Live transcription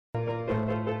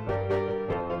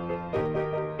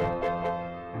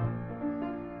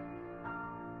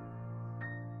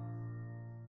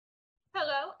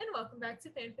back to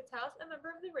Fan Fatales, a member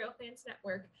of the Real Fans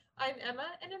Network. I'm Emma,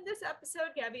 and in this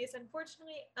episode, Gabby is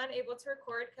unfortunately unable to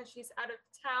record because she's out of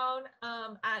town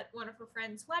at one of her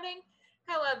friend's wedding.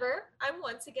 However, I'm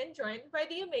once again joined by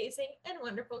the amazing and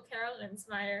wonderful Carol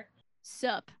Lensmeyer.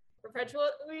 Sup. Perpetually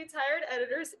tired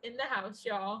editors in the house,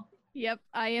 y'all. Yep,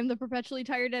 I am the perpetually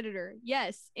tired editor.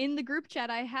 Yes, in the group chat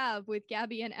I have with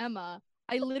Gabby and Emma,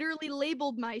 I literally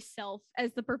labeled myself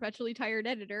as the perpetually tired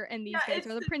editor, and these guys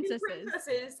are the princesses.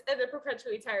 Princesses and the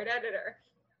perpetually tired editor.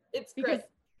 It's because great.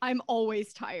 I'm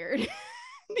always tired.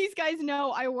 These guys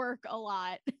know I work a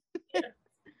lot. Yes.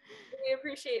 We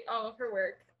appreciate all of her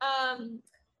work.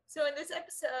 So in this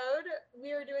episode,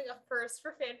 we are doing a first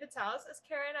for Fan Fatales as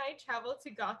Kara and I travel to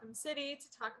Gotham City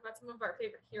to talk about some of our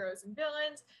favorite heroes and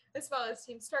villains, as well as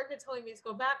Team Stark, the Totally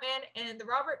Musical Batman, and the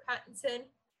Robert Pattinson,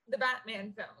 the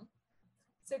Batman film.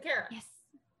 So Kara, yes,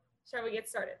 shall we get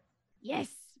started? Yes,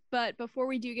 but before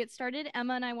we do get started,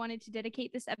 Emma and I wanted to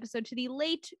dedicate this episode to the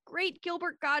late, great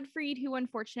Gilbert Gottfried, who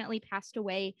unfortunately passed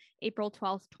away April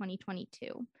 12th,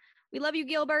 2022. We love you,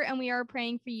 Gilbert, and we are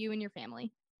praying for you and your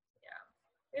family.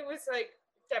 It was like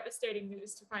devastating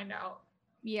news to find out.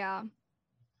 Yeah,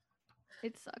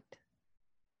 it sucked.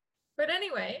 But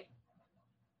anyway,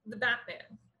 the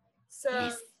Batman. So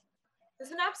yes. The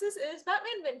synopsis is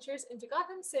Batman ventures into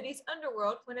Gotham City's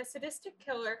underworld when a sadistic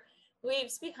killer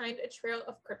leaves behind a trail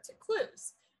of cryptic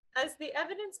clues. As the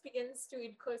evidence begins to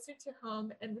lead closer to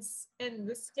home and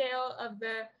the scale of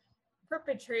the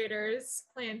perpetrators'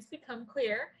 plans become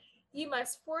clear, you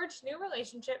must forge new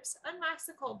relationships, unmask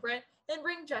the culprit, and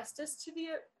bring justice to the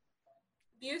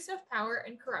abuse of power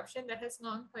and corruption that has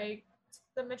long plagued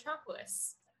the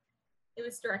metropolis. It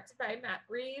was directed by Matt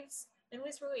Reeves and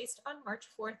was released on March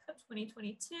 4th of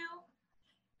 2022.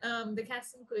 The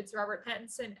cast includes Robert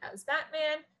Pattinson as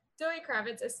Batman, Zoe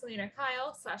Kravitz as Selena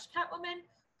Kyle / Catwoman,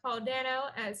 Paul Dano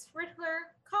as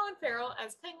Riddler, Colin Farrell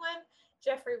as Penguin,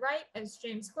 Jeffrey Wright as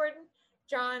James Gordon,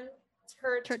 John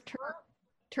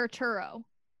Turturro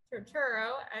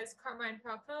as Carmine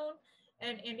Falcone,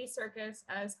 and Andy Serkis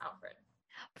as Alfred.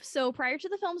 So prior to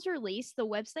the film's release, the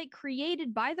website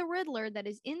created by the Riddler that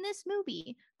is in this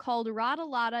movie called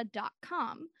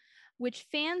Radalada.com, which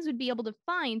fans would be able to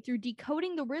find through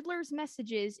decoding the Riddler's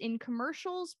messages in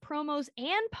commercials, promos,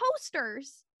 and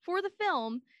posters for the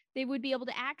film. They would be able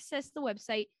to access the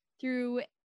website through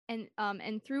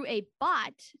and through a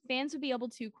bot. Fans would be able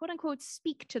to quote unquote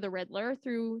speak to the Riddler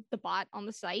through the bot on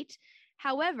the site.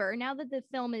 However, now that the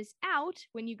film is out,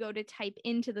 when you go to type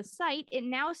into the site, it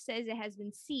now says it has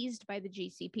been seized by the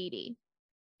GCPD.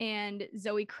 And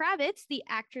Zoe Kravitz, the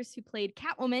actress who played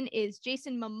Catwoman, is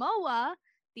Jason Momoa,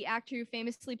 the actor who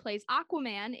famously plays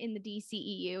Aquaman in the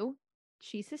DCEU.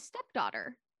 She's his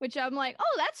stepdaughter, which I'm like,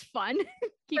 oh, that's fun.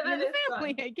 Keep it in the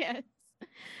family, fun. I guess.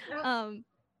 Yeah.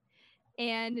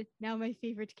 And now my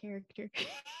favorite character.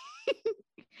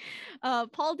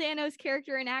 Paul Dano's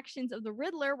character and actions of the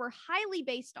Riddler were highly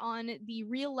based on the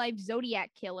real-life Zodiac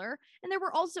killer, and there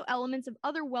were also elements of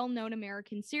other well-known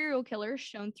American serial killers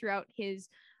shown throughout his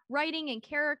writing and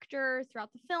character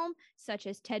throughout the film, such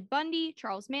as Ted Bundy,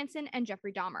 Charles Manson, and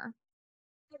Jeffrey Dahmer.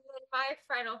 And then my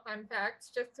final fun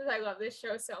fact, just because I love this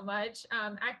show so much,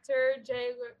 actor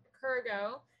Jay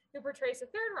Kurgo, who portrays the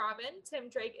third Robin, Tim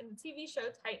Drake, in the TV show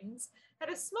Titans, had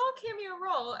a small cameo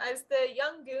role as the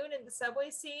young goon in the subway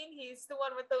scene. He's the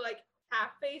one with the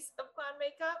half face of clown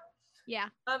makeup. Yeah.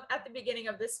 At the beginning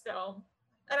of this film.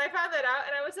 And I found that out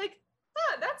and I was like,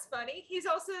 oh, that's funny. He's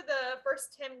also the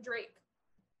first Tim Drake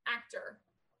actor.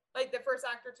 Like the first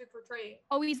actor to portray.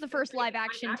 Oh, he's the first live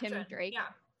action Tim Drake.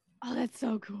 Yeah. Oh, that's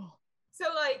so cool. So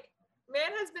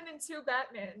man has been in 2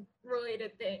 Batman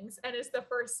related things and is the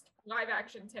first live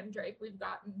action Tim Drake we've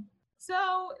gotten.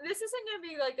 So this isn't going to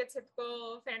be a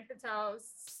typical Fan Fatales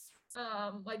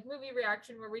movie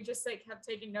reaction where we just have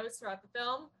taken notes throughout the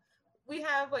film. We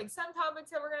have some topics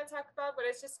that we're going to talk about, but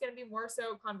it's just going to be more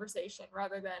so conversation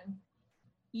rather than.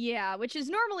 Yeah, which is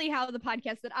normally how the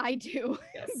podcast that I do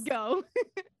go.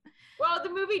 Well, the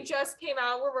movie just came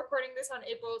out. We're recording this on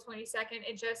April 22nd.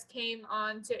 It just came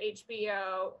on to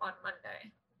HBO on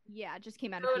Monday. Yeah, it just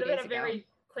came out a few days ago. It would have been a very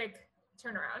quick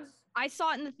turnaround. I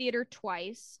saw it in the theater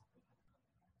twice.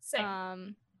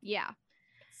 Same. Yeah.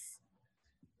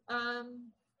 I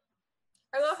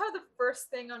love how the first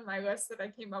thing on my list that I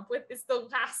came up with is the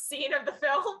last scene of the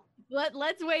film.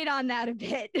 Let's wait on that a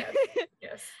bit.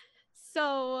 Yes.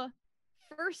 So,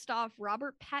 first off,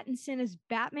 Robert Pattinson is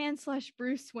Batman /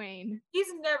 Bruce Wayne.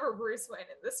 He's never Bruce Wayne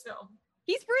in this film.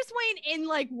 He's Bruce Wayne in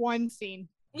one scene.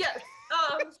 Yes.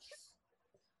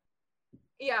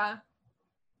 Yeah.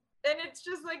 And it's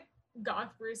just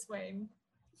goth Bruce Wayne.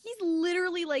 He's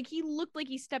literally like, he looked like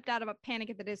he stepped out of a Panic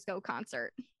at the Disco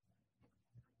concert.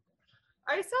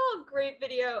 I saw a great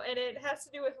video, and it has to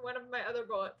do with one of my other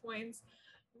bullet points,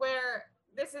 where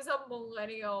this is a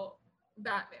millennial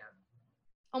Batman.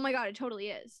 Oh my God, it totally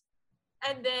is.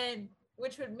 And then,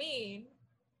 which would mean,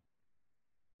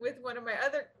 with one of my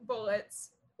other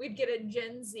bullets, we'd get a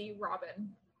Gen Z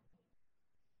Robin.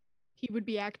 He would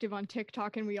be active on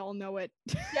TikTok, and we all know it.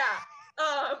 Yeah.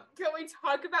 Can we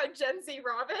talk about Gen Z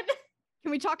Robin?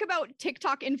 Can we talk about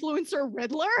TikTok influencer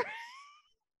Riddler?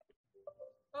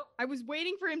 Oh. I was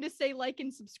waiting for him to say like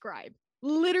and subscribe.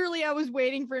 Literally, I was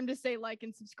waiting for him to say like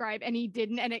and subscribe, and he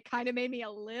didn't, and it kind of made me a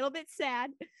little bit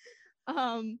sad.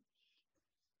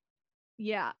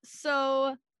 Yeah,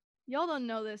 so y'all don't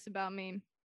know this about me.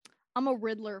 I'm a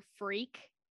Riddler freak.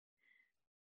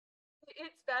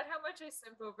 It's bad how much I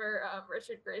simp over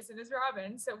Richard Grayson as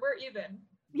Robin, so we're even.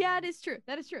 Yeah, it is true.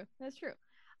 That is true. That's true.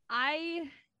 I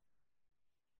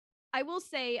will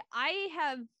say I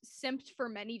have simped for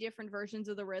many different versions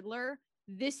of the Riddler.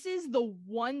 This is the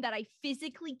one that I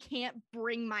physically can't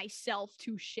bring myself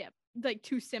to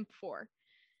simp for.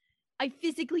 I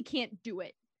physically can't do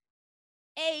it.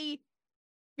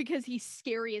 Because he's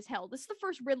scary as hell. This is the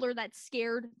first Riddler that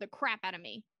scared the crap out of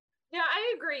me. Yeah,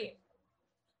 I agree.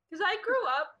 Because I grew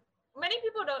up, many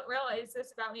people don't realize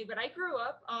this about me, but I grew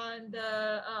up on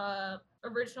the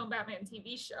original Batman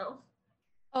TV show.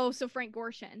 Oh, so Frank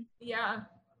Gorshin. Yeah.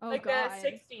 Oh, like God. the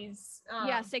 60s.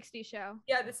 Yeah, 60s show.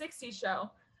 Yeah, the 60s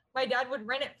show. My dad would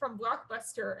rent it from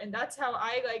Blockbuster, and that's how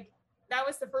that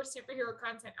was the first superhero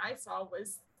content I saw,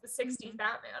 was the 60s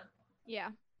Batman. Yeah.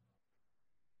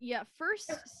 Yeah,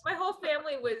 first... My whole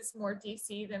family was more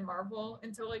DC than Marvel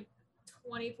until like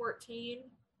 2014.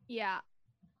 Yeah.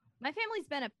 My family's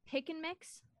been a pick and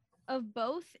mix of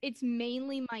both. It's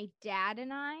mainly my dad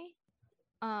and I.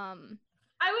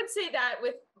 I would say that,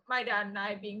 with my dad and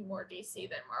I being more DC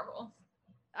than Marvel.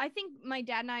 I think my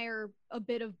dad and I are a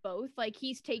bit of both. Like,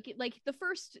 he's taken, like,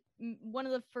 one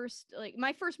of the first, like,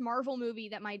 my first Marvel movie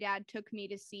that my dad took me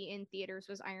to see in theaters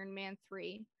was Iron Man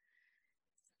 3.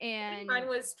 And mine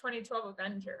was 2012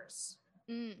 Avengers.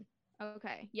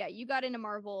 Okay. Yeah, you got into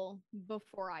Marvel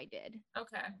before I did.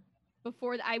 Okay.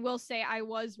 I will say I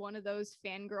was one of those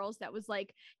fangirls that was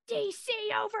like, DC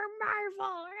over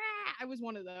Marvel. I was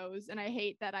one of those, and I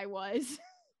hate that I was.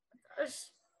 Gosh.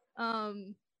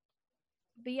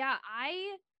 But yeah,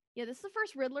 this is the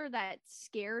first Riddler that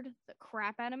scared the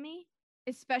crap out of me,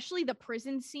 especially the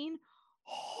prison scene.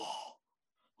 Oh,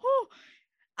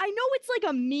 I know it's like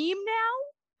a meme now.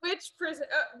 Which prison?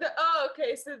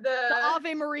 Okay, so the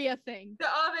Ave Maria thing. The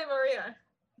Ave Maria.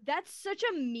 That's such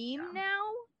a meme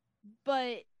now,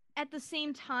 but at the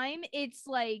same time, it's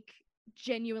like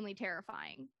genuinely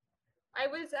terrifying. I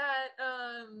was at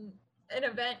an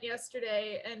event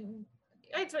yesterday, and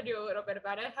I told you a little bit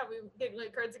about it, how we did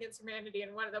like Cards Against Humanity,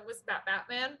 and one of them was about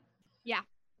Batman. Yeah.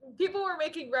 People were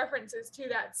making references to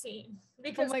that scene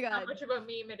because of how much of a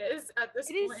meme it is at this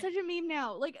point. It is such a meme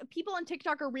now. Like, people on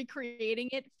TikTok are recreating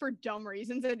it for dumb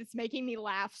reasons, and it's making me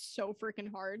laugh so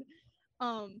freaking hard.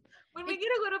 When we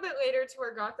get a little bit later to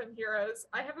our Gotham heroes,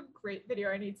 I have a great video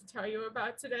I need to tell you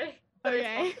about today.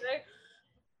 Okay.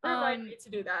 Remind me to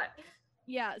do that.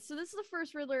 Yeah, so this is the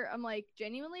first Riddler I'm like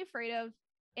genuinely afraid of,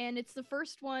 and it's the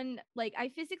first one, like, I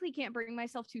physically can't bring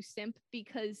myself to simp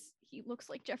because he looks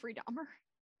like Jeffrey Dahmer.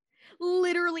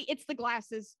 Literally, it's the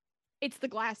glasses. It's the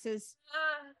glasses.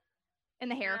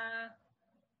 And the hair.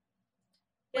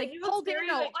 Yeah, like, Paul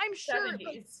Dano, like I'm 70s. sure.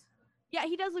 Like, yeah,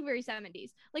 he does look very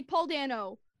 70s. Like, Paul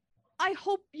Dano, I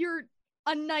hope you're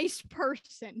a nice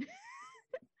person.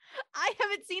 I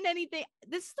haven't seen anything.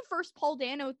 This is the first Paul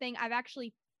Dano thing I've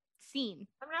actually seen.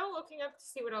 I'm now looking up to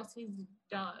see what else he's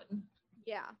done.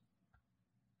 Yeah.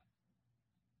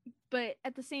 But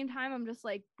at the same time, I'm just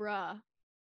like, bruh,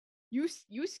 you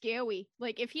scary.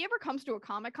 Like, if he ever comes to a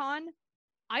Comic-Con,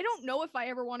 I don't know if I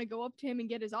ever want to go up to him and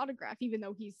get his autograph, even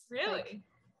though he's really. Like,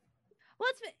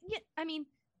 well, I mean,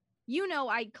 you know,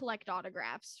 I collect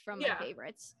autographs from my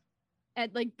favorites.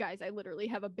 And like, guys, I literally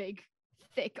have a big,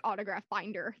 thick autograph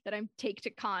binder that I take to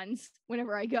cons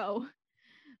whenever I go.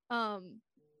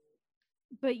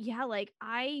 But yeah, like,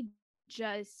 I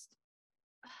just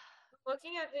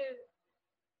looking at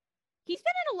he's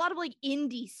been in a lot of like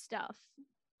indie stuff.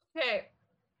 Okay.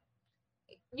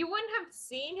 You wouldn't have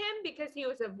seen him because he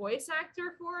was a voice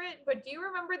actor for it, but do you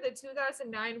remember the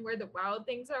 2009 Where the Wild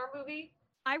Things Are movie?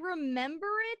 I remember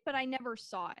it, but I never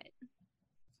saw it.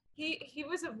 He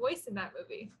was a voice in that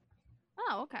movie.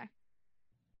 Oh, okay.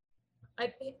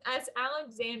 As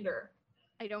Alexander.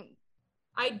 I don't know.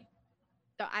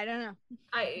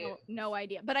 I No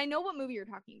idea. But I know what movie you're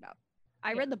talking about.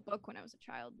 I read the book when I was a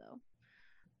child, though.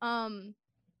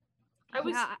 I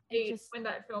was 8 when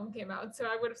that film came out, so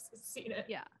I would have seen it.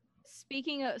 Yeah.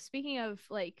 Speaking of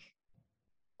like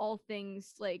all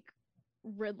things like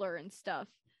Riddler and stuff,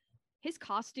 his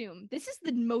costume. This is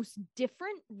the most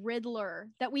different Riddler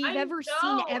that we've ever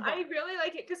seen ever. I really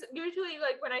like it because usually,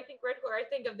 like when I think Riddler, I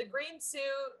think of the green suit,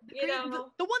 the one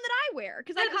that I wear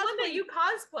because the one that you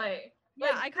cosplay.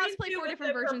 Yeah, I cosplay 4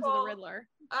 different versions of the Riddler.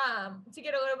 To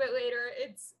get a little bit later,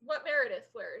 it's what Meredith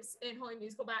wears in Holy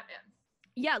Musical Batman.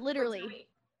 Yeah, literally.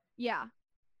 Yeah.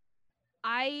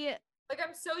 I'm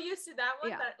so used to that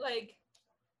one that like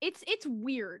it's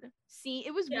weird.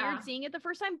 It was weird seeing it the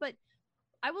first time, but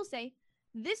I will say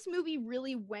this movie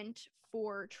really went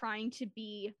for trying to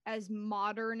be as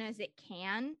modern as it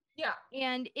can. Yeah.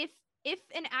 And if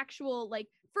an actual, like,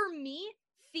 for me,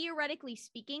 theoretically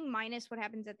speaking, minus what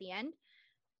happens at the end,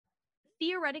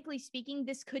 theoretically speaking,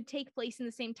 this could take place in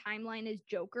the same timeline as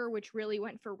Joker, which really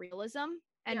went for realism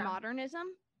and modernism.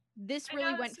 This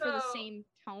really went for the same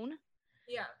tone.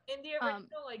 Yeah. In the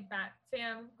original like Bat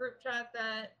Fam group chat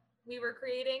that we were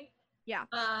creating. Yeah.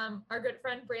 Our good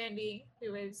friend Brandy,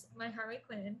 who is my Harley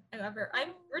Quinn. I love her. I'm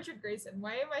Richard Grayson.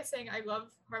 Why am I saying I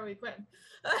love Harley Quinn?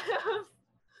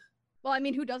 Well, I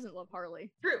mean, who doesn't love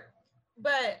Harley? True.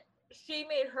 But she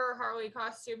made her Harley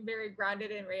costume very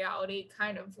grounded in reality,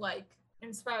 kind of like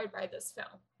inspired by this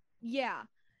film. Yeah.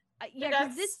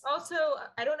 That's this also,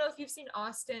 I don't know if you've seen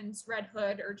Austin's Red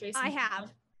Hood or Jason. I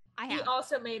have. He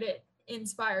also made it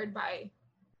inspired by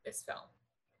this film.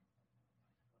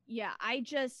 Yeah,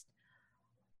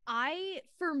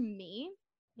 for me,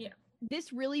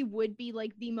 this really would be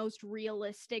like the most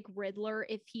realistic Riddler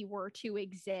if he were to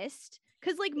exist.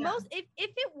 Because like if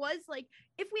it was like,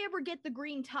 if we ever get the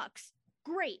green tux,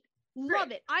 great.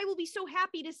 Love it. I will be so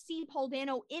happy to see Paul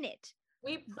Dano in it.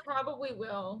 We probably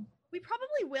will. We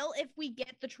probably will if we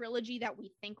get the trilogy that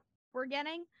we think we're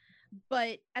getting.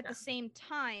 But at the same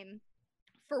time,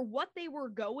 for what they were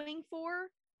going for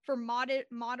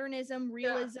modernism,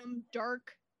 realism,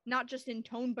 dark, not just in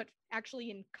tone, but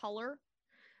actually in color,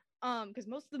 because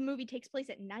most of the movie takes place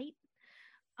at night.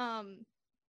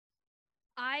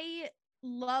 I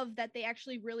love that they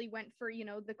actually really went for,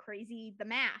 the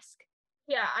mask.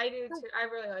 Yeah, I do too. I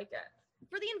really like it.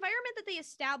 For the environment that they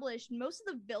established, most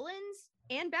of the villains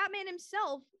and Batman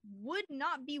himself would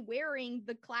not be wearing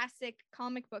the classic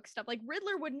comic book stuff. Like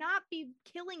Riddler would not be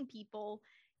killing people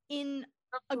in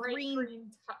a bright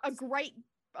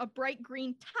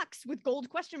green tux with gold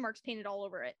question marks painted all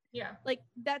over it. Yeah. Like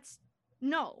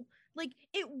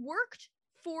it works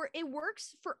for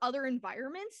other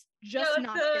environments, just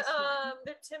not this one.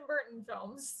 The Tim Burton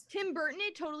films. Tim Burton,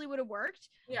 it totally would have worked.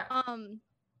 Yeah.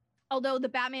 Although the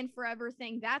Batman Forever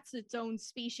thing, that's its own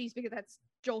species because that's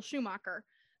Joel Schumacher.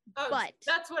 Oh, but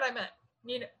that's what I meant.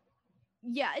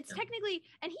 Yeah, it's technically,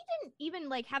 and he didn't even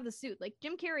like have the suit. Like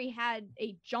Jim Carrey had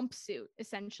a jumpsuit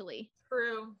essentially.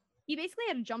 True. He basically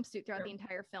had a jumpsuit throughout the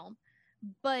entire film.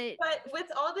 But with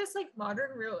all this like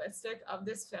modern realistic of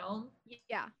this film,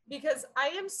 because I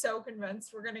am so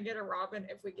convinced we're gonna get a Robin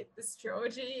if we get this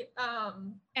trilogy.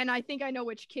 And I think I know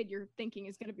which kid you're thinking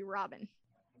is gonna be Robin.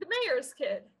 The mayor's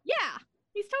kid. Yeah,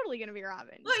 he's totally gonna be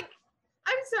Robin. Like,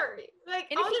 I'm sorry.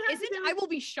 Like, and if he isn't, I will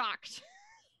be shocked.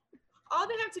 All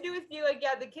they have to do is be like,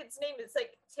 the kid's name is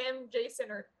like Tim,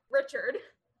 Jason, or Richard.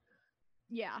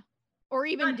 Yeah. Or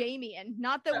even Damian.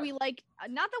 Not that we like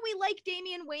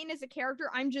Damian Wayne as a character.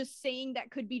 I'm just saying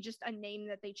that could be just a name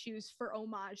that they choose for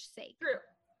homage sake. True.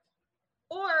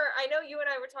 Or I know you and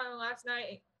I were talking last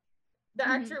night. The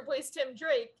actor who plays Tim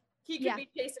Drake, he could be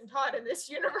Jason Todd in this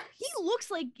universe. He looks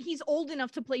like he's old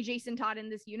enough to play Jason Todd in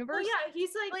this universe. Well, yeah,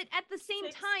 he's like. But at the same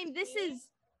time,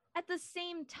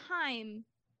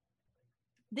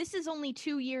 this is only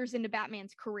 2 years into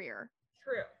Batman's career.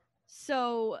 True.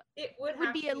 So it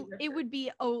would be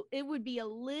a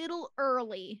little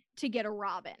early to get a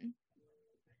Robin,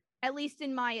 at least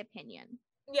in my opinion.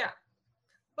 Yeah,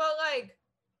 but like,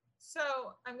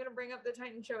 so I'm gonna bring up the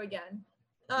Titan show again.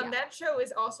 That show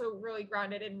is also really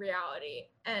grounded in reality,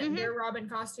 and their Robin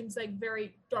costume's like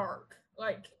very dark.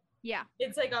 Like,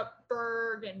 it's like a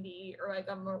burgundy or like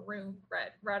a maroon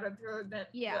red rather than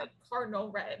like cardinal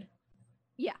red.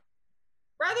 Yeah.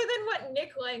 Rather than what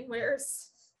Nick Lang wears.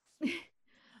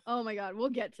 Oh my god,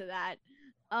 we'll get to that.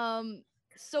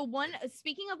 So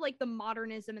speaking of like the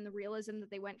modernism and the realism that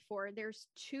they went for, there's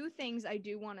 2 things I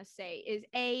do want to say. Is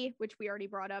A, which we already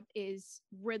brought up, is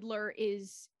Riddler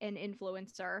is an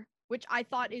influencer, which I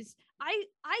thought is I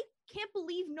can't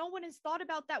believe no one has thought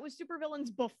about that with supervillains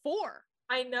before.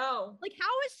 I know. Like,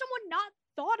 how has someone not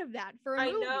thought of that for a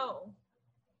movie? I know.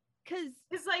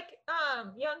 Because like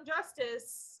Young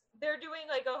Justice, they're doing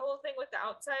like a whole thing with the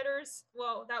Outsiders.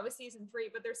 Well, that was season 3,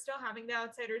 but they're still having the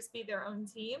Outsiders be their own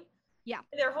team. Yeah.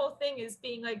 Their whole thing is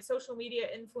being like social media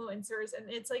influencers, and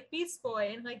it's like Beast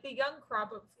Boy and like the young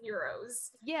crop of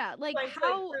heroes. Yeah, like trying to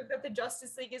like prove that the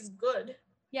Justice League is good.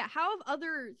 Yeah, how have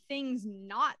other things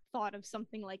not thought of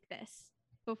something like this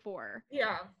before?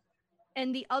 Yeah.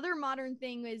 And the other modern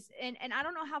thing is, and I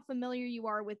don't know how familiar you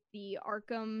are with the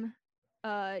Arkham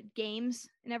games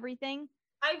and everything.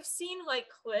 I've seen like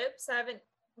clips. I haven't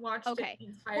watched okay. it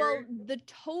entire. Well, the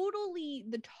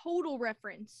total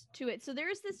reference to it. So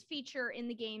there's this feature in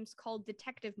the games called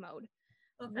detective mode,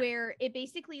 where it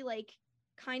basically like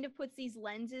kind of puts these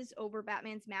lenses over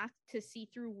Batman's mask to see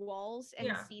through walls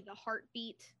and see the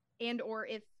heartbeat, and or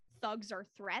if thugs are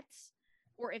threats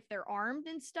or if they're armed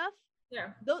and stuff.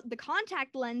 Yeah. The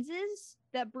contact lenses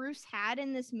that Bruce had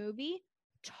in this movie,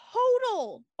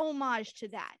 total homage to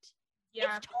that.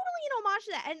 Yeah. It's totally an homage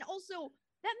to that. And also,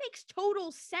 that makes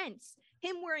total sense.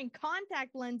 Him wearing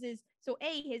contact lenses, so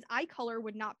A, his eye color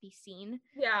would not be seen.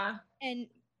 Yeah. And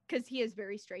because he has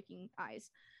very striking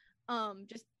eyes.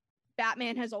 Just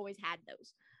Batman has always had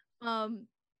those.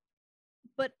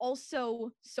 But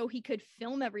also so he could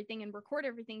film everything and record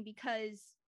everything, because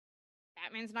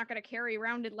Batman's not going to carry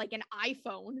around it like an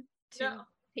iPhone to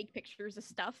take pictures of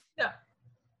stuff. Yeah.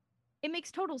 It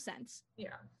makes total sense. Yeah.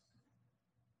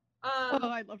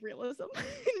 I love realism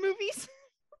in movies.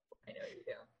 I know you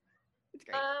do. It's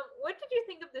great. What did you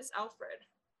think of this Alfred?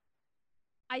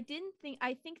 I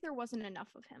think there wasn't enough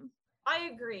of him. I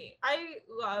agree. I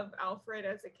love Alfred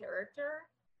as a character.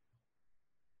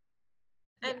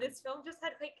 And this film just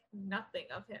had like nothing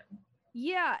of him.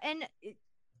 Yeah, and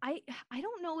I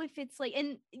don't know if it's like,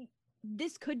 and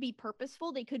this could be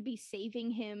purposeful. They could be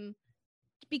saving him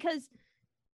because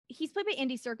he's played by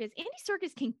Andy Serkis. Andy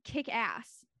Serkis can kick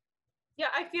ass. Yeah,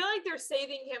 I feel like they're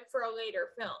saving him for a later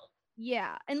film.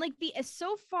 Yeah, and like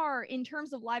so far in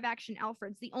terms of live action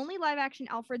Alfreds, the only live action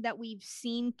Alfred that we've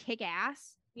seen kick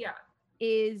ass,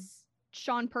 is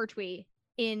Sean Pertwee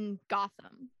in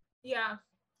Gotham. Yeah.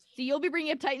 So you'll be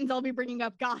bringing up Titans, I'll be bringing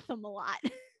up Gotham a lot.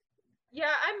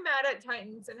 Yeah, I'm mad at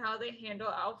Titans and how they handle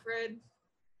Alfred.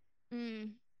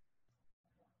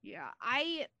 Yeah,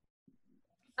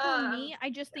 for me, I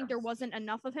just think there wasn't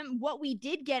enough of him. What we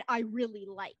did get, I really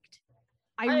liked.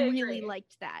 I really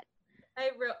liked that.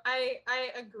 I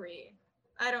agree.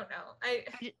 I don't know.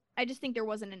 I just think there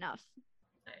wasn't enough.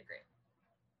 I agree.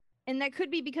 And that could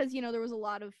be because, there was a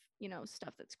lot of,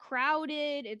 stuff that's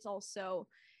crowded. It's also,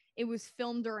 it was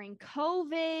filmed during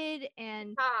COVID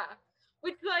and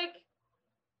which like,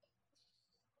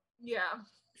 yeah.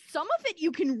 Some of it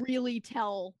you can really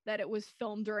tell that it was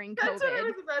filmed during COVID. That's what I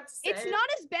was about to say. It's not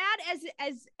as bad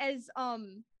as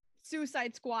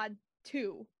Suicide Squad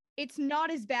 2. It's not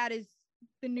as bad as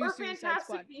the new Suicide Squad. Or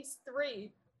Fantastic Beasts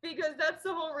 3, because that's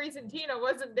the whole reason Tina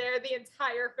wasn't there the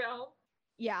entire film.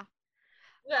 Yeah.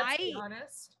 Let's be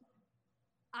honest.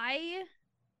 I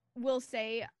will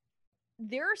say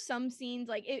there are some scenes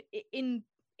like in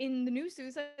the new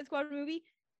Suicide Squad movie,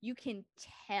 you can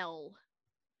tell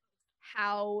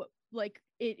how like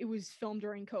it was filmed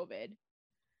during COVID.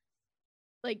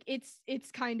 Like it's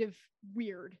kind of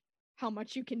weird how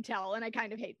much you can tell, and I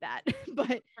kind of hate that.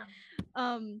 But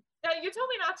yeah, you told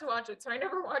me not to watch it, so I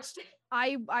never watched it.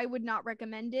 I would not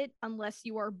recommend it unless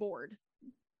you are bored.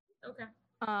 Okay.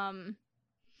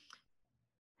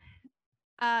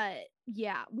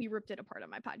 Yeah, we ripped it apart on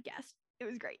my podcast. It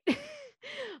was great.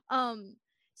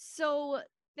 So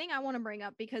thing I want to bring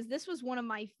up, because this was one of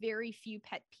my very few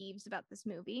pet peeves about this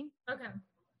movie. Okay.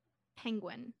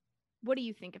 Penguin. What do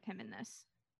you think of him in this?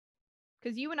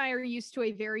 Because you and I are used to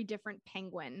a very different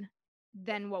Penguin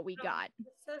than what we got.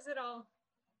 It says it all.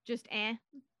 Just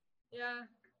Yeah.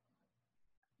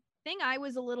 Thing I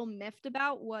was a little miffed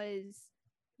about was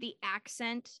the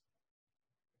accent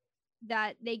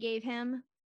that they gave him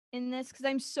in this, because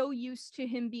I'm so used to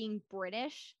him being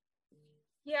British.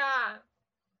 Yeah.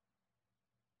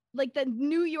 Like the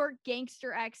New York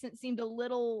gangster accent seemed a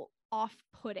little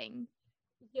off-putting.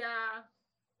 Yeah.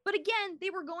 But again, they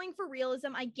were going for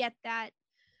realism. I get that.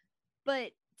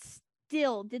 But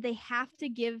still, did they have to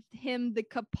give him the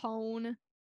Capone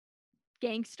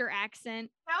gangster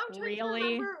accent? Now I'm trying to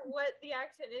remember what the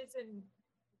accent is in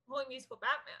Holy Musical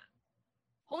Batman.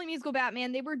 Holy Musical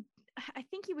Batman, I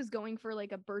think he was going for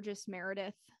like a Burgess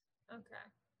Meredith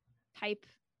type,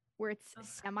 where it's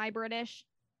semi-British.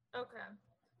 Okay.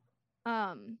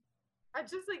 I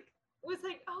just like was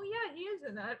like, oh yeah, he is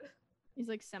in that. He's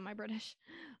like semi-British.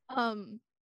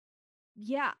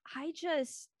 Yeah,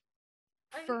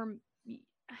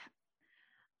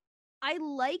 I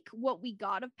like what we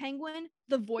got of Penguin.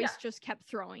 The voice just kept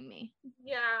throwing me.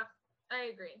 Yeah,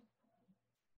 I agree.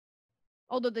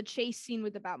 Although the chase scene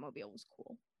with the Batmobile was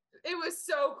cool. It was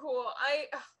so cool.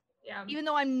 Yeah. Even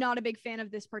though I'm not a big fan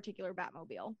of this particular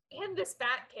Batmobile. And this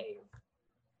Batcave.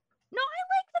 No, I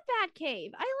like the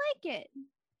Batcave. I like it.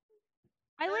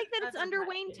 I like that it's under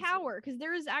Wayne Tower, because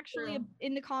there is actually,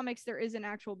 in the comics, there is an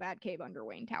actual Batcave under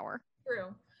Wayne Tower.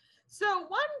 True. So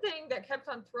one thing that kept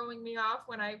on throwing me off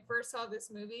when I first saw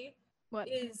this movie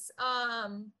is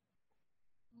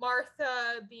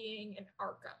Martha being an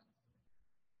Arkham.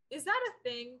 Is that a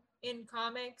thing in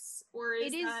comics, or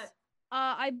is that?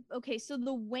 Okay, so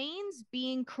the Waynes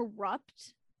being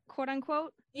corrupt, quote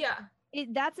unquote. Yeah.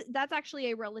 That's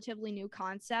actually a relatively new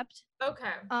concept.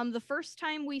 Okay. The first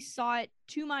time we saw it,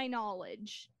 to my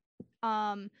knowledge,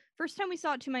 was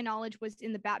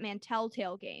in the Batman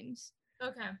Telltale games.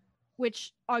 Okay.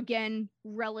 Which again,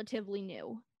 relatively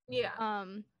new. Yeah.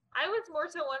 I was more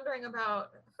so wondering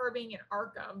about her being in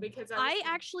Arkham, because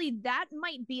that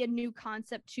might be a new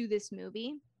concept to this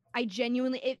movie. I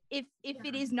genuinely, if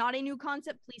it is not a new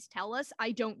concept, please tell us.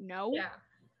 I don't know. Yeah.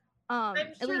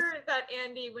 I'm sure that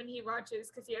Andy, when he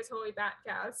watches, because he has Holy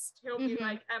Batcast, he'll be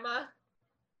like, Emma.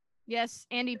 Yes,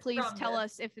 Andy, please tell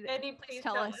us if Andy, please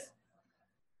tell us.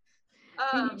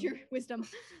 We need your wisdom.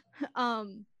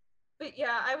 But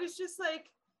yeah, I was just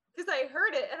like, because I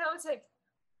heard it and I was like,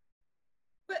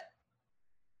 but.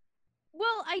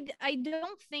 Well, I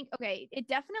don't think, okay, it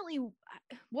definitely,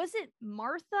 was it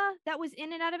Martha that was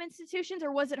in and out of institutions,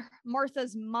 or was it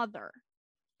Martha's mother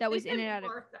that was in and out of?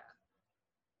 Martha.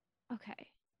 Okay.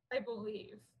 I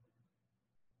believe.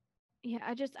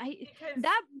 Yeah,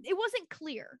 it wasn't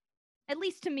clear. At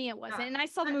least to me it wasn't. And I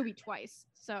saw the movie twice,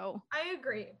 so. I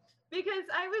agree. Because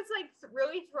I was like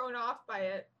really thrown off by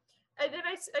it. And then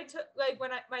I took, like,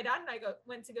 when my dad and I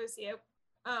went to go see it,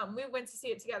 we went to see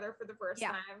it together for the first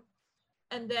time.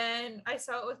 And then I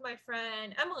saw it with my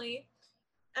friend Emily,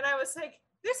 and I was like,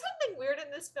 there's something weird in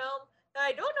this film that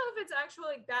I don't know if it's actually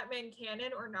like Batman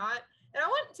canon or not. And I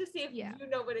want to see if you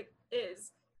know what it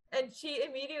is. And she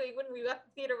immediately, when we left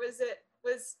the theater, was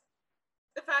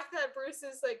the fact that Bruce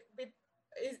is like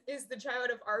is the child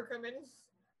of Arkham and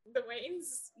the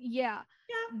Waynes. Yeah.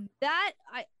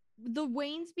 The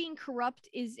Waynes being corrupt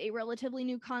is a relatively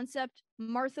new concept.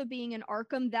 Martha being an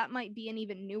Arkham, that might be an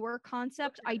even newer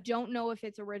concept. Okay. I don't know if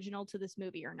it's original to this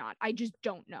movie or not. I just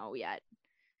don't know yet.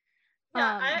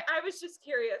 Yeah, I was just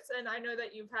curious, and I know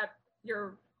that you've had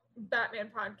your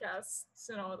Batman podcasts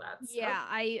and all that stuff. Yeah,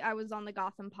 I was on the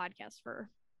Gotham podcast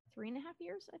for 3.5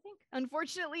 years, I think.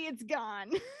 Unfortunately, it's gone.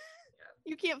 Yeah.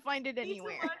 You can't find it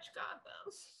anywhere. You watch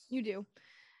Gotham. You do.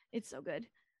 It's so good.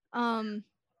 I'm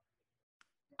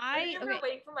gonna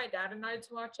wait for my dad and I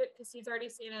to watch it, because he's already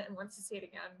seen it and wants to see it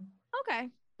again.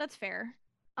 Okay, that's fair.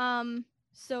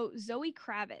 So Zoe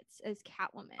Kravitz as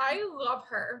Catwoman. I love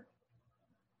her.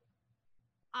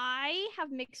 I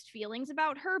have mixed feelings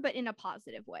about her, but in a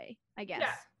positive way, I guess.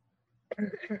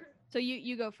 Yeah. So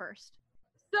you go first.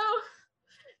 So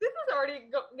this is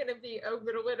already gonna be a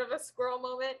little bit of a squirrel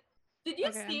moment. Did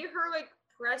you see her like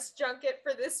press junket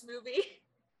for this movie?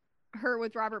 Her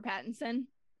with Robert Pattinson?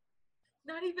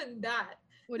 Not even that.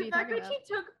 What are you talking about? The fact that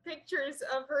she took pictures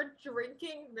of her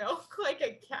drinking milk like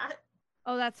a cat.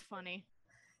 Oh, that's funny.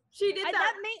 She did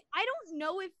that. I don't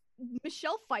know if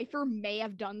Michelle Pfeiffer may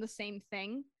have done the same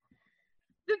thing.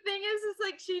 The thing is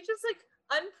like she just like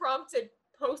unprompted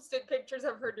posted pictures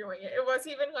of her doing it. It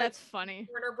wasn't even like that's funny.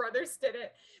 Warner Brothers did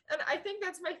it. And I think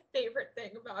that's my favorite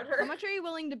thing about her. How much are you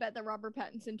willing to bet that Robert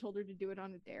Pattinson told her to do it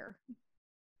on a dare?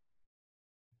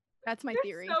 That's my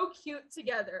theory. So cute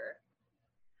together.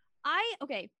 I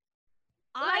hate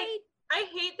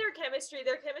their chemistry.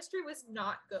 Their chemistry was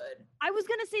not good. I was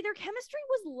gonna say their chemistry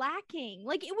was lacking.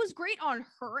 Like, it was great on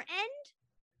her end,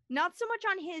 not so much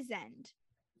on his end.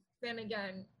 Then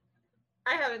again,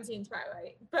 I haven't seen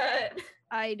Twilight, but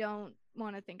I don't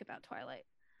want to think about Twilight.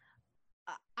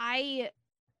 I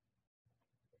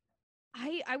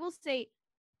will say,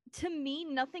 to me,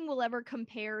 nothing will ever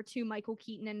compare to Michael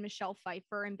Keaton and Michelle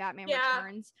Pfeiffer in Batman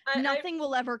Returns. Nothing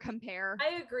will ever compare.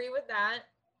 I agree with that.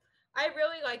 I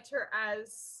really liked her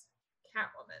as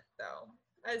Catwoman, though.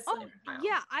 I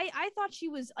thought she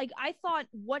was like,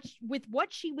 with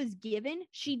what she was given,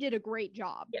 she did a great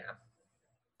job. Yeah,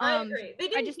 I agree.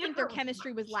 I just think their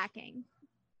chemistry was lacking.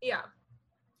 Yeah,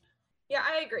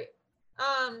 I agree.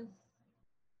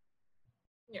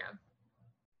 Yeah.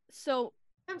 So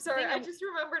I'm sorry, I just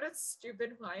remembered a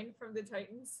stupid line from the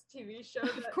Titans TV show.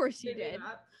 Of course you did.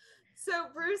 So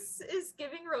Bruce is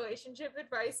giving relationship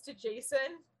advice to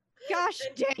Jason. Gosh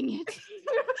dang it.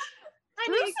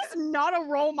 Bruce is not a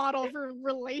role model for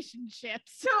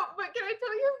relationships. So, but can I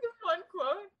tell you the one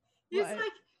quote? He's What?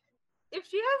 like, if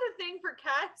she has a thing for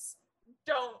cats,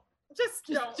 don't. Just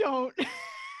don't.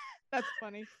 That's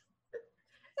funny.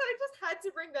 So I just had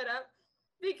to bring that up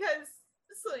because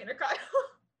Selena Kyle.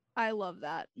 I love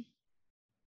that.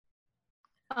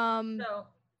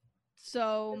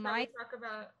 So my talk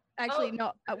about actually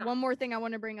no one more thing I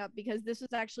want to bring up, because this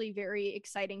was actually very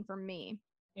exciting for me.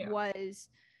 Was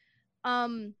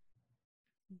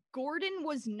Gordon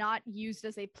was not used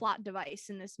as a plot device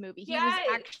in this movie. He was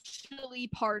actually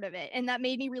part of it, and that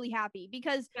made me really happy,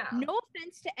 because no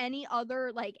offense to any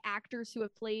other like actors who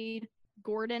have played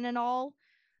Gordon and all,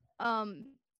 Gordon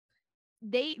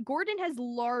has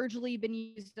largely been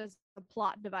used as a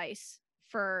plot device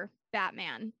for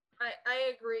Batman.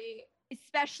 I agree,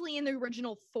 especially in the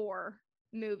original 4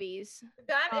 movies.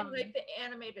 That and like the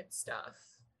animated stuff.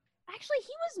 Actually,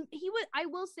 he was I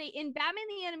will say, in Batman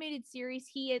the Animated Series,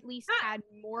 he at least had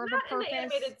more of a purpose. Not in the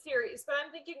animated series, but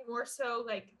I'm thinking more so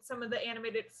like some of the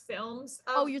animated films.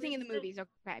 Oh, you're thinking the movies.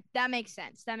 Okay. That makes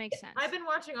sense. I've been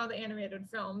watching all the animated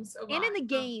films a lot. And in the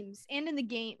games,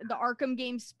 the Arkham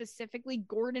games specifically,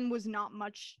 Gordon was not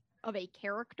much of a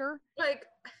character. Like,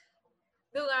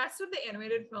 the last of the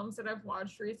animated films that I've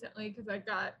watched recently, because I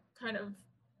got kind of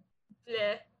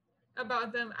bleh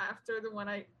about them after the one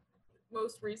I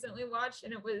most recently watched,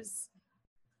 and it was,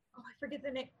 I forget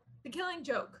the name, The Killing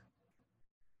Joke.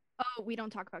 Oh, we don't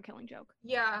talk about Killing Joke.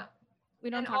 Yeah, we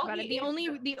don't talk about it. The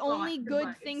only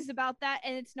good things about that,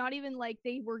 and it's not even like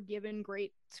they were given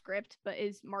great script, but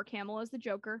is Mark Hamill as the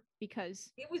Joker,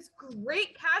 because it was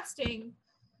great casting.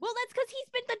 Well, that's because he's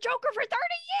been the Joker for 30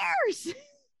 years.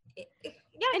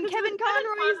 Yeah, and Kevin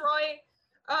Conroy,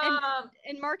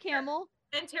 and Mark Hamill.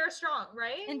 And Tara Strong,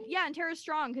 right? And Tara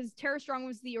Strong, because Tara Strong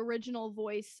was the original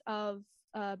voice of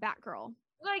Batgirl.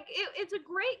 Like, it's a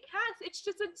great cast. It's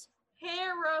just a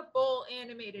terrible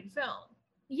animated film.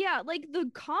 Yeah, like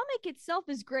the comic itself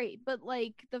is great, but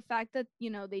like the fact that,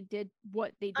 they did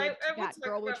what they did to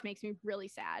Batgirl, which makes me really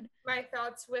sad. My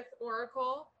thoughts with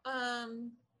Oracle a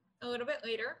little bit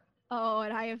later. Oh,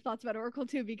 and I have thoughts about Oracle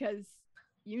too, because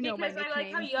my nickname. I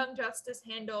like how Young Justice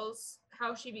handles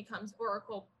how she becomes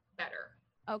Oracle better.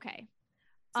 Okay.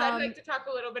 So I'd like to talk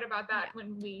a little bit about that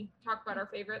when we talk about our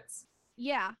favorites.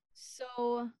 Yeah.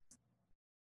 So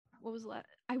what was last?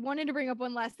 I wanted to bring up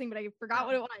one last thing, but I forgot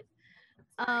what it was.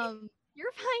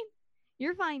 You're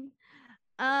fine.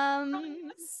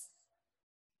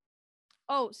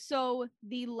 So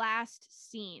the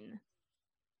last scene.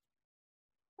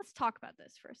 Let's talk about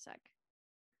this for a sec.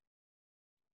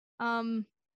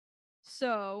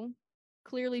 So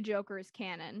clearly Joker is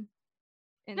canon.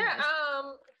 And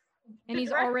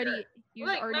he's already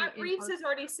Matt Reeves has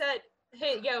already said,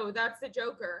 "Hey, yo, that's the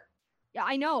Joker." Yeah,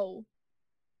 I know.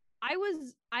 And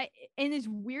it's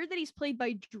weird that he's played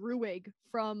by Druig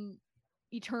from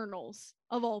Eternals,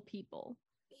 of all people.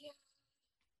 Yeah.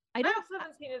 I also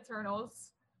haven't seen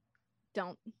Eternals.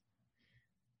 Don't.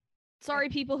 Sorry,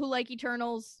 people who like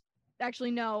Eternals.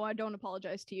 Actually, no, I don't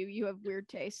apologize to you. You have weird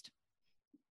taste.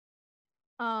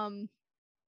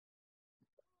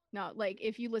 No, like,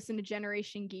 if you listen to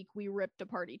Generation Geek, we ripped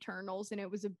apart Eternals, and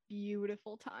it was a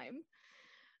beautiful time.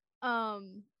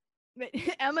 But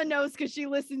Emma knows because she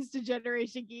listens to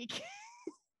Generation Geek.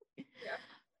 Yeah.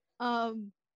 So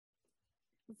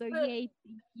yay,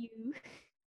 thank you.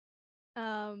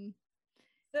 So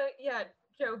yeah,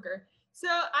 Joker. So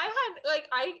I had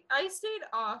I stayed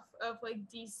off of like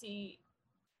DC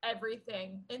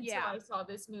everything until I saw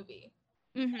this movie.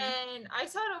 Mm-hmm. And I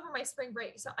saw it over my spring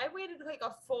break. So I waited like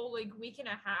a full week and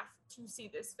a half to see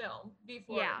this film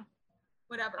before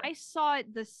whatever. I saw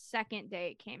it the second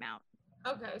day it came out.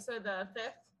 Okay, so the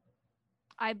 5th?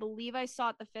 I believe I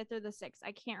saw it the 5th or the 6th.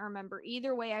 I can't remember.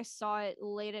 Either way, I saw it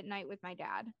late at night with my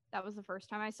dad. That was the first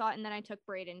time I saw it, and then I took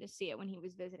Braden to see it when he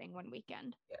was visiting one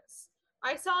weekend. Yes.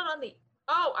 I saw it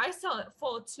I saw it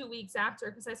full 2 weeks after,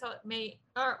 because I saw it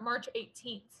March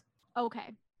 18th.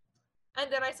 Okay. And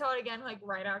then I saw it again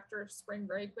right after spring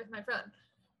break with my friend.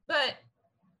 But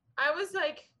I was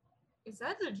like, is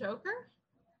that the Joker?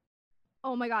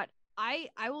 Oh my God. I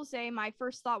will say my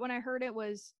first thought when I heard it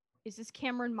was, is this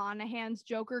Cameron Monaghan's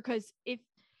Joker? Because if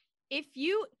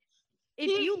he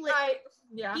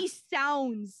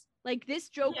sounds like this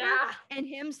Joker and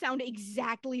him sound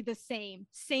exactly the same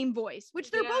voice,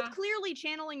 which they're both clearly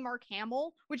channeling Mark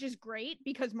Hamill, which is great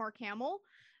because Mark Hamill,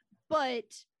 but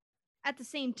at the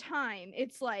same time,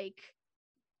 it's like,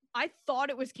 I thought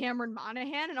it was Cameron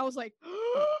Monaghan, and I was like,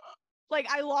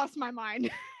 I lost my mind.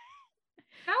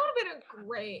 That would have been a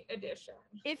great addition.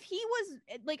 If he was,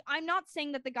 I'm not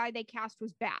saying that the guy they cast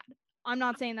was bad. I'm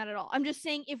not saying that at all. I'm just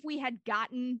saying if we had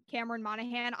gotten Cameron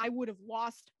Monaghan, I would have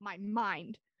lost my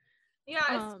mind. Yeah,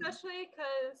 especially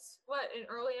because an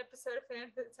early episode of Fan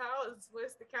Fatale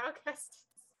was the Cal Kestis.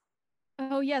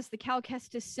 Oh yes, the Cal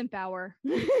Kestis simp hour.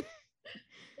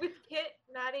 With Kit,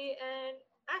 Maddie, and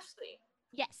Ashley.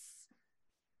 Yes.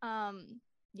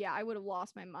 Yeah, I would have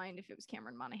lost my mind if it was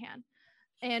Cameron Monaghan.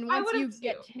 And once you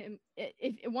get to him,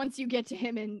 once you get to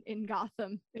him in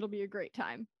Gotham, it'll be a great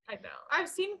time. I know. I've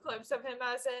seen clips of him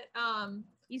as it.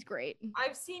 He's great.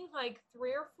 I've seen like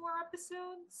 3 or 4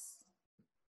 episodes.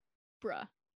 Bruh.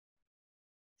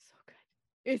 So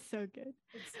good. It's so good.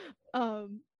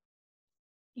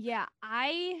 Yeah,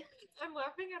 I'm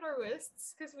laughing at our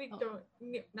lists because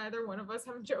neither one of us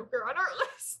have Joker on our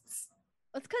lists.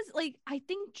 That's because, like, I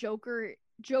think Joker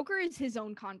is his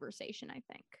own conversation, I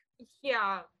think.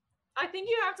 Yeah. I think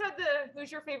you have to have the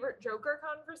who's your favorite Joker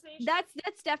conversation.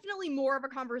 That's definitely more of a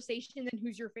conversation than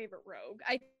who's your favorite rogue.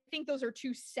 I think those are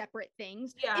 2 separate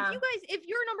things. Yeah. If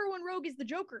your number 1 rogue is the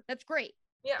Joker, that's great.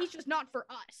 Yeah. He's just not for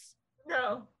us.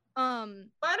 No. Mine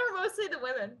are mostly the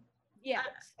women. Yeah.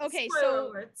 Okay,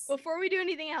 so before we do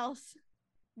anything else,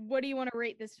 what do you want to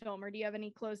rate this film, or do you have any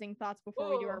closing thoughts before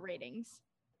we do our ratings?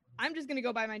 I'm just going to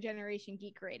go by my Generation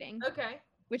Geek rating. Okay.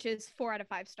 Which is 4 out of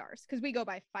 5 stars, because we go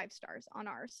by 5 stars on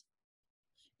ours.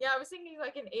 Yeah, I was thinking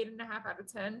like an 8.5 out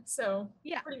of 10, so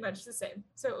yeah, pretty much the same.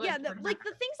 So like, the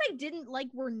things I didn't like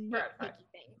were nitpicky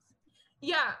things.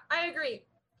 Yeah, I agree.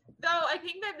 Though I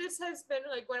think that this has been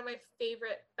like one of my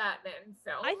favorite Batman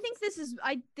films. I think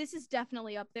this is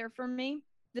definitely up there for me.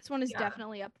 This one is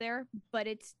definitely up there, but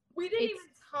we didn't even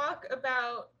talk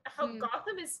about how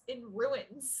Gotham is in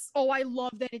ruins. Oh, I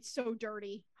love that it's so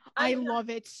dirty. I love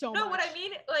it so much. No, what I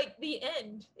mean, like the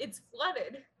end, it's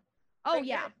flooded. Oh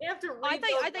yeah, they have to I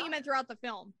thought you meant throughout the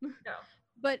film. No,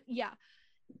 but yeah,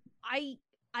 I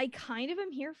kind of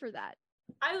am here for that.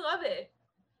 I love it.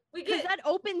 Because that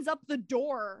opens up the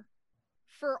door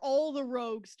for all the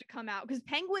rogues to come out. Because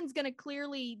Penguin's gonna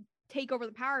clearly take over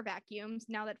the power vacuums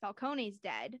now that Falcone's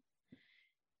dead.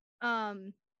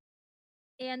 And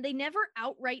they never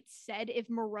outright said if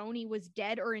Maroni was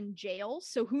dead or in jail,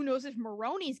 so who knows if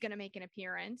Maroni's gonna make an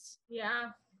appearance.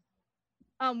 Yeah.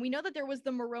 We know that there was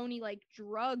the Maroni like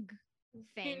drug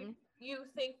thing. You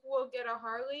think we'll get a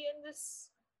Harley in this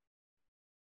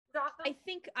Gotham?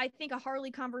 I think a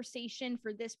Harley conversation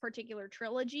for this particular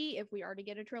trilogy, if we are to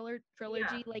get a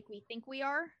trilogy like we think we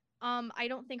are, I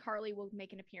don't think Harley will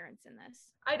make an appearance in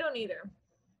this. I don't either.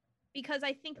 Because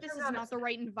I think this is not the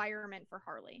right environment for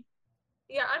Harley.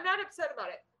 Yeah, I'm not upset about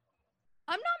it.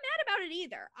 I'm not mad about it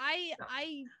either.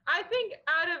 I think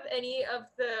out of any of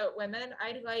the women,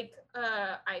 I'd like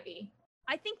Ivy.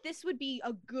 I think this would be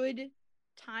a good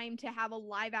time to have a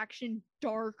live action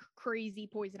dark crazy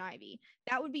Poison Ivy.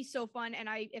 That would be so fun. And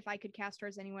if I could cast her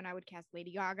as anyone, I would cast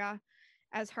Lady Gaga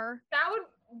as her.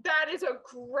 That is a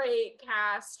great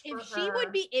cast for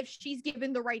her. If she's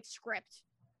given the right script.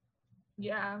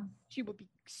 Yeah. She would be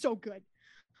so good.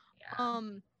 Yeah.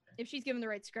 If she's given the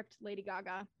right script, Lady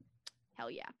Gaga, hell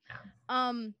yeah.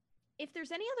 If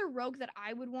there's any other rogue that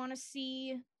I would want to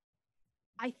see,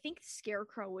 I think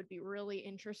Scarecrow would be really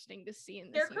interesting to see in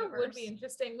this Scarecrow universe. would be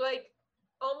interesting. Like,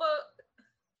 almost,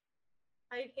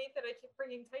 I hate that I keep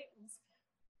bringing Titans.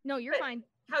 No, you're fine.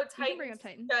 How Titans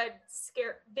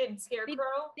did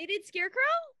Scarecrow. They did Scarecrow?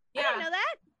 Yeah. I didn't know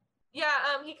that.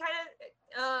 Yeah, he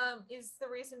kind of is the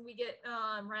reason we get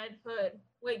Red Hood,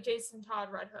 like Jason Todd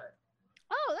Red Hood.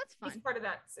 Oh, that's fun. He's part of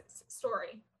that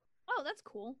story. Oh, that's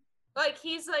cool. Like,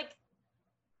 he's like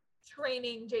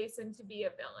training Jason to be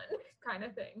a villain kind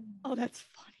of thing. Oh, that's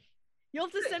funny. You'll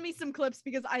have to send me some clips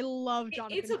because I love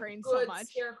Jonathan Crane so much.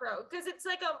 Scarecrow, because it's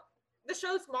like the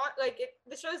show's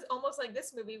the show's almost like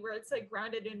this movie where it's like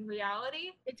grounded in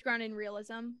reality. It's grounded in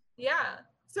realism. Yeah.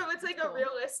 So it's like a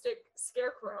realistic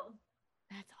Scarecrow.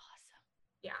 That's awesome.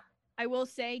 Yeah. I will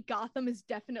say Gotham is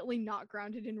definitely not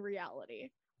grounded in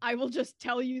reality. I will just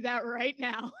tell you that right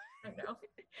now. I know.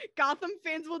 Gotham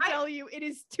fans will tell you it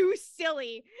is too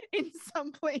silly in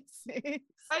some places.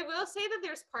 I will say that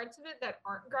there's parts of it that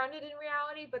aren't grounded in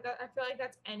reality, but I feel like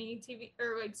that's any TV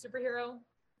or like superhero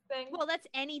thing. Well, that's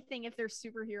anything if there's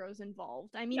superheroes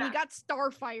involved. I mean, you got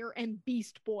Starfire and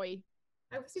Beast Boy.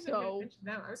 I was even going to mention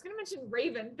them. I was going to mention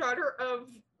Raven, daughter of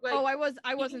like. Oh, I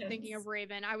wasn't thinking of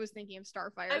Raven. I was thinking of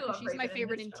Starfire because she's my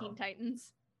favorite in Teen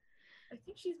Titans. I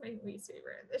think she's my least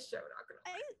favorite in this show. Not gonna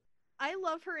lie. I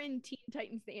love her in Teen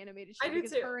Titans, the animated show,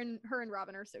 because her and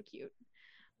Robin are so cute.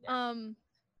 Yeah.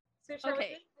 So shall we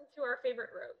get into our favorite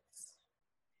rogues?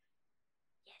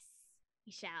 Yes,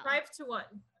 we shall. 5-1.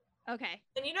 Okay.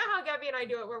 And you know how Gabby and I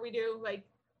do it, where we do like.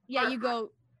 Yeah, you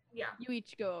go. Yeah. You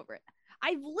each go over it.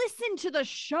 I've listened to the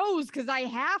shows because I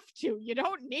have to. You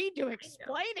don't need to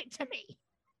explain it to me.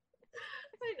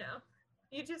 I know.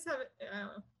 You just haven't. I don't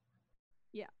know.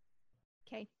 Yeah.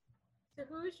 Okay. So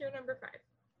who is your number 5?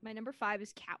 My number 5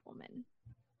 is Catwoman.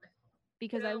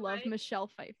 Because I love Michelle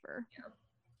Pfeiffer. Yeah.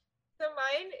 So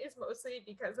mine is mostly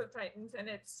because of Titans, and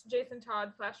it's Jason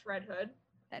Todd / Red Hood.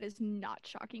 That is not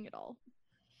shocking at all.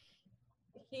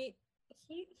 He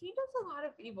does a lot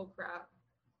of evil crap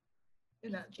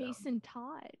in that Jason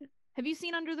Todd. Have you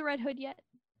seen Under the Red Hood yet?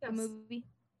 Yes. The movie?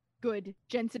 Good.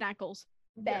 Jensen Ackles.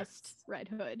 Best Red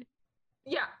Hood.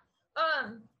 Yeah.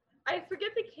 I forget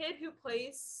the kid who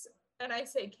plays, and I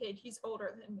say kid, he's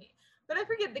older than me. But I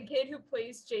forget the kid who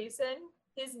plays Jason,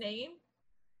 his name.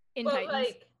 In Titans.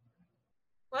 Like,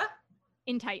 what?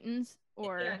 In Titans?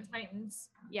 Or yeah, in Titans.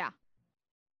 Yeah.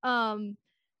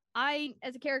 I,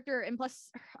 as a character, and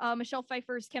plus Michelle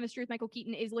Pfeiffer's chemistry with Michael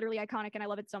Keaton is literally iconic, and I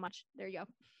love it so much. There you go.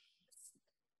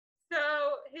 So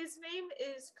his name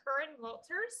is Curran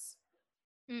Walters.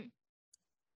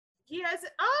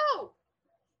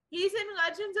 He's in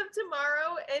Legends of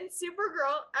Tomorrow and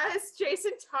Supergirl as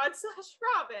Jason Todd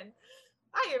 / Robin.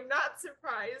 I am not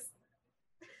surprised.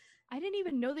 I didn't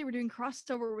even know they were doing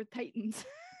crossover with Titans.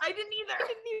 I didn't either.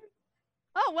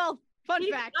 Oh, well, fun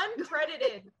He's fact.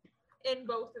 uncredited in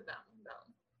both of them, though.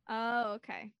 Oh,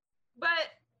 okay. But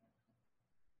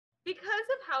because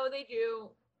of how they do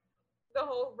the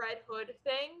whole Red Hood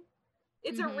thing,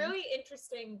 it's a really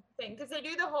interesting thing, because they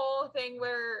do the whole thing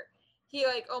where he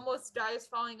like almost dies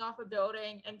falling off a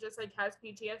building and just like has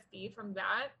PTSD from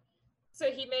that.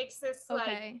 So he makes this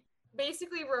like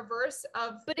basically reverse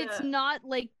of But it's not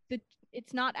like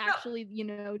it's not actually, you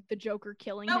know, the Joker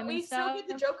killing him. No, we still get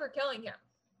the Joker killing him.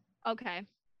 Okay.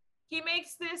 He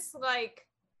makes this like,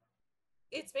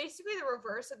 it's basically the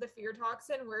reverse of the fear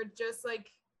toxin, where it just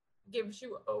like gives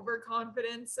you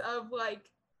overconfidence of like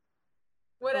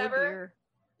whatever.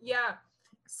 Yeah.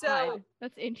 So God,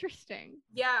 that's interesting.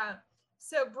 Yeah.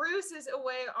 So Bruce is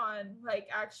away on like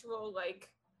actual like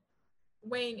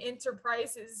Wayne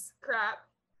Enterprises crap,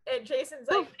 and Jason's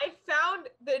like, I found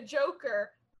the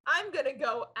Joker. I'm gonna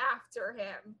go after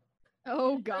him.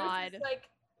 Oh God. Bruce is like,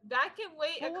 that can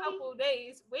wait a couple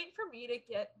days. Wait for me to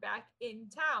get back in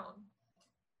town.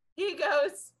 He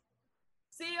goes,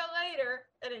 see you later,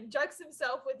 and injects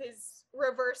himself with his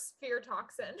reverse fear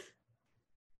toxin.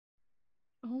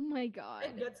 Oh my God.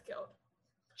 And gets killed.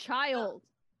 Child.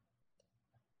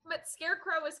 But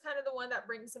Scarecrow is kind of the one that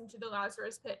brings him to the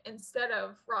Lazarus Pit instead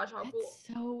of Ra's al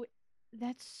Ghul.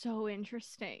 That's so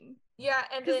interesting. Yeah,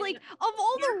 and because like of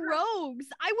all the rogues,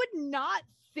 I would not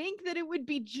think that it would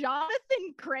be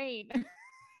Jonathan Crane.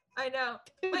 I know,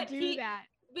 but that.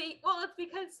 Well, it's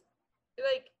because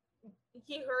like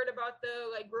he heard about the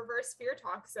like reverse fear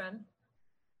toxin.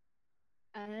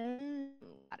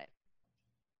 Got it.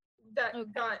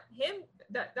 That got him.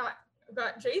 That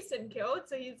got Jason killed.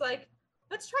 So he's like,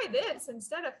 let's try this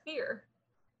instead of fear.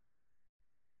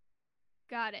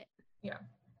 Got it. Yeah.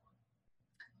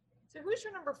 So who's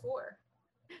your number 4?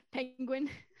 Penguin.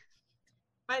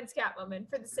 Mine's Catwoman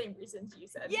for the same reasons you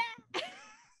said. Yeah.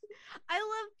 I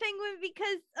love Penguin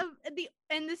because of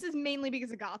and this is mainly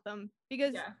because of Gotham,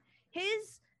 because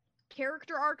his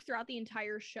character arc throughout the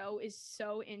entire show is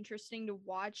so interesting to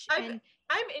watch. I'm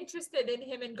interested in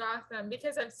him in Gotham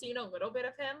because I've seen a little bit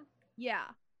of him. Yeah.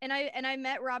 And I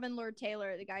met Robin Lord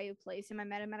Taylor, the guy who plays him. I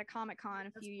met him at a Comic-Con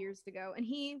a few years ago, and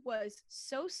he was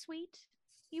so sweet.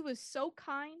 He was so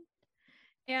kind.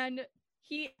 And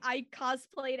I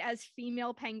cosplayed as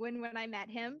female Penguin when I met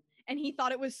him, and he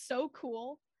thought it was so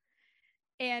cool.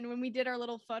 And when we did our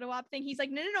little photo op thing, he's like,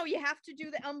 no, you have to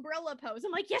do the umbrella pose.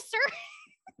 I'm like, yes, sir.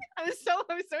 I was so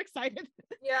excited.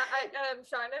 Yeah,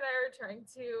 Sean and I are trying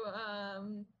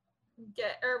to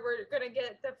we're gonna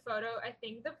get the photo. I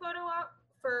think the photo op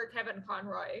for Kevin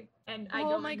Conroy, and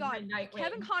oh my God,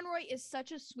 Kevin Conroy is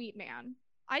such a sweet man.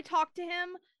 I talked to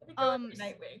him.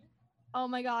 Nightwing. Oh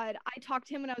my God, I talked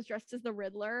to him when I was dressed as the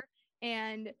Riddler,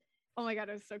 and oh my God,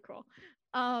 it was so cool.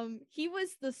 He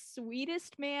was the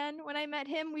sweetest man when I met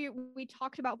him. We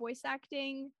talked about voice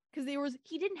acting because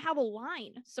he didn't have a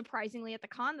line, surprisingly, at the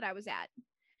con that I was at,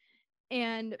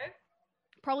 and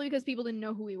probably because people didn't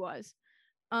know who he was.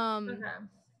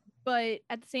 But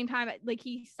at the same time, like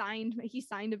he signed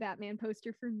a Batman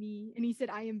poster for me, and he said,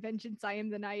 "I am vengeance, I am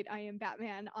the night, I am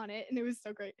Batman" on it, and it was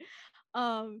so great.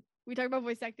 We talked about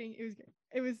voice acting.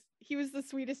 He was the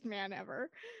sweetest man ever.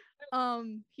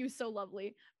 He was so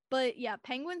lovely. But yeah,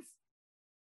 Penguin's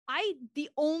the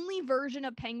only version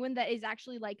of Penguin that is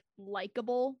actually like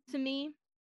likable to me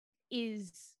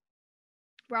is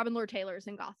Robin Lord Taylor's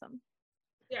in Gotham.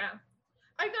 Yeah.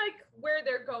 I like where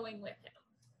they're going with him.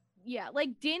 Yeah,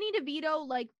 like Danny DeVito,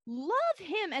 like love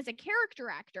him as a character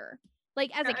actor.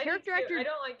 Like as a character actor, I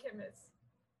don't like him as.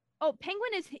 Oh,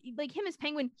 Penguin is like him as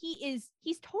Penguin. He's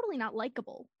totally not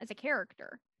likable as a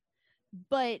character,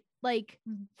 but like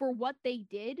for what they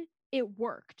did, it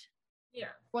worked.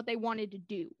 Yeah. What they wanted to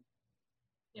do.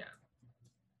 Yeah.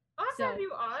 I'll have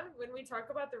you on when we talk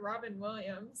about the Robin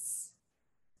Williams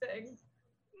thing.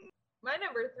 My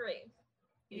number 3.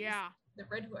 Yeah. The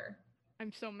Riddler.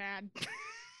 I'm so mad.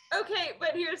 Okay,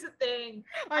 but here's the thing.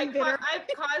 I've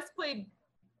cosplayed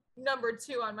number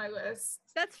 2 on my list.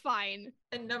 That's fine.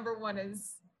 And number 1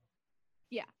 is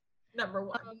number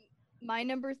 1. My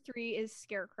number 3 is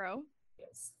Scarecrow.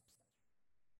 Yes.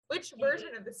 Which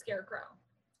version of the Scarecrow?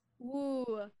 Ooh,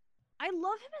 I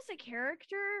love him as a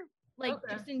character, like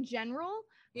just in general.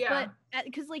 Yeah. But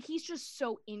because like he's just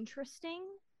so interesting.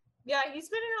 Yeah, he's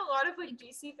been in a lot of like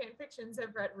DC fan fictions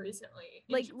I've read recently.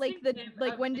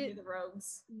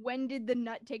 When did the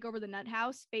Nut take over the Nut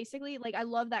House? Basically, like I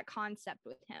love that concept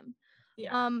with him.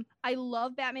 Yeah. I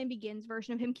love Batman Begins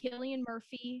version of him. Cillian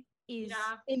Murphy is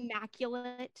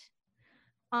immaculate.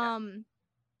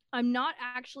 I'm not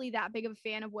actually that big of a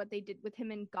fan of what they did with him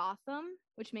in Gotham,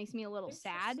 which makes me a little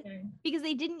sad because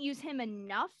they didn't use him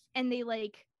enough, and they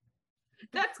like.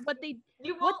 That's what they.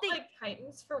 You won't like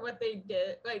Titans for what they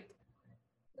did. Like,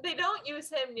 they don't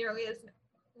use him nearly as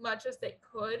much as they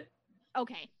could.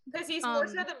 Okay. Because he's more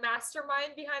so the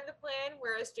mastermind behind the plan,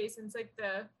 whereas Jason's like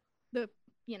the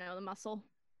muscle.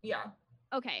 Yeah.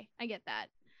 Okay, I get that.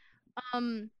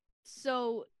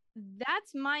 So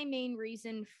that's my main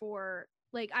reason for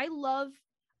like I love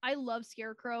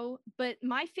Scarecrow, but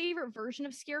my favorite version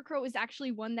of Scarecrow is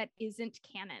actually one that isn't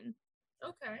canon.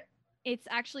 Okay. It's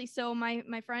actually so my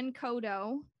friend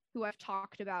Kodo, who I've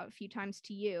talked about a few times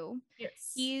to you.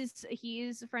 Yes.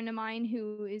 He's a friend of mine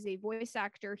who is a voice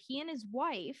actor. He and his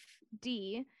wife,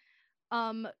 Dee,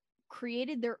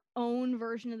 created their own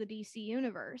version of the DC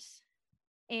universe.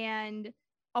 And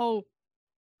oh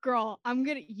girl,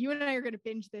 you and I are gonna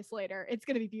binge this later. It's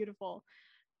gonna be beautiful.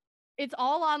 It's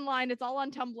all online, it's all on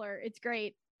Tumblr. It's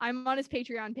great. I'm on his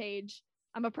Patreon page.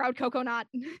 I'm a proud coconut.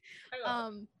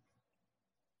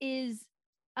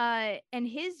 And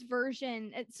his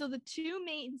version, so the two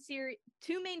main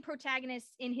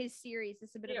protagonists in his series,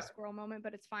 this is a bit of a squirrel moment,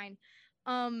 but it's fine.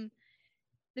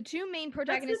 The two main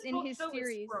protagonists in his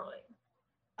series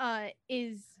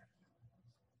is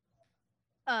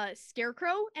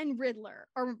Scarecrow and Riddler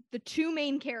are the two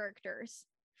main characters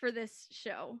for this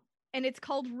show, and it's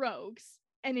called Rogues,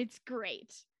 and it's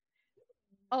great.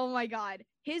 Oh my god,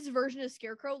 his version of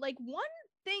Scarecrow, like one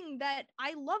thing that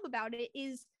I love about it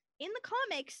is in the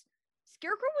comics,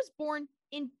 Scarecrow was born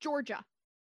in Georgia.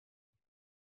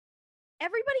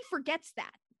 Everybody forgets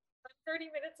that. I'm 30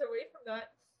 minutes away from that.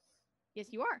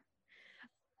 Yes, you are.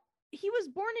 He was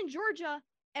born in Georgia.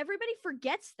 Everybody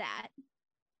forgets that.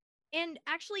 And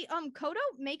actually, Kodo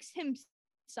makes him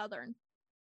Southern.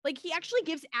 Like, he actually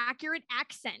gives accurate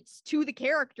accents to the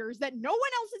characters that no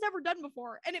one else has ever done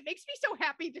before. And it makes me so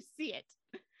happy to see it.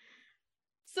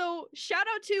 So shout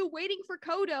out to Waiting for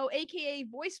Kodo, aka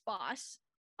Voice Boss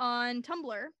on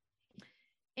Tumblr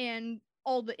and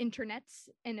all the internets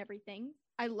and everything.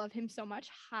 I love him so much.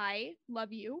 Hi,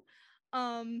 love you.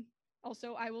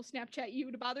 Also, I will Snapchat you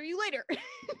to bother you later.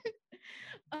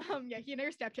 Yeah, he and I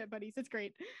are Snapchat buddies. It's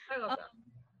great. I love that.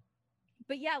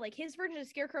 But yeah, like his version of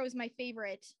Scarecrow is my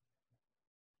favorite.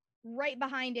 Right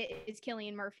behind it is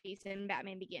Cillian Murphy's in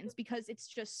Batman Begins because it's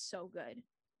just so good.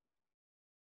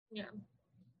 Yeah.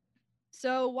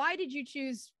 So why did you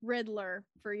choose Riddler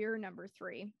for your number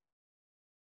 3?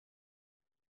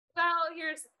 Well,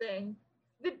 here's the thing.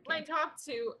 My top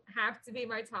 2 have to be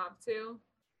my top 2.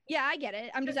 Yeah, I get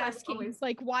it. I'm just asking,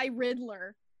 like, why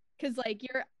Riddler? Because, like,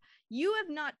 you have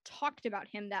not talked about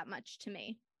him that much to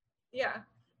me. Yeah.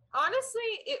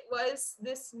 Honestly, it was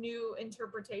this new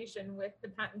interpretation with the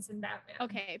Pattinson Batman.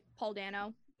 Okay, Paul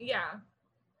Dano. Yeah.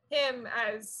 Him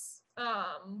as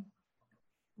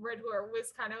Riddler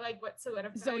was kind of like what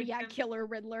solidified Zodiac Killer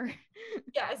Riddler.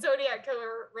 Yeah, Zodiac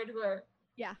Killer Riddler.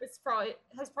 Yeah. Has probably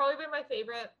been my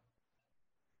favorite.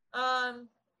 I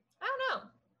don't know.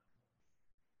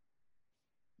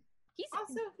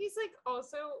 He's like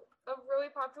also a really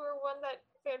popular one that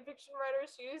fan fiction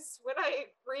writers use when I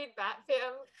read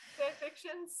fan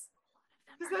fictions.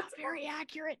 Because that's very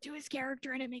accurate to his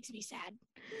character and it makes me sad.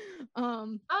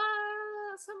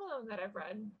 Some of them that I've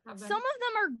read have been. Some of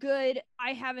them are good.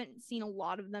 I haven't seen a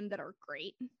lot of them that are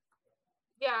great.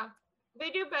 Yeah. They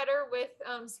do better with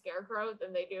Scarecrow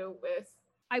than they do with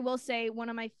I will say one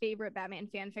of my favorite Batman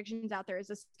fan fictions out there is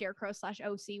a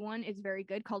Scarecrow/OC one. It's very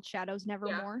good, called Shadows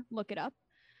Nevermore. Yeah. Look it up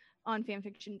on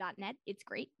fanfiction.net. It's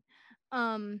great.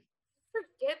 Forget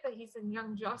that he's in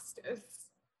Young Justice.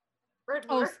 Riddler.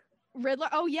 Oh, Riddler.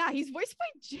 Oh yeah, he's voiced by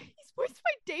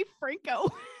Dave Franco.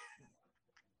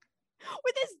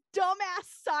 With his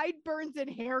dumbass sideburns and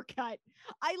haircut.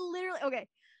 I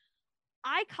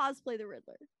cosplay the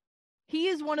Riddler. He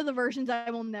is one of the versions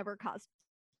I will never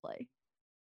cosplay.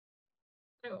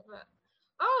 I love that.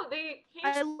 Oh, they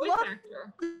changed the voice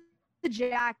actor. The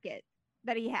jacket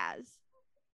that he has.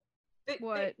 They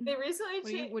recently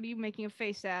changed. What are you making a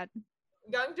face at?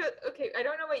 Okay, I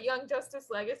don't know what Young Justice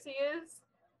Legacy is,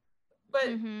 but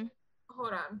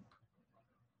hold on.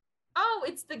 Oh,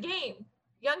 it's the game.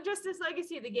 Young Justice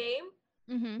Legacy, the game.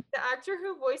 The actor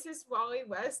who voices Wally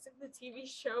West in the TV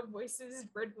show voices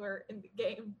Riddler in the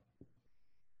game.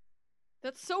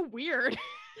 That's so weird.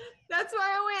 That's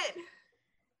why I went.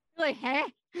 Like, huh?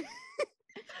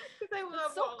 Because I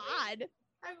love so Wally. Odd.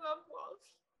 I love Wally.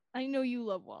 I know you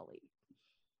love Wally.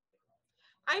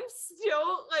 I'm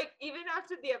still, like, even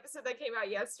after the episode that came out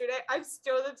yesterday, I'm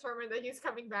still determined that he's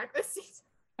coming back this season.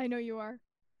 I know you are.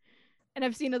 And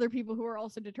I've seen other people who are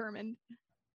also determined.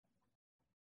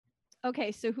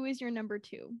 Okay, so who is your number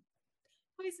 2?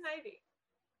 Poison Ivy.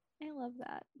 I love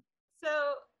that.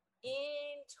 So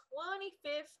in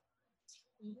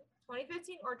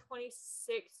 2015 or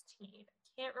 2016, I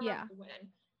can't remember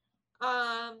when.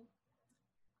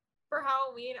 For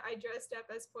Halloween, I dressed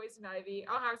up as Poison Ivy.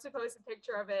 I'll have to post a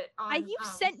picture of it on. You've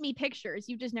sent me pictures.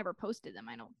 You've just never posted them,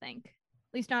 I don't think.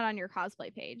 At least not on your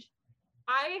cosplay page.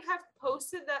 I have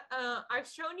posted that. I've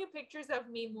shown you pictures of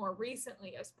me more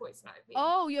recently as Poison Ivy.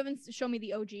 Oh, you haven't shown me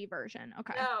the OG version.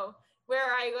 Okay. No,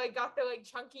 where I got the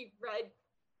chunky red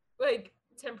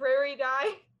temporary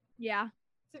dye. Yeah.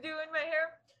 To do in my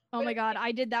hair. Oh my god,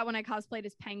 I did that when I cosplayed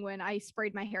as Penguin. I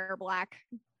sprayed my hair black.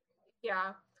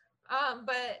 Yeah.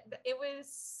 But it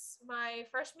was my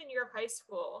freshman year of high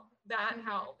school that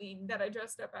Halloween that I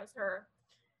dressed up as her.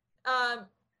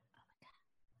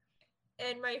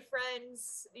 And my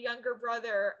friend's younger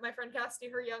brother, my friend Cassidy,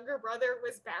 her younger brother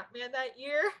was Batman that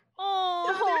year.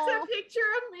 Oh, so there's a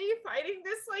picture of me fighting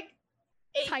this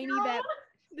this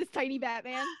tiny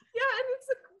Batman. Yeah, and it's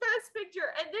the best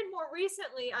picture. And then more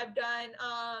recently, I've done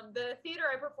the theater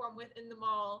I perform with in the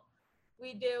mall.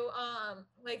 We do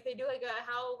they do a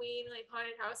Halloween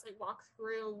haunted house walk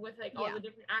through with all the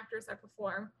different actors that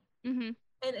perform. And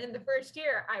in the first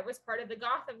year, I was part of the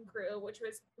Gotham crew, which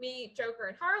was me, Joker,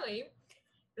 and Harley.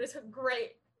 It was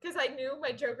great because I knew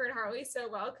my Joker and Harley so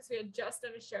well because we had just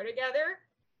done a show together.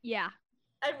 Yeah.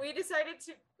 And we decided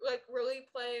to really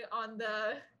play on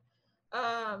the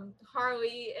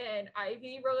Harley and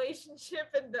Ivy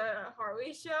relationship in the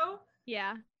Harley show.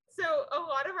 Yeah. So a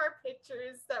lot of our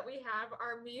pictures that we have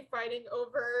are me fighting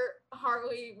over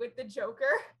Harley with the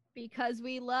Joker. Because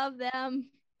we love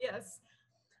them. Yes.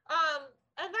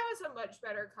 And that was a much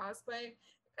better cosplay.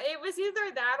 It was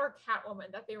either that or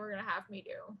Catwoman that they were going to have me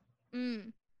do.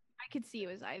 I could see you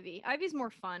as Ivy. Ivy's more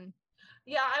fun.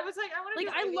 Yeah, I was I want to do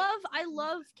Ivy. I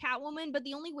love Catwoman, but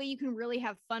the only way you can really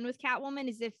have fun with Catwoman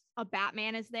is if a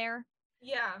Batman is there.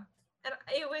 Yeah. And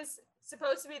it was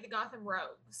supposed to be the Gotham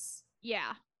Rogues.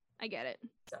 Yeah, I get it.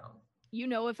 So,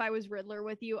 if I was Riddler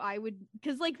with you, I would,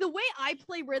 because the way I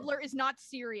play Riddler is not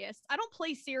serious. I don't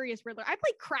play serious Riddler. I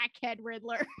play crackhead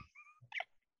Riddler.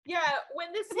 Yeah,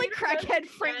 when this crackhead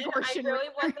Frank Gorshin. I really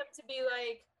want them to be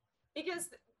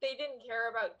because they didn't care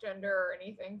about gender or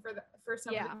anything for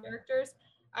some of the characters.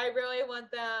 I really want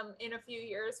them in a few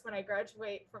years when I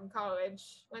graduate from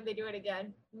college, when they do it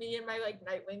again, me in my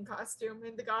Nightwing costume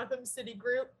in the Gotham City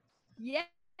group. Yes,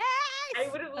 I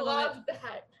would have loved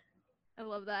that. I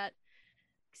love that.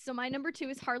 So my number 2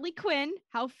 is Harley Quinn.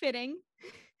 How fitting.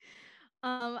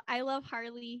 I love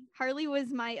Harley. Harley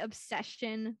was my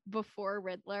obsession before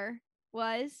Riddler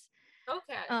was.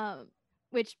 Okay.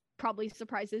 Which probably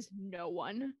surprises no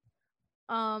one.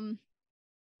 I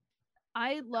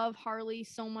love Harley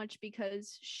so much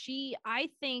because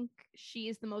I think she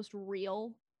is the most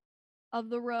real of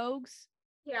the rogues.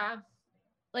 Yeah.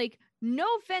 No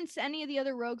offense to any of the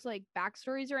other rogues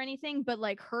backstories or anything, but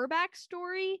her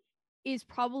backstory is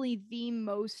probably the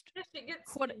most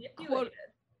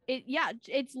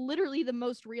it's literally the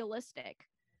most realistic,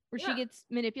 where she gets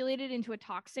manipulated into a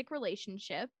toxic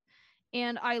relationship.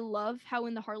 And I love how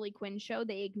in the Harley Quinn show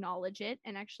they acknowledge it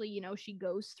and actually she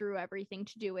goes through everything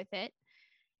to do with it.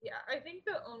 Yeah, I think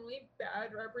the only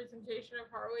bad representation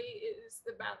of Harley is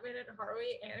the Batman and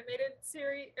Harley animated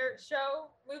series or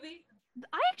movie.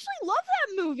 I actually love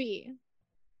that movie.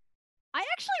 I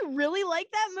actually really like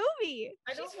that movie.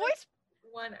 I don't like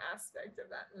one aspect of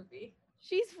that movie.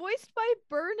 She's voiced by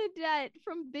Bernadette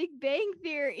from Big Bang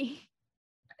Theory.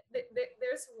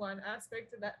 There's one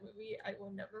aspect of that movie I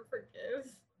will never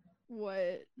forgive.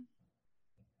 What?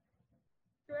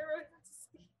 Do I really have to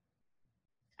speak?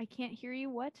 I can't hear you.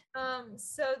 What?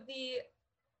 So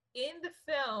in the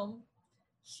film,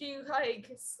 she like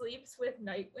sleeps with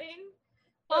Nightwing.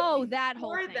 Oh, that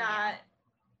whole thing. Yeah.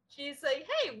 She's like,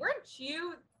 "Hey, weren't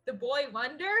you the boy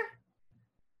wonder?"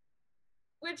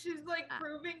 Which is like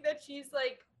proving that she's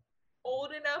like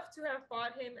old enough to have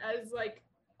fought him as like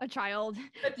a child.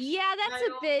 Yeah, that's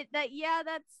a bit that. Yeah,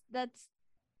 that's.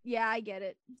 Yeah, I get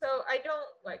it. So I don't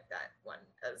like that one.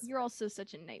 You're also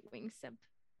such a Nightwing simp.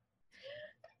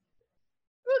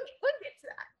 We'll get to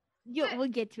that. We'll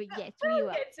get to it. Yes, we'll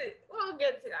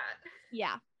get to that.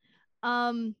 Yeah.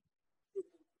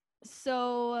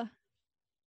 So.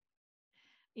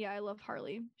 Yeah, I love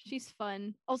Harley. She's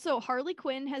fun. Also, Harley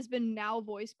Quinn has been now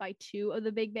voiced by 2 of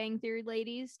the Big Bang Theory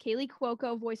ladies. Kaylee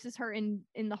Cuoco voices her in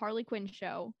the Harley Quinn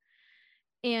show.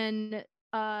 And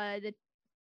the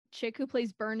chick who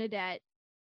plays Bernadette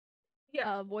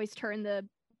voiced her in the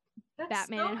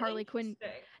Batman and Harley Quinn.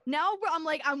 Now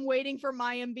I'm waiting for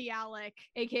Mayim Bialik,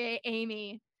 aka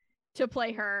Amy, to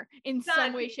play her in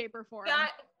some way, shape, or form.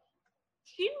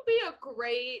 She'd be a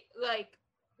great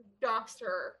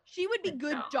doctor. She would be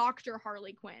good Dr.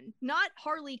 Harley Quinn. Not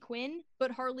Harley Quinn,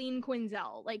 but Harleen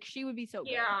Quinzel. Like, she would be so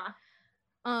good. Yeah.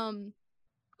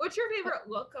 What's your favorite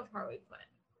look of Harley Quinn?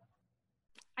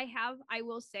 I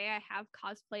will say I have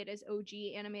cosplayed as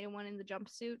OG animated one in the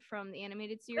jumpsuit from the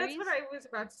animated series. That's what I was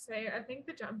about to say. I think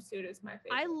the jumpsuit is my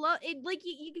favorite. I love it. Like,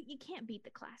 you can't beat the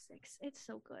classics. It's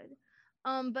so good.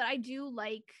 But I do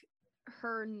like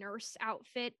her nurse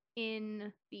outfit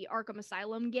in the Arkham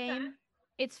Asylum game. Okay.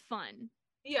 It's fun.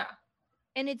 Yeah.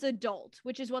 And it's adult,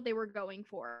 which is what they were going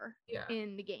for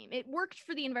in the game. It worked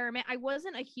for the environment. I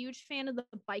wasn't a huge fan of the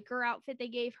biker outfit they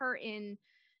gave her in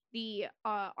the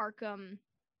Arkham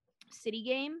City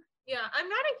game. Yeah, I'm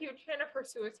not a huge fan of her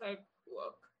suicide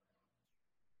look.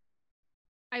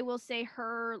 I will say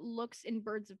her looks in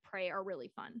Birds of Prey are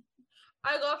really fun.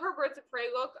 I love her Birds of Prey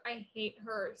look. I hate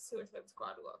her Suicide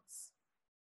Squad looks.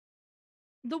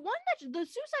 The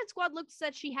Suicide Squad looks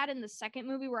that she had in the second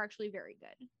movie were actually very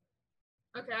good.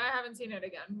 Okay, I haven't seen it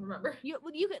again. Remember? You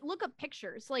could look up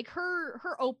pictures. Like her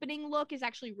opening look is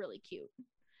actually really cute.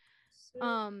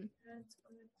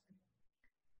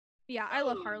 Yeah, I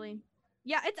love Harley.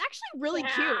 Yeah, it's actually really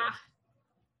cute.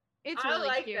 It's really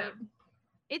cute. Them.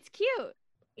 It's cute.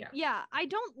 Yeah. Yeah, I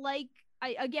don't like.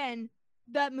 Again,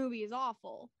 that movie is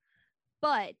awful,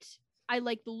 but I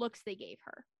like the looks they gave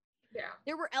her. Yeah.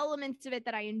 There were elements of it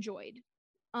that I enjoyed.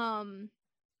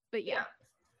 But yeah.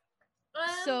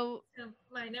 So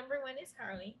my number one is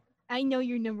Harley. I know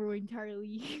your number one,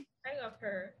 Harley. I love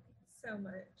her so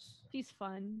much. She's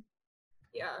fun.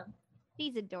 Yeah.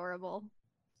 She's adorable.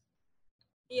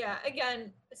 Yeah,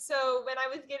 again, so when I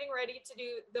was getting ready to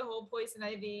do the whole Poison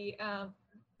Ivy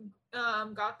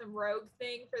Gotham Rogue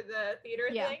thing for the theater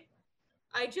thing,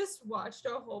 I just watched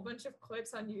a whole bunch of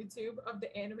clips on YouTube of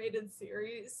the animated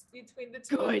series between the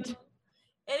two of them.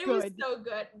 And it was so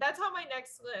good. That's on my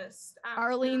next list.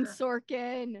 Arlene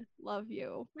Sorkin. Love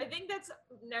you. I think that's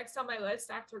next on my list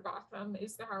after Gotham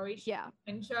is the Harley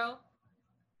Quinn show.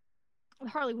 The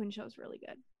Harley Quinn show is really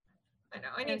good. I know.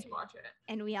 I need to watch it.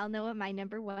 And we all know what my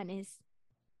number one is.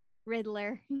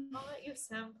 Riddler. I'll let you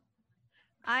simp.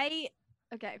 I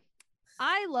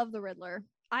love the Riddler.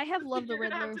 I have loved the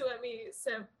Riddler. You're gonna have to let me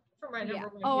simp for my number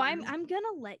one. Oh, I'm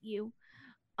gonna let you.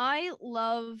 I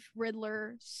love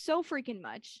Riddler so freaking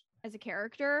much as a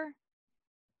character.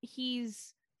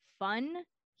 He's fun.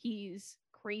 He's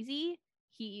crazy.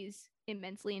 He's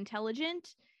immensely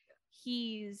intelligent.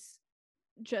 He's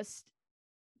just,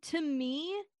 to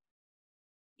me,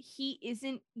 he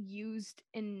isn't used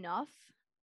enough.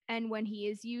 And when he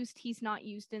is used, he's not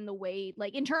used in the way,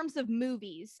 like in terms of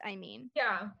movies, I mean.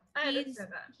 Yeah, I understand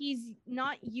that. He's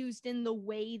not used in the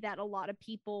way that a lot of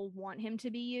people want him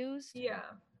to be used. Yeah.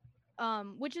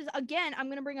 Which is, again, I'm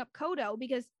going to bring up Kodo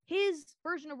because his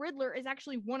version of Riddler is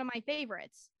actually one of my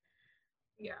favorites.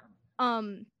 Yeah.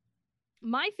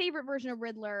 My favorite version of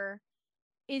Riddler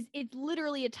it's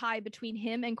literally a tie between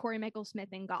him and Corey Michael Smith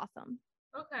in Gotham.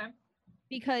 Okay.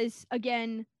 Because,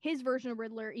 again, his version of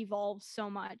Riddler evolves so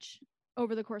much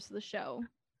over the course of the show.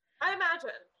 I imagine.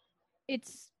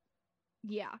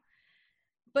 Yeah.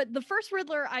 But the first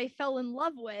Riddler I fell in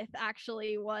love with,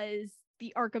 actually, was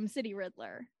the Arkham City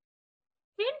Riddler.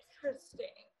 Interesting.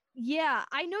 Yeah,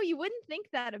 I know you wouldn't think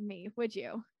that of me, would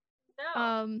you?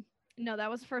 No. No, that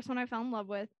was the first one I fell in love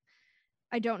with.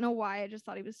 I don't know why. I just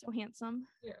thought he was so handsome.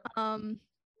 Yeah.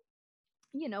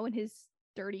 In his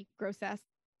dirty, gross ass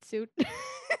suit.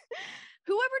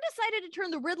 Whoever decided to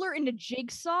turn the Riddler into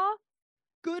Jigsaw,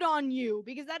 good on you,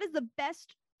 because that is the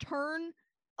best turn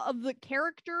of the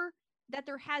character that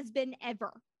there has been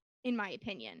ever, in my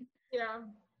opinion. Yeah.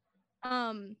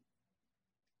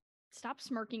 Stop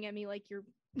smirking at me like you're.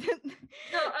 No,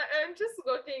 I'm just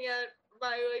looking at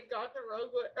my Gotham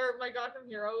Rogue or my Gotham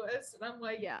Hero list, and I'm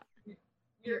like, yeah,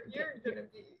 you're gonna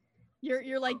be.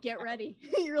 You're like, get ready.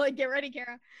 You're like, get ready,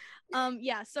 Kara.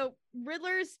 Yeah. So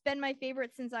Riddler's been my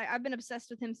favorite since I've been obsessed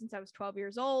with him since I was 12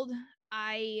 years old.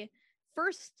 I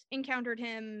first encountered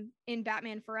him in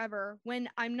Batman Forever. When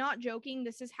I'm not joking,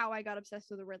 this is how I got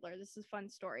obsessed with the Riddler. This is a fun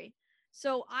story.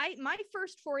 So my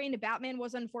first foray into Batman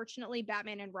was unfortunately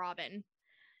Batman and Robin.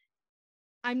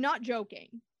 I'm not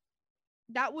joking.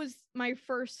 That was my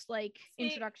first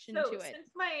introduction to it.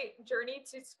 Since my journey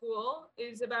to school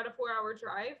is about a 4-hour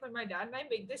drive, when my dad and I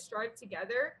make this drive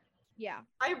together, yeah,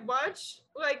 I watch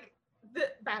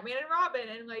the Batman and Robin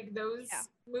and those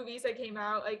movies that came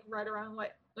out right around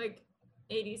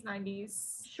 80s,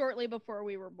 90s, shortly before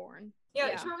we were born.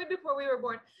 Yeah, shortly before we were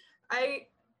born. I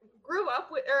grew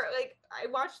up with, I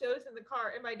watched those in the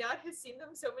car, and my dad has seen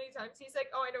them so many times. He's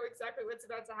like, "Oh, I know exactly what's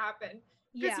about to happen."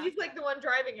 Because he's the one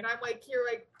driving, and I'm here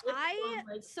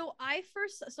I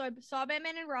saw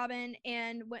Batman and Robin,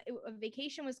 and when a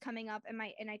vacation was coming up, and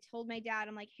I told my dad,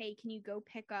 I'm like, "Hey, can you go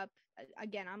pick up?"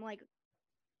 Again, I'm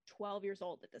 12 years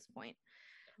old at this point.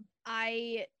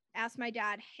 I asked my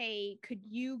dad, "Hey, could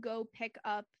you go pick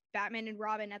up Batman and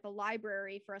Robin at the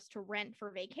library for us to rent for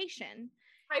vacation?"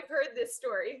 I've heard this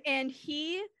story. And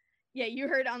you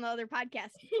heard on the other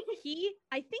podcast.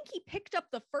 I think he picked up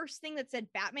the first thing that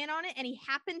said Batman on it, and he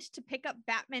happened to pick up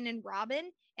Batman and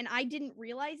Robin, and I didn't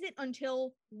realize it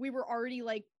until we were already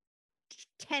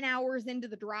 10 hours into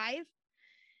the drive.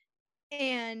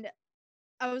 And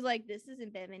I was like, this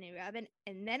isn't Batman and Robin.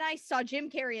 And then I saw Jim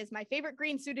Carrey as my favorite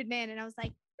green suited man, and I was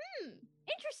like,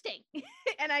 interesting.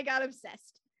 And I got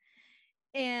obsessed.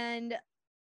 And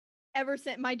ever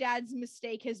since, my dad's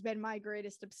mistake has been my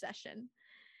greatest obsession.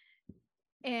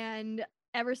 And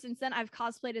ever since then, I've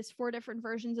cosplayed as 4 different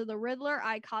versions of the Riddler.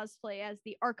 I cosplay as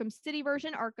the Arkham City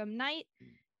version, Arkham Knight,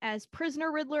 as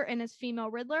Prisoner Riddler, and as Female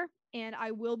Riddler. And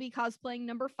I will be cosplaying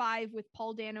number 5 with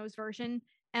Paul Dano's version.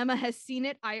 Emma has seen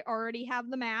it. I already have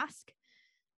the mask.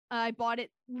 I bought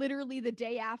it literally the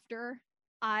day after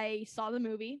I saw the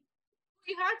movie.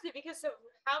 You have to, because of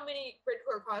how many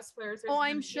Riddler cosplayers. Oh,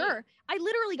 I'm sure. I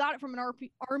literally got it from an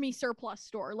army surplus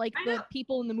store, like the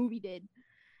people in the movie did.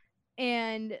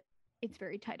 And it's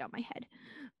very tight on my head.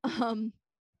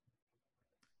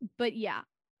 But yeah,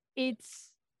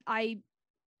 I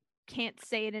can't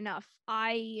say it enough.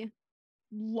 I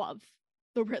love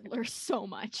the Riddler so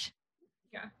much.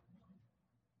 Yeah.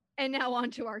 And now on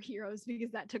to our heroes,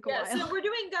 because that took a while. So we're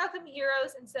doing Gotham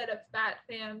Heroes instead of Bat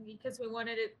Fam because we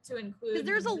wanted it to include. Because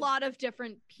there's a lot of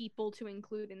different people to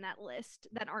include in that list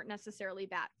that aren't necessarily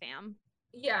Bat Fam.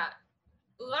 Yeah.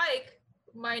 Like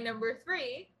my number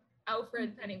 3,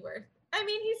 Alfred Pennyworth. I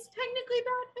mean, he's technically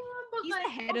Bat Fam, but he's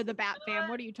the head of the Bat Fam.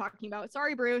 What are you talking about?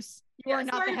 Sorry, Bruce. You are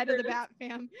not the head of the Bat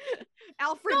Fam.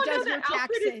 Alfred does your taxes.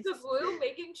 Alfred is the glue,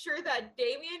 making sure that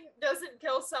Damian doesn't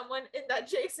kill someone and that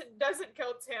Jason doesn't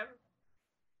kill Tim.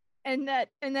 And that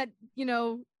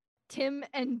Tim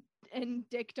and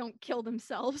Dick don't kill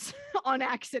themselves on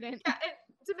accident. Yeah, and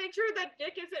to make sure that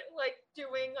Dick isn't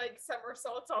doing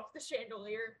somersaults off the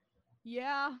chandelier.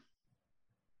 Yeah.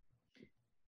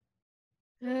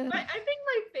 But I think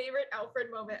my favorite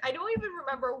Alfred moment, I don't even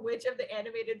remember which of the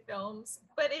animated films,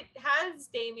 but it has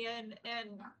Damian and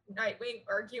Nightwing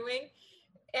arguing,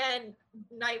 and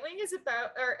Nightwing is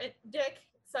about, or Dick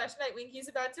 / Nightwing, he's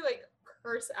about to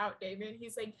curse out Damian.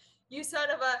 He's like, "You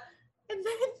son of a," and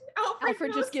then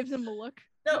Alfred just gives him a look.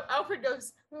 No, Alfred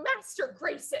goes, "Master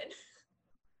Grayson."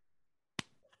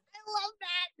 I love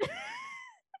that.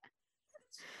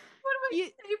 One of my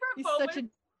favorite moments such a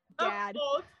dad. of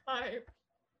all time.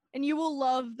 And you will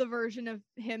love the version of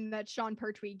him that Sean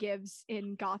Pertwee gives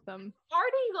in Gotham.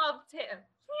 Already loved him.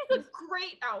 He's a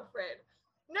great Alfred.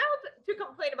 Now to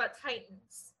complain about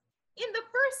Titans. In the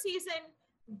first season,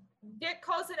 Dick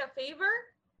calls in a favor,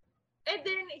 and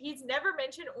then he's never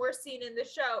mentioned or seen in the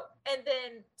show. And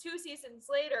then 2 seasons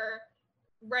later,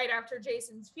 right after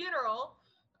Jason's funeral,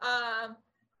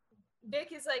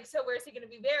 Dick is like, "So where's he going to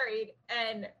be buried?"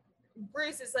 And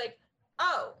Bruce is like,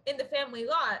 "Oh, in the family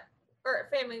lot." Or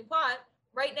family plot,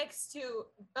 right next to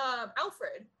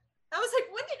Alfred. I was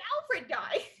like, when did Alfred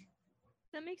die?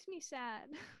 That makes me sad.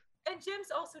 And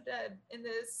Jim's also dead in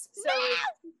this. So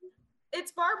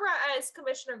It's Barbara as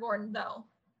Commissioner Gordon, though.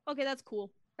 Okay, that's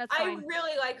cool. That's I fine.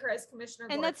 really like her as Commissioner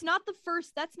Gordon. And that's not the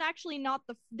first. That's actually not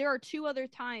the. There are 2 other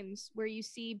times where you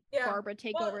see Barbara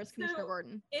take over as Commissioner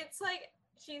Gordon. It's like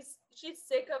she's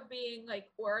sick of being like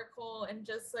Oracle and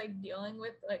just like dealing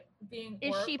with like being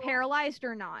Is Oracle. she paralyzed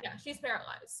or not? Yeah, she's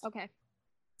paralyzed. Okay.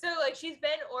 So like she's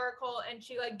been Oracle and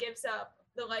she like gives up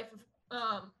the life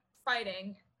of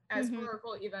fighting as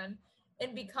Oracle even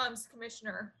and becomes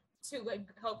commissioner to like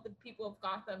help the people of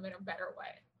Gotham in a better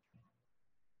way.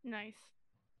 Nice.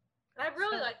 And I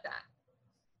really like that.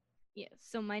 Yeah.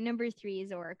 So my number 3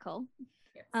 is Oracle.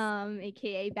 Yes.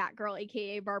 AKA Batgirl,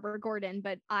 AKA Barbara Gordon,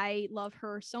 but I love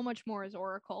her so much more as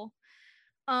Oracle.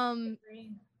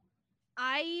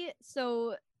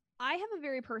 I have a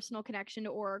very personal connection to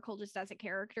Oracle just as a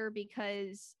character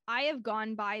because I have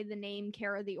gone by the name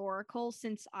Kara the Oracle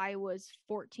since I was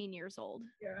 14 years old.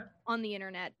 Yeah. On the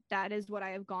internet. That is what I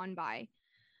have gone by.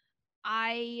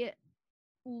 I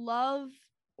love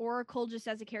Oracle just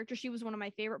as a character. She was one of my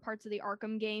favorite parts of the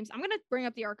Arkham games. I'm going to bring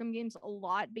up the Arkham games a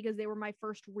lot because they were my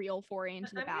first real foray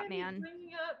into the Batman. I'm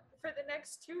bringing up for the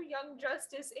next 2 Young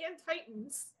Justice and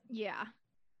Titans. Yeah.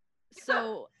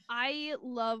 So I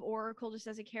love Oracle just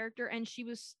as a character, and she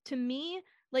was, to me,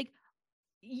 like,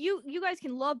 you guys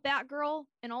can love Batgirl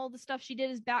and all the stuff she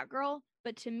did as Batgirl,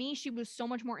 but to me, she was so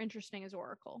much more interesting as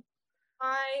Oracle.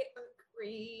 I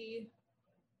agree.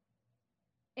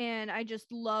 And I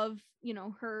just love,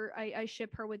 her. I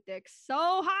ship her with Dick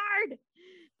so hard.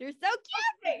 They're so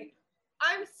cute. Okay.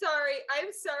 I'm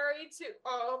sorry to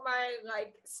all my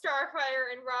like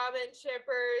Starfire and Robin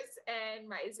shippers and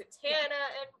my Zatanna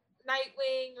and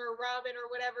Nightwing or Robin or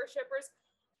whatever shippers,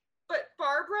 but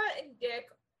Barbara and Dick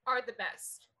are the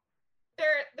best.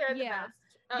 They're the best.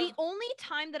 The only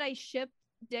time that I ship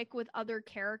Dick with other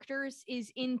characters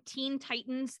is in Teen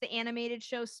Titans, the animated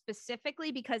show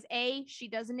specifically, because she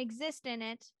doesn't exist in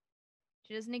it.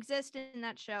 She doesn't exist in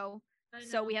that show.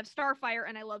 So we have Starfire,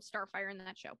 and I love Starfire in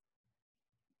that show.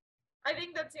 I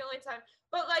think that's the only time.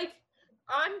 But like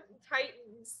on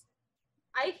Titans,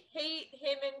 I hate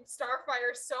him and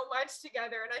Starfire so much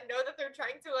together, and I know that they're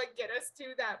trying to like get us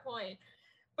to that point.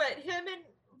 But him and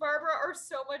Barbara are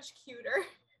so much cuter.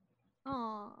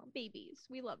 Aw, babies.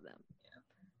 We love them. Yeah.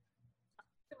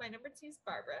 So my number 2 is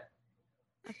Barbara.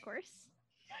 Of course.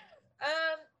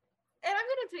 And I'm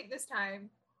gonna take this time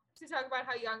to talk about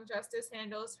how Young Justice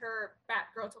handles her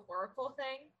Batgirl to Oracle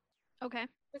thing. Okay.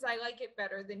 Because I like it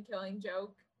better than Killing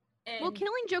Joke. Well,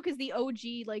 Killing Joke is the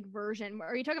OG like version.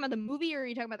 Are you talking about the movie or are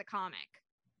you talking about the comic?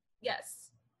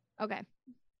 Yes. Okay.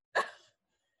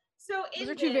 So those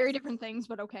are 2 very different things,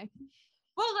 but okay.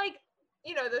 Well, like,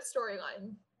 the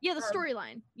storyline. Yeah, the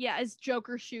storyline. Yeah, as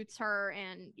Joker shoots her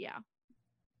and yeah.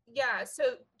 Yeah,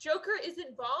 so Joker is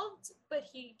involved, but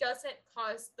he doesn't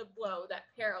cause the blow that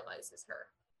paralyzes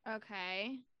her.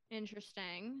 Okay.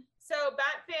 Interesting. So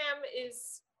Batfam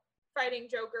is fighting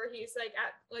Joker. He's like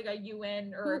at like a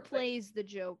UN or who plays the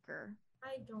Joker?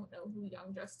 I don't know who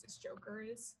Young Justice Joker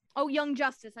is. Oh, Young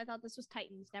Justice. I thought this was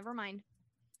Titans. Never mind.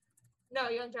 No,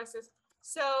 Young Justice.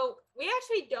 So we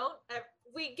actually don't.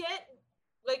 We get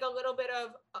like a little bit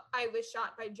of I was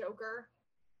shot by Joker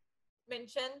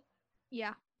mention.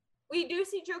 Yeah. We do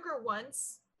see Joker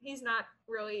once. He's not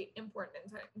really important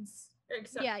in Titans.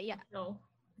 Except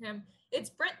him. It's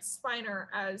Brent Spiner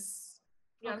as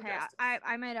Young Justice.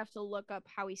 I might have to look up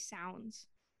how he sounds.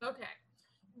 Okay.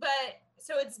 But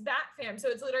so it's Batfam. So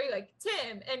it's literally like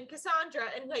Tim and Cassandra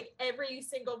and like every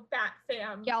single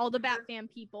Batfam. Yeah, all the Batfam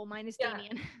people minus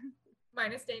Damian.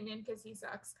 Minus Damian because he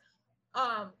sucks.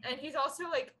 And he's also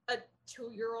like a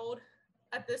 2-year-old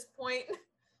at this point.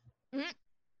 Mm-hmm.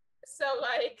 So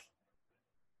like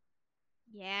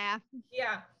yeah.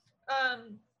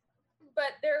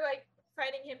 But they're like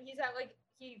fighting him. He's at like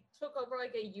he took over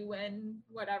like a UN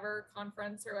whatever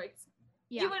conference or like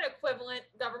UN equivalent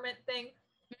government thing.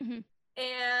 Mm-hmm.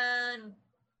 And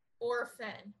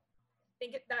Orphan. I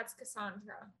think that's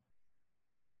Cassandra.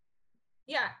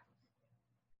 Yeah.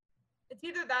 It's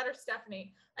either that or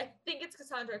Stephanie. I think it's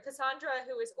Cassandra. Cassandra,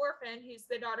 who is Orphan, who's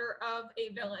the daughter of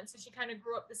a villain. So she kind of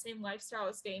grew up the same lifestyle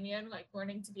as Damian, like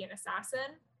learning to be an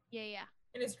assassin. Yeah.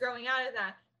 And is growing out of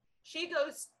that. She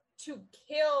goes to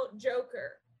kill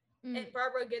Joker. And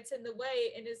Barbara gets in the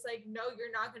way and is like, no,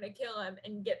 you're not going to kill him,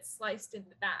 and gets sliced in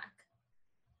the back.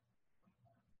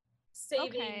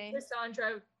 Saving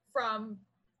Cassandra from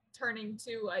turning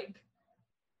to like,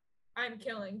 I'm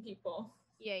killing people.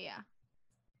 Yeah.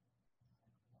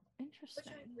 Interesting.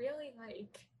 Which I really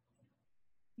like.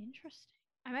 Interesting.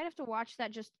 I might have to watch that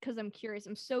just because I'm curious.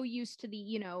 I'm so used to the,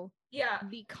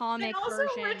 the comic and also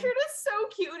version. Richard is so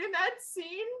cute in that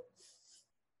scene.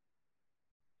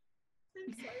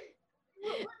 I'm sorry.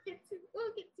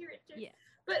 We'll get to Richard. Yeah.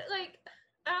 But like,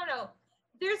 I don't know.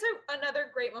 There's another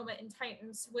great moment in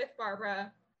Titans with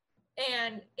Barbara,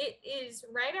 and it is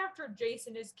right after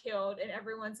Jason is killed, and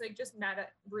everyone's like just mad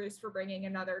at Bruce for bringing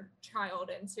another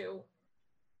child into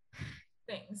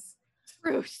things.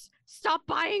 Bruce, stop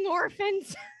buying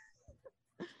orphans.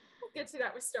 We'll get to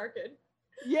that with Starkid.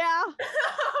 Yeah.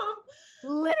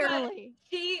 Literally.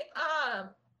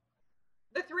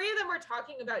 The three of them were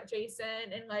talking about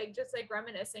Jason and like just like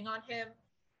reminiscing on him,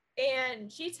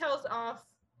 and she tells off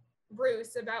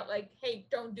Bruce about like, hey,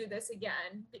 don't do this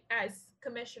again, as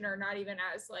commissioner, not even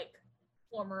as like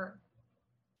former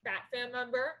Bat fan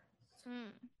member.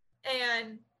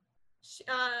 And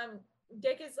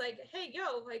Dick is like, hey,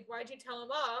 yo, like, why'd you tell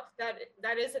him off?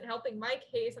 That isn't helping my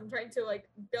case. I'm trying to like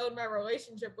build my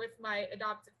relationship with my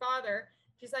adopted father.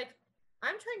 She's like,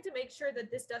 I'm trying to make sure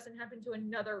that this doesn't happen to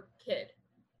another kid.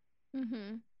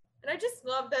 And I just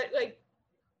love that, like,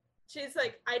 she's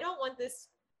like, I don't want this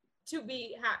to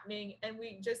be happening, and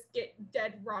we just get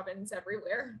dead Robins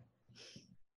everywhere.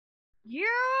 Yeah.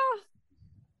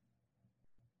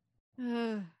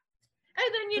 And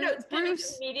then, you know,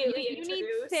 Bruce, immediately you need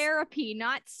therapy,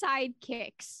 not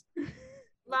sidekicks.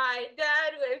 My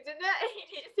dad lived in the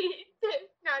 80s. He did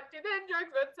not do the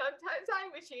drugs, but sometimes I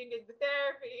wish he needed the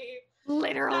therapy.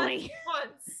 Literally. Just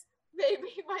once.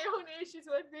 Maybe my own issues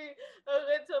would be a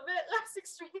little bit less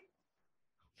extreme.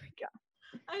 Oh my God.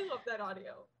 I love that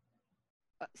audio.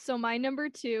 So my number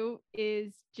 2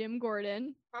 is Jim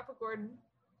Gordon. Papa Gordon.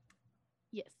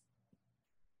 Yes.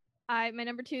 My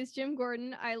number 2 is Jim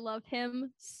Gordon. I love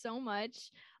him so much.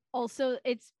 Also,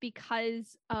 it's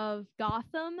because of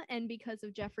Gotham and because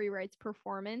of Jeffrey Wright's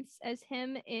performance as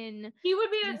him in... He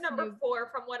would be at number 4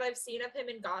 from what I've seen of him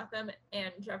in Gotham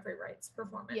and Jeffrey Wright's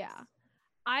performance. Yeah.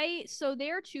 So they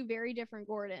are two very different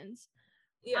Gordons.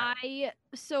 Yeah.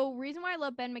 So reason why I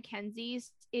love Ben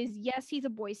McKenzie's is, yes, he's a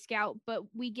Boy Scout, but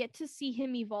we get to see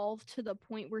him evolve to the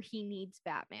point where he needs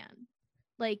Batman.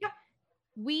 Like, yeah.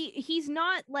 He's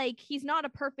not a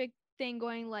perfect thing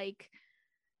going like,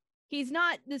 he's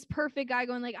not this perfect guy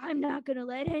going like, I'm not gonna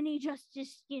let any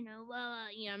justice,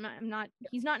 I'm not,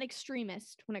 he's not an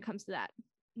extremist when it comes to that.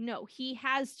 No, he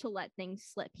has to let things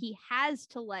slip. He has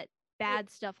to let bad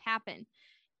stuff happen.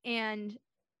 And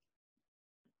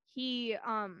he,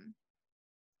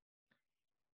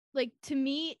 like, to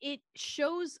me, it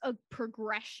shows a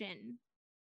progression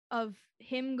of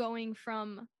him going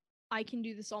from, I can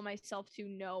do this all myself, to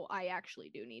no, I actually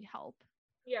do need help.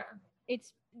 Yeah.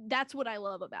 That's what I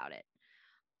love about it.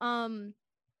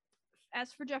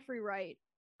 As for Jeffrey Wright,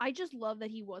 I just love that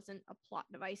he wasn't a plot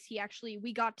device. We actually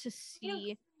got to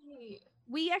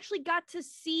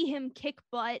see him kick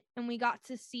butt, and we got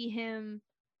to see him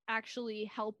actually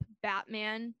help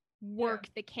Batman work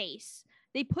the case.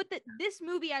 They put this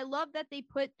movie, I love that they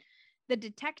put the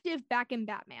detective back in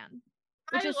Batman,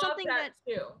 which is something that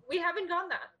too. We haven't gotten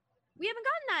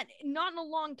that, not in a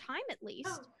long time, at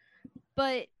least.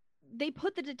 But they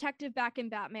put the detective back in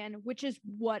Batman, which is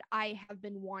what I have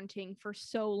been wanting for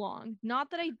so long. Not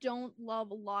that I don't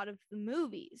love a lot of the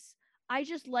movies. I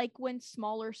just like when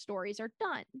smaller stories are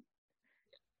done.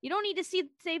 You don't need to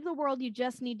save the world. You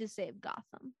just need to save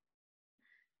Gotham.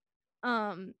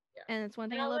 And that's one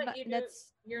thing I love about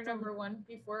that's your number 1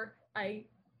 before I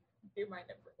do my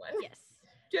number 1. Yes.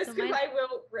 Just because I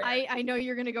will rant. I know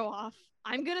you're gonna go off.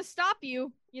 I'm gonna stop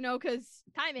you, because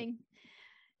timing.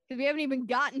 Because we haven't even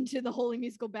gotten to the Holy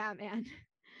Musical Batman.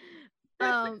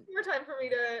 More time for me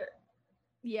to...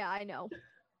 Yeah, I know.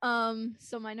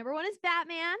 So my number 1 is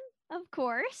Batman, of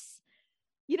course.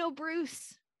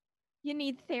 Bruce, you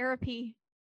need therapy.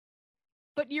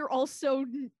 But you're also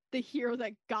the hero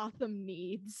that Gotham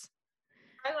needs.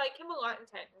 I like him a lot in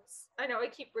Titans. I know I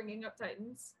keep bringing up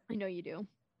Titans. I know you do.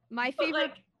 My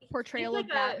favorite portrayal of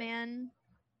Batman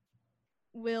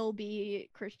will be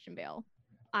Christian Bale.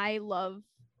 I love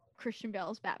Christian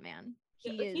Bale's Batman.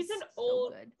 He's an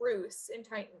old Bruce in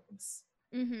Titans.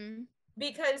 Mm-hmm.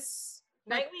 Because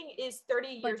Nightwing is 30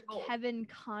 years old. Kevin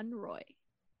Conroy,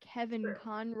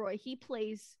 he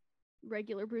plays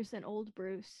regular Bruce and old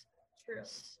Bruce. True.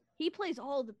 He plays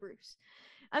all the Bruce.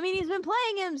 I mean, he's been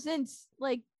playing him since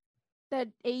like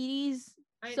the 80s.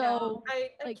 I know. I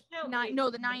can't wait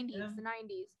the 90s. The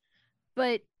 90s.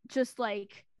 But just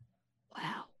like,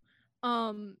 wow.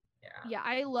 Yeah,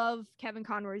 I love Kevin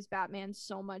Conroy's Batman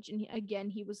so much.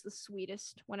 And he was the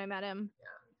sweetest when I met him.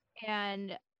 Yeah.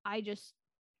 And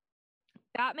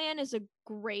Batman is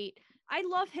I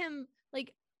love him.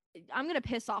 Like, I'm going to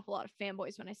piss off a lot of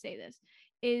fanboys when I say this,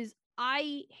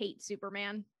 I hate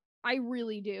Superman. I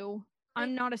really do.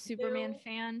 I'm not a Superman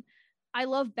fan. I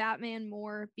love Batman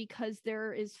more because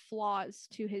there is flaws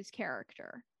to his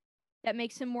character that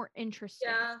makes him more interesting.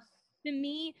 Yeah. To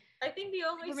me, I think the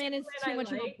only Superman is too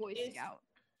much of a Boy is Scout.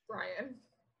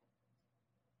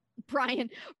 Brian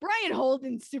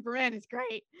Holden's Superman is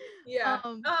great. Yeah.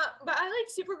 But I like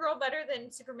Supergirl better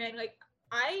than Superman. Like,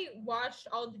 I watched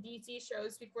all the DC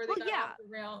shows before they got off the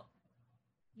rail.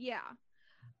 Yeah.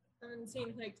 I haven't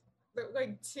seen like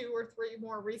 2 or 3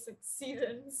 more recent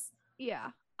seasons.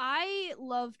 Yeah. I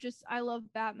love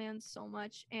Batman so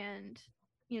much, and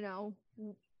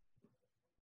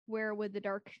where would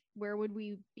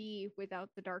we be without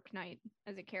the Dark Knight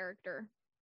as a character?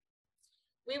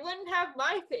 We wouldn't have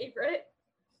my favorite.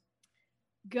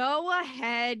 Go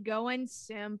ahead, go and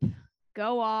simp.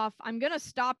 Go off. I'm gonna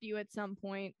stop you at some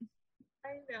point.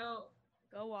 I know.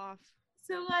 Go off.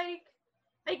 So, like,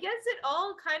 I guess it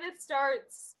all kind of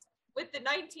starts with the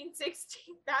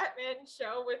 1916 Batman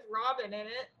show with Robin in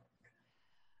it.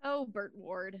 Oh, Burt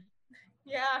Ward.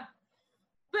 Yeah.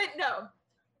 But no.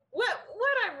 What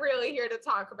I'm really here to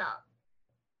talk about,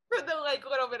 for the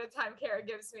little bit of time Kara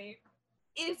gives me,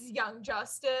 is Young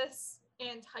Justice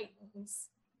and Titans.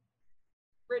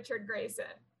 Richard Grayson.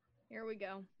 Here we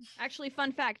go. Actually,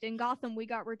 fun fact, in Gotham, we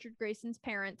got Richard Grayson's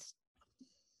parents.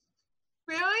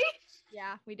 Really?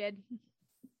 Yeah, we did.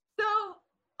 So,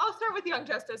 I'll start with Young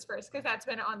Justice first, because that's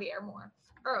been on the air more,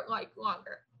 or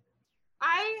longer.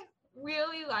 I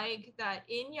really like that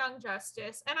in Young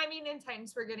Justice, and I mean in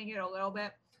Titans we're getting it a little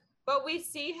bit, but we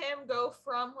see him go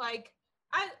from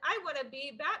I want to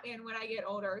be Batman when I get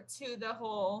older, to the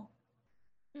whole,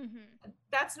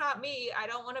 that's not me. I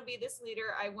don't want to be this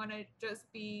leader. I want to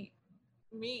just be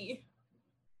me.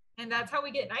 And that's how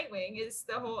we get Nightwing, is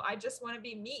the whole I just want to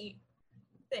be me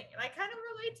thing. And I kind of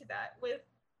relate to that with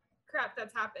crap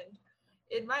that's happened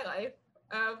in my life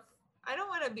of I don't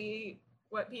want to be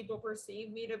what people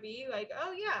perceive me to be.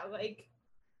 Oh yeah,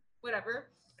 whatever.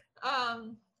 I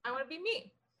want to be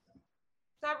me.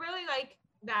 So I really like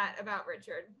that about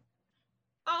Richard.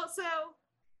 Also,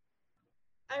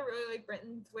 I really like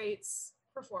Brenton Thwaites'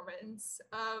 performance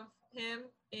of him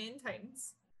in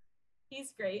Titans.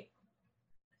 He's great.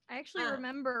 I actually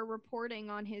remember reporting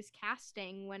on his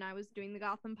casting when I was doing the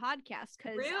Gotham podcast.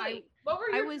 Really? What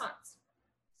were your thoughts?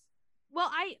 Well,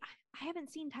 I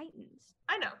haven't seen Titans.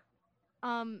 I know.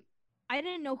 I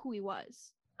didn't know who he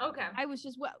was. Okay. I was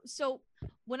just so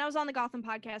when I was on the Gotham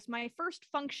podcast, my first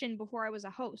function before I was a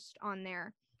host on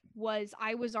there was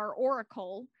I was our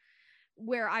oracle,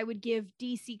 where I would give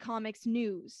DC Comics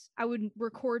news. I would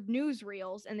record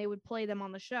newsreels and they would play them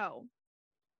on the show.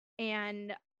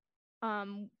 And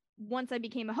once I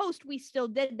became a host, we still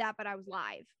did that, but I was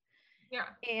live. Yeah.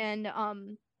 And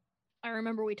I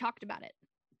remember we talked about it.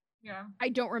 Yeah. I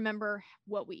don't remember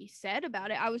what we said about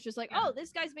it. I was just like, oh,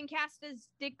 this guy's been cast as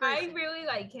Dick Grayson. I really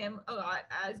like him a lot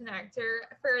as an actor.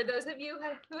 For those of you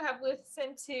who have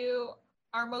listened to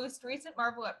our most recent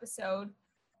Marvel episode,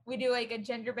 we do a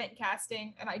gender bent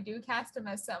casting, and I do cast him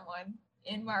as someone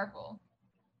in Marvel.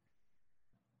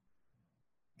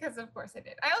 Because of course I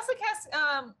did. I also cast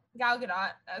Gal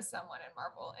Gadot as someone in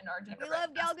Marvel in our gender bent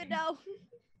casting. We love Gal Gadot.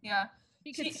 Yeah.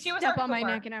 She was step on my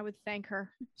neck and I would thank her.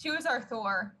 She was our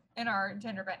Thor in our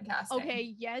gender bent casting.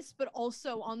 Okay, yes, but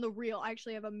also on the real, I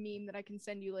actually have a meme that I can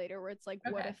send you later where it's like,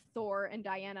 what if Thor and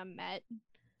Diana met?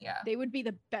 Yeah. They would be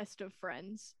the best of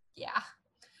friends. Yeah.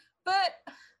 But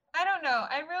I don't know.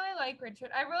 I really like Richard.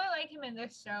 I really like him in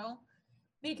this show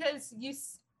because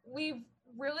we've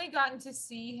really gotten to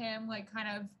see him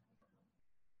kind of,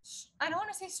 I don't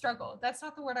want to say struggle. That's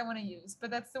not the word I want to use,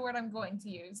 but that's the word I'm going to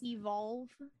use.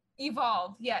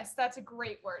 Evolve. Yes, that's a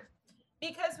great word.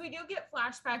 Because we do get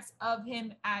flashbacks of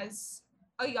him as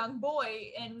a young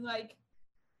boy and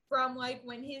from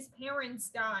when his parents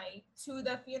die to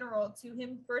the funeral to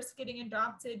him first getting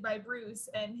adopted by Bruce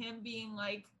and him being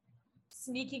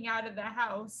sneaking out of the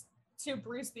house to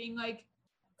Bruce being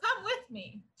come with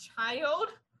me, child.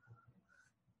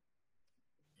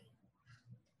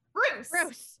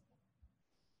 Bruce.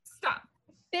 Stop.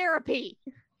 Therapy.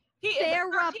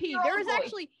 Therapy. There is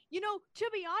actually, to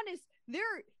be honest,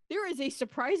 there is a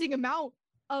surprising amount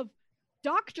of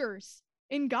doctors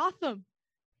in Gotham.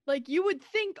 You would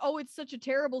think, oh, it's such a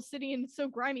terrible city and it's so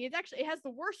grimy. It has the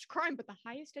worst crime, but the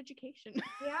highest education.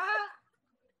 Yeah.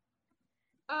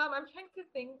 I'm trying to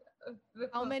think of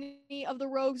how many of the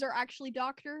rogues are actually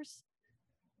doctors.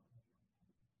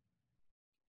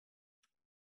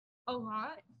 A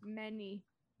lot. Many.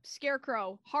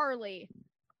 Scarecrow, Harley,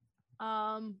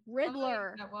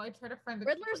 Riddler. Yeah, well, I try to find the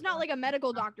Riddler's not a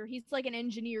medical doctor. He's an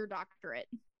engineer doctorate.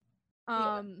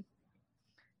 Oh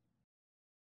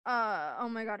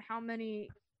my god, how many?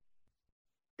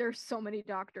 There's so many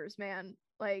doctors, man.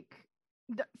 Like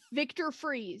Victor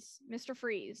Freeze, Mr.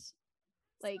 Freeze.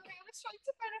 Like, so I was trying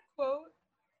to find a quote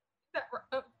that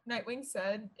Nightwing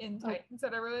said in Titans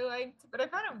that I really liked, but I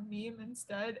found a meme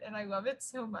instead, and I love it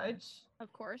so much.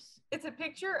 Of course. It's a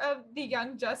picture of the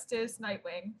Young Justice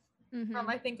Nightwing from,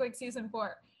 I think, like season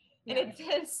 4. And it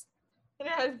says, and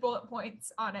it has bullet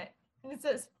points on it. And it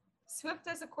says, swift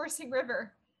as a coursing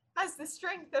river, has the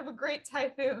strength of a great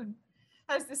typhoon,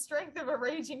 has the strength of a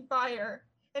raging fire,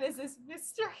 and is as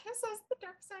mysterious as the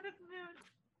dark side of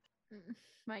the moon.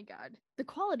 My God. The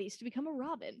qualities to become a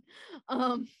Robin.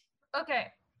 Okay.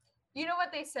 You know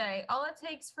what they say? All it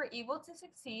takes for evil to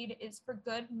succeed is for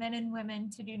good men and women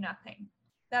to do nothing.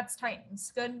 That's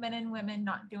Titans. Good men and women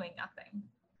not doing nothing.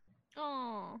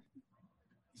 Oh.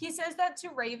 He says that to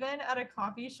Raven at a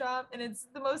coffee shop, and it's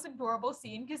the most adorable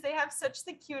scene because they have such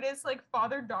the cutest like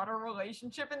father-daughter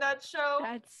relationship in that show.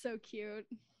 That's so cute.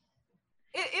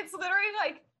 It's literally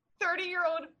like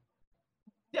 30-year-old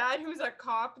dad who's a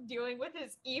cop dealing with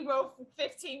his emo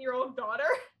 15-year-old daughter.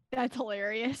 That's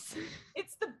hilarious.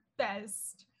 It's the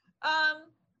best.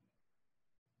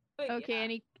 Okay,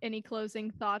 yeah. Any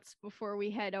closing thoughts before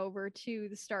we head over to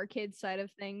the Star Kids side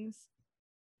of things?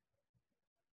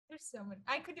 There's so many.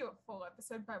 I could do a full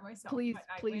episode by myself.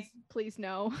 Please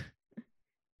no.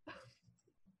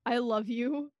 I love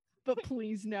you, but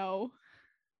please no.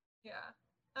 Yeah.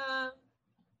 I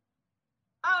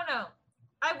don't know.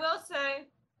 I will say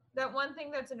that one thing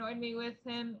that's annoyed me with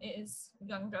him is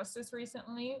Young Justice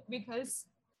recently, because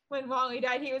when Wally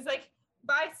died, he was like,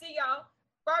 bye, see y'all.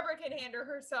 Barbara can handle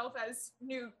herself as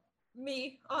new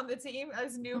me on the team,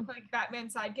 as new like Batman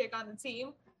sidekick on the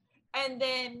team. And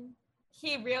then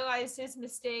he realized his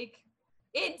mistake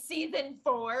in season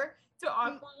 4 to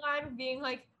Aqualine being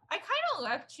like, I kind of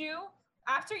left you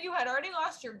after you had already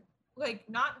lost your like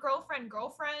not girlfriend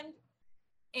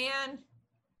and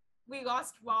we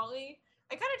lost Wally.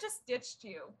 I kind of just ditched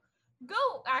you.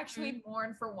 Go actually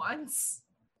mourn for once.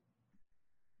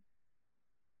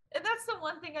 And that's the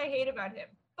one thing I hate about him.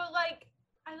 But like,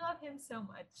 I love him so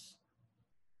much.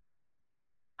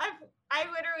 I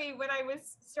literally, when I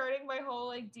was starting my whole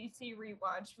like DC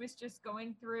rewatch, was just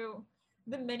going through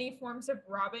the many forms of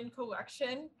Robin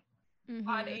collection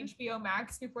on HBO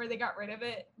Max before they got rid of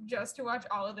it, just to watch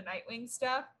all of the Nightwing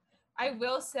stuff. I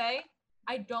will say,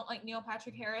 I don't like Neil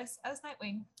Patrick Harris as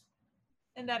Nightwing.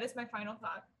 And that is my final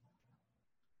thought.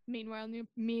 Meanwhile,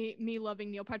 me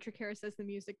loving Neil Patrick Harris as the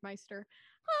Music Meister.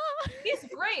 He's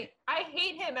great. I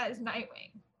hate him as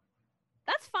Nightwing.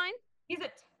 That's fine. He's a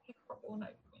terrible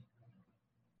Nightwing.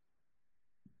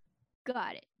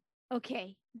 Got it.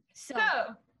 Okay. So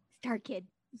Star Kid.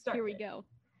 Here we go.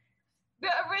 The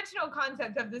original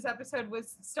concept of this episode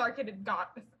was Star Kid and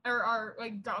our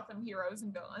like Gotham heroes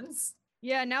and villains.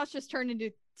 Yeah, now it's just turned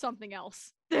into something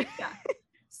else. Yeah.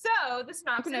 So the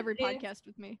synopsis on every podcast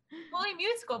with me. Fully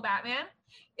musical Batman.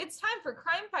 It's time for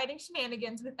crime-fighting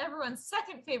shenanigans with everyone's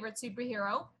second favorite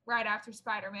superhero, right after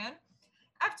Spider-Man.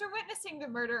 After witnessing the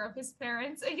murder of his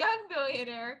parents, a young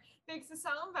billionaire makes a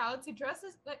solemn vow to dress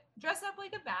up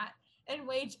like a bat and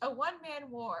wage a one-man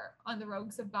war on the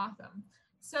rogues of Gotham.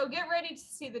 So get ready to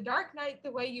see the Dark Knight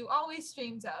the way you always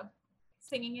dreamed of,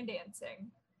 singing and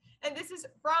dancing. And this is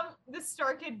from the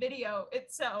Star Kid video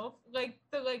itself, like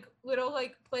the little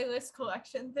playlist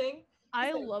collection thing.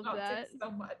 I love that so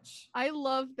much. I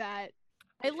love that.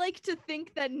 I like to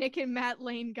think that Nick and Matt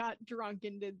Lane got drunk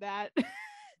and did that.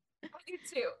 I do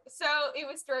too. So it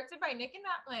was directed by Nick and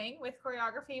Matt Lane with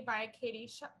choreography by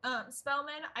Katie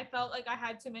Spellman. I felt like I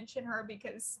had to mention her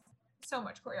because so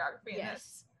much choreography in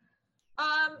this.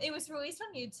 It was released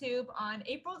on YouTube on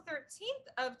April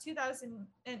 13th of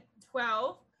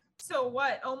 2012. So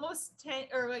what, almost 10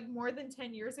 or like more than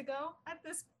 10 years ago at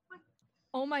this point?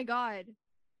 Oh my God.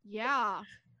 Yeah.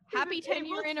 Happy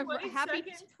 10-year anniversary. Happy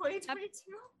 2022.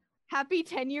 Happy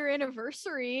 10-year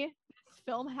anniversary.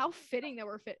 Film. How fitting that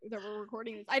we're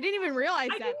recording this. I didn't even realize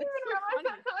that. I didn't even realize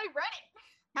that until I read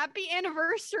it. Happy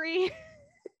anniversary.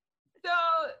 So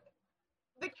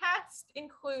the cast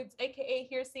includes, aka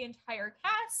here's the entire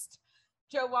cast: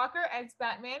 Joe Walker as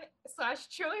Batman /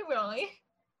 Chili Willy,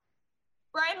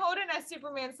 Brian Holden as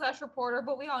Superman / reporter,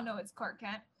 but we all know it's Clark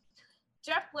Kent,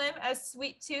 Jeff Lim as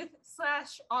Sweet Tooth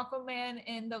 / Aquaman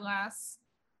in the last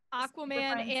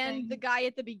Aquaman and the guy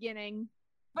at the beginning,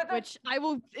 which I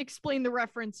will explain the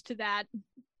reference to that.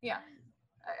 Yeah,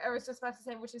 I was just about to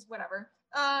say, which is whatever.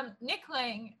 Nick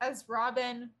Lang as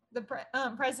Robin,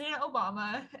 President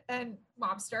Obama and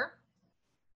mobster.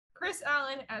 Chris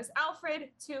Allen as Alfred,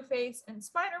 Two-Face, and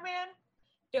Spider-Man.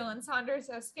 Dylan Saunders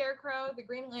as Scarecrow, the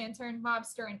Green Lantern,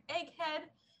 mobster, and Egghead.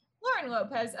 Lauren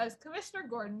Lopez as Commissioner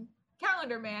Gordon,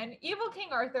 Calendar Man, Evil King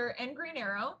Arthur, and Green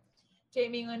Arrow.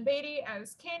 Jamie Lynn Beatty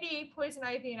as Candy, Poison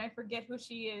Ivy, and I forget who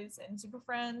she is in Super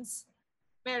Friends.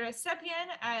 Meredith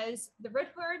Seppian as the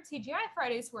Riddler, TGI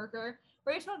Fridays worker,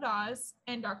 Rachel Dawes,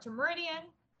 and Dr. Meridian,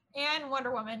 and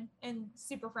Wonder Woman in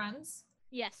Super Friends.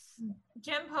 Yes.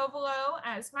 Jim Povolo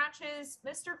as Matches,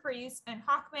 Mr. Freeze, and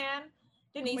Hawkman.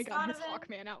 Denise Donovan. His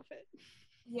Hawkman outfit.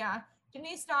 Yeah.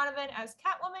 Denise Donovan as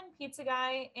Catwoman, Pizza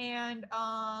Guy, and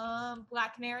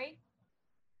Black Canary.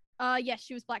 Yes,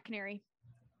 she was Black Canary.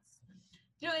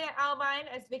 Juliet Albine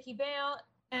as Vicky Bale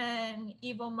and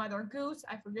Evil Mother Goose.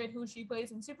 I forget who she plays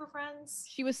in Super Friends.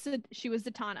 She was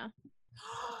Zatanna.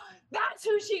 That's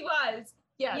who she was.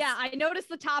 Yes. Yeah, I noticed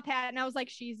the top hat and I was like,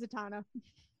 she's Zatanna.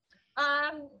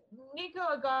 Nico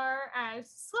Agar as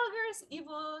Sluggers,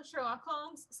 Evil Sherlock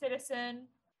Holmes, Citizen.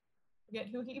 Forget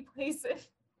who he plays in.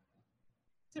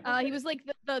 He was like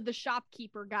the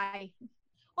shopkeeper guy.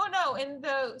 Oh no, in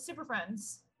the Super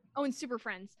Friends. Oh, in Super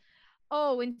Friends.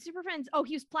 Oh,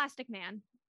 he was Plastic Man.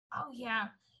 Oh yeah.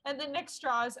 And then Nick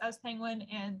Straws as Penguin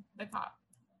and the cop.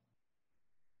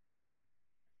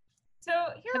 So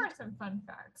here are some fun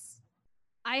facts.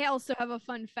 I also have a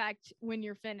fun fact when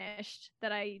you're finished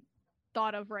that I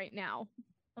thought of right now.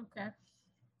 Okay.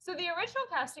 So the original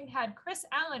casting had Chris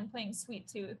Allen playing Sweet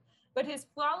Tooth, but his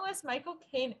flawless Michael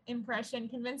Caine impression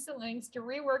convinced the Langs to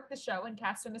rework the show and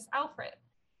cast him as Alfred.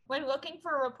 When looking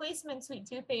for a replacement Sweet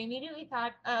Tooth, they immediately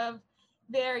thought of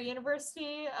their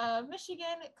University of Michigan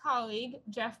colleague,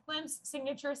 Jeff Blim's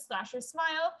signature slasher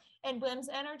smile, and Blim's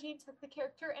energy took the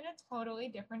character in a totally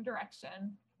different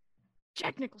direction.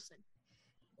 Jack Nicholson.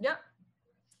 Yep.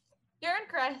 Darren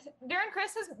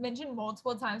Criss has mentioned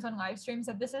multiple times on live streams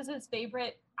that this is his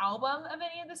favorite album of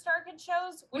any of the Star Kid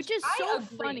shows, which is so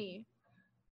funny.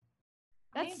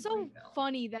 That's so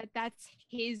funny that that's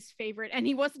his favorite, and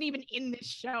he wasn't even in this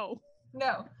show.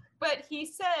 No, but he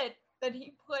said that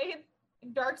he played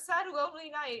Dark Side of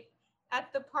Lonely Night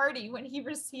at the party when he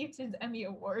received his Emmy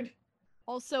Award.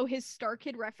 Also, his Star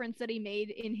Kid reference that he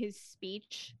made in his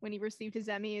speech when he received his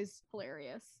Emmy is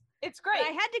hilarious. It's great. But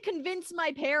I had to convince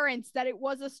my parents that it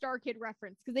was a Star Kid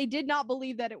reference because they did not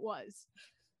believe that it was.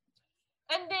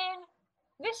 And then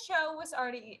this show was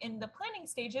already in the planning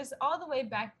stages all the way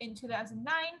back in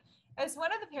 2009 as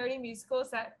one of the parody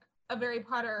musicals that a Harry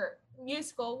Potter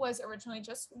musical was originally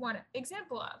just one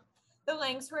example of. The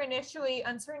Langs were initially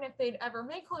uncertain if they'd ever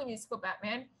make Holy Musical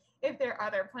Batman, if their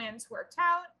other plans worked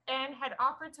out, and had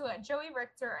offered to let Joey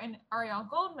Richter and Ariel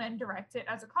Goldman direct it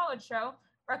as a college show,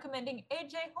 recommending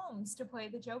A.J. Holmes to play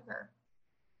the Joker.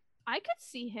 I could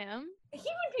see him. He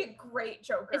would be a great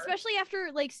Joker. Especially after,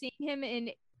 like, seeing him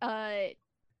in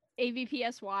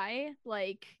AVPSY.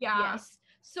 Like, yeah. Yes.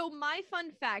 So my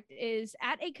fun fact is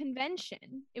at a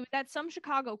convention, it was at some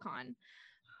Chicago con,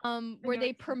 where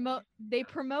they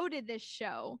promoted this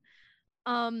show.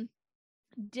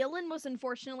 Dylan was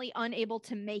unfortunately unable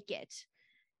to make it.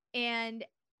 And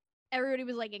everybody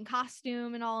was, like, in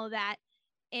costume and all of that.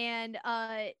 And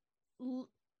at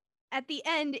the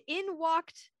end, in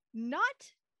walked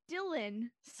not Dylan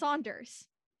Saunders,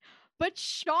 but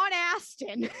Sean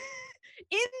Astin in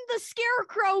the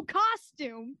Scarecrow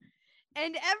costume.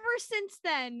 And ever since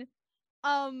then,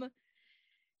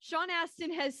 Sean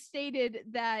Astin has stated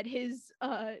that his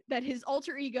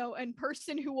alter ego and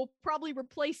person who will probably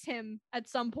replace him at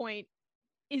some point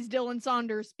is Dylan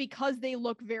Saunders because they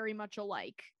look very much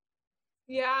alike.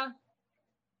 Yeah.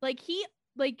 Like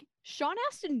Sean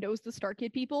Astin knows the Star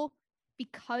Kid people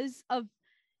because of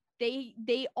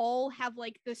they all have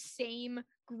like the same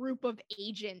group of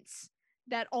agents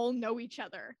that all know each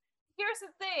other. Here's the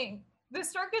thing. The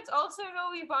Star Kids also know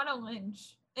Ivana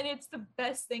Lynch, and it's the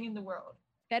best thing in the world.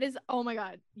 That is, oh my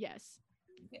God, yes.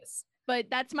 Yes. But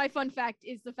that's my fun fact,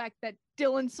 is the fact that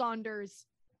Dylan Saunders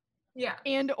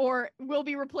and or will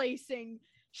be replacing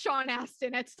Sean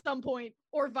Astin at some point,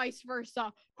 or vice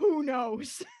versa. Who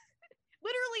knows?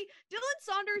 Literally, Dylan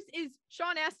Saunders is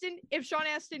Sean Astin if Sean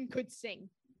Astin could sing.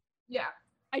 Yeah.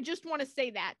 I just want to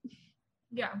say that.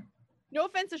 Yeah. No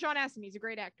offense to Sean Astin, he's a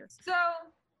great actor. So,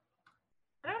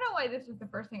 I don't know why this was the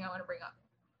first thing I want to bring up.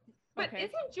 But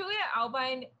isn't Julia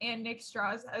Albine and Nick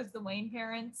Straws as the Wayne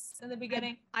parents in the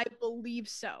beginning? I believe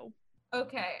so.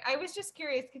 Okay. I was just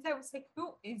curious because I was like,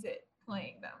 who is it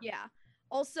playing them? Yeah.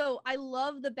 Also, I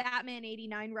love the Batman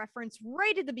 89 reference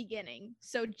right at the beginning.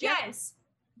 So yes.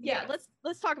 Yeah,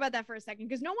 let's talk about that for a second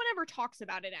because no one ever talks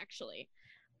about it actually.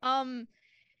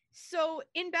 So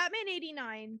in Batman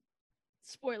 89,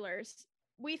 spoilers,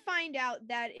 we find out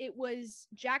that it was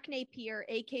Jack Napier,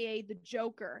 aka the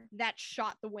Joker, that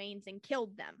shot the Waynes and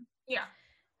killed them. Yeah.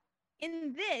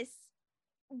 In this,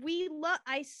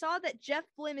 I saw that Jeff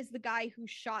Blim is the guy who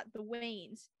shot the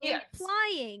Waynes, Yes.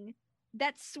 implying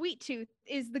that Sweet Tooth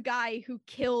is the guy who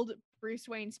killed Bruce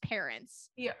Wayne's parents.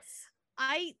 Yes.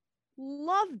 I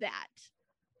love that.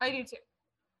 I do too.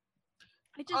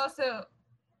 Also,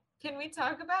 can we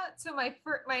talk about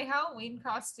my Halloween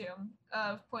costume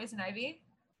of Poison Ivy?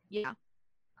 Yeah.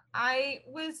 I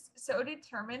was so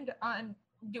determined on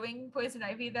doing Poison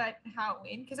Ivy that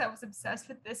Halloween because I was obsessed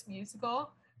with this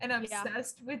musical and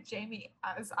obsessed with Jamie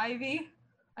as Ivy.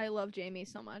 I love Jamie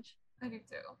so much. I do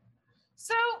too.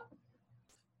 So,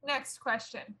 next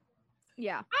question.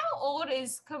 Yeah. How old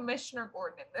is Commissioner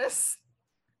Gordon in this?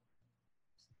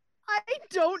 I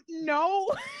don't know.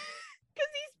 Because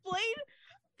he's played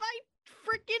by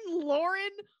freaking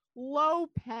Lauren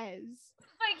Lopez.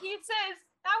 Like he says,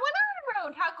 I went on the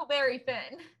road, Huckleberry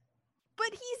Finn.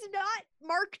 But he's not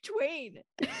Mark Twain.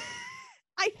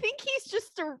 I think he's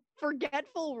just a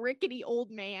forgetful, rickety old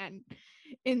man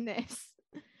in this.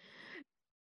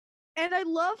 And I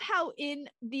love how in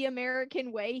The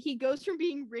American Way, he goes from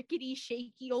being rickety,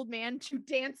 shaky old man to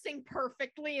dancing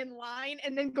perfectly in line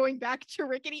and then going back to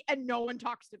rickety, and no one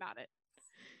talks about it.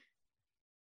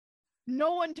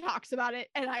 No one talks about it,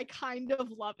 and I kind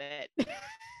of love it.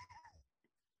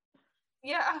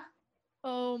 Yeah.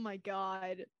 Oh my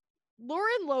God.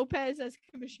 Lauren Lopez as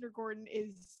Commissioner Gordon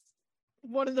is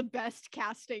one of the best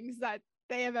castings that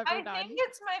they have ever done. I think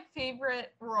it's my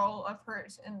favorite role of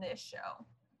hers in this show.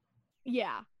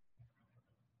 Yeah.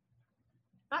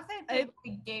 Not that I think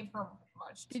we gave her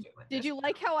much to do with Did you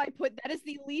like how I put that is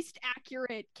the least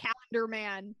accurate Calendar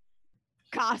Man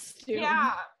costume?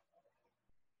 Yeah.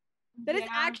 That is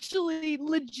actually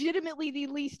legitimately the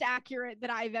least accurate that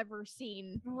I've ever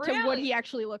seen to what he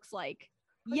actually looks like.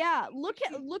 Yeah, look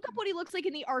up what he looks like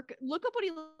in the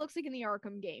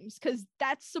Arkham games, because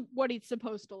that's what he's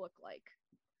supposed to look like.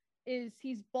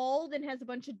 He's bald and has a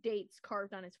bunch of dates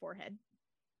carved on his forehead.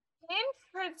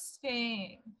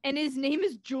 Interesting. And his name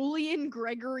is Julian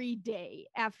Gregory Day,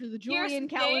 after the Julian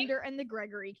calendar and the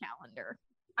Gregory calendar.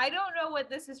 I don't know what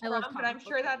this is from, but I'm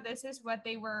sure that this is what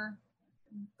they were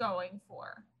going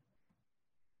for.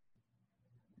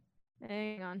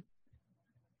 Hang on.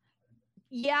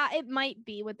 Yeah, it might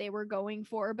be what they were going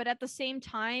for, but at the same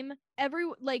time,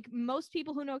 most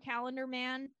people who know Calendar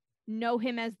Man know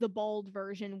him as the bald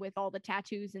version with all the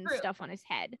tattoos and stuff on his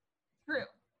head. True.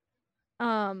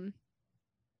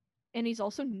 And he's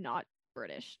also not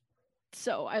British.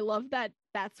 So I love that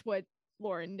that's what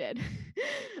Lauren did.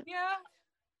 Yeah.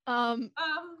 Oh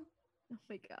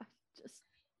my God.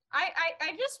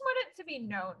 I just want it to be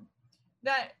known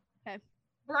that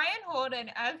Brian Holden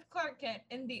as Clark Kent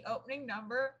in the opening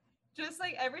number, just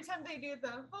like every time they do the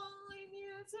holy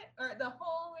music or the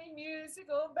holy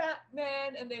musical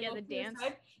Batman and they look the dance,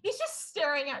 he's just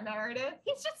staring at Meredith.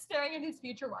 He's just staring at his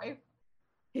future wife.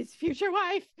 His future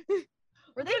wife.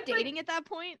 Were they dating at that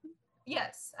point?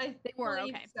 Yes, they were.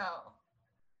 Okay, so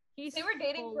they were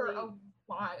dating for a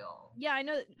while. Yeah, I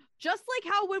know. Just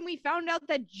like how when we found out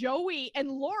that Joey and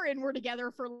Lauren were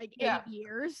together for like 8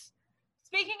 years.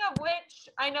 Speaking of which,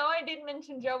 I know I didn't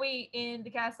mention Joey in the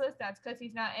cast list. That's because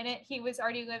he's not in it. He was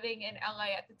already living in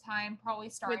LA at the time, probably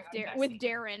starring with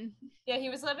Darren. Yeah, he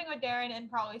was living with Darren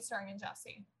and probably starring in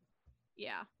Jesse.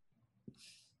 Yeah.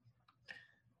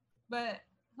 But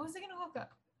what was I gonna look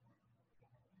up?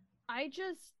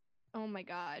 Oh my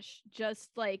gosh,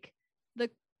 just like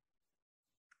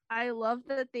I love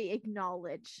that they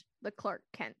acknowledge the Clark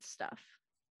Kent stuff.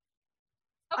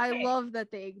 Okay. I love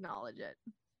that they acknowledge it.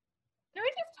 Can we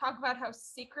just talk about how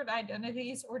secret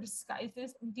identities or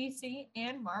disguises in DC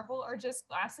and Marvel are just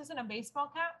glasses and a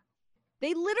baseball cap?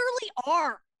 They literally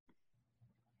are.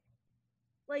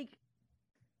 Like,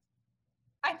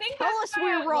 I think tell us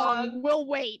we're wrong. We'll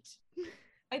wait.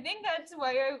 I think that's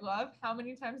why I love how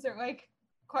many times they're like,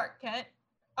 Clark Kent.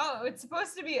 Oh, it's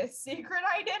supposed to be a secret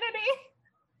identity.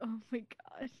 Oh my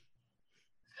God.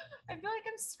 I feel like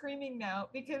I'm screaming now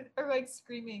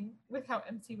screaming with how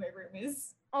empty my room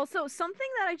is. Also, something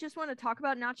that I just want to talk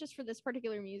about, not just for this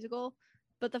particular musical,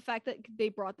 but the fact that they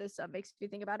brought this up makes me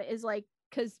think about it, is like,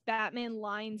 because Batman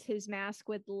lines his mask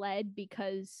with lead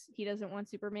because he doesn't want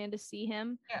Superman to see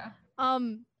him. Yeah.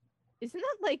 Isn't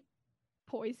that like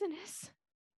poisonous?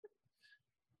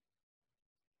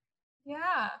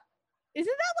 Yeah.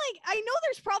 Isn't that like, I know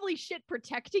there's probably shit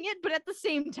protecting it, but at the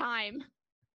same time,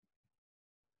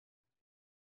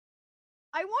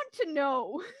 I want to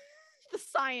know the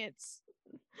science.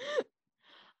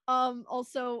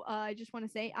 Also, I just want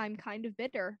to say I'm kind of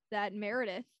bitter that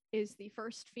Meredith is the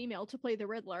first female to play the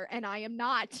Riddler, and I am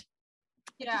not.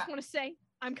 Yeah. I just want to say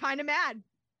I'm kind of mad.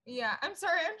 Yeah, I'm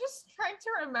sorry. I'm just trying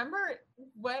to remember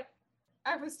what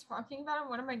I was talking about in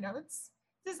one of my notes.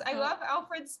 It says, I love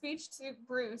Alfred's speech to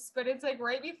Bruce, but it's like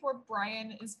right before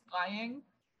Brian is flying.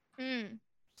 Mm.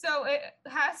 So it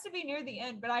has to be near the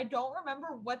end, but I don't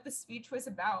remember what the speech was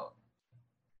about.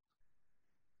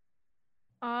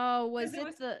 Oh, was 'Cause it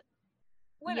was the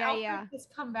when yeah, Alfred yeah. has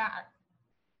come back.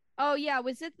 Oh yeah,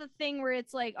 was it the thing where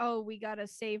it's like, oh, we gotta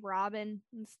save Robin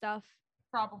and stuff?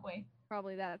 Probably.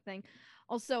 Probably that thing.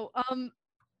 Also,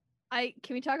 I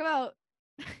can we talk about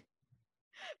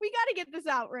we gotta get this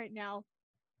out right now.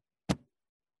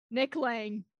 Nick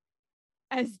Lang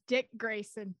as Dick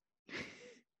Grayson.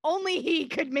 Only he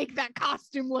could make that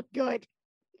costume look good.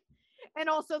 And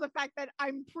also the fact that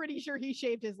I'm pretty sure he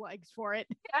shaved his legs for it.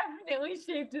 Definitely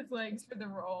shaved his legs for the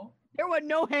role. There was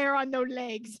no hair on those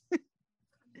legs.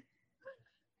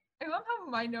 I love how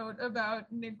my note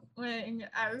about Nick Lang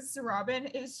as Robin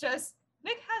is just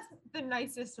Nick has the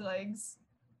nicest legs.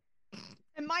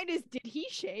 And mine is, did he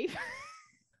shave?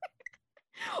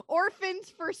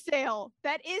 Orphans for sale.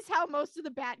 That is how most of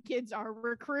the Bat kids are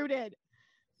recruited.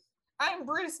 I'm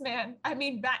Bruce, man. I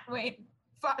mean Batwayne.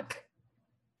 Fuck.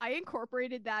 I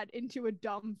incorporated that into a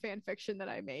dumb fan fiction that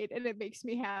I made, and it makes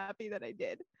me happy that I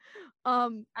did. I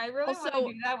really want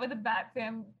to do that with a Bat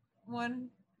fam one.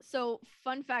 So,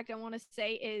 fun fact I want to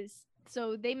say is,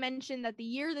 so they mentioned that the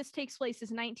year this takes place is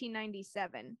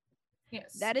 1997.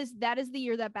 Yes. That is the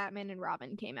year that Batman and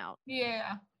Robin came out.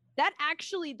 Yeah. That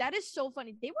is so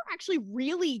funny. They were actually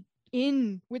really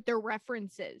in with their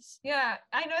references. Yeah,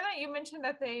 I know that you mentioned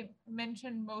that they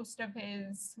mentioned most of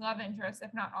his love interests,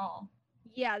 if not all.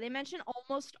 Yeah, they mentioned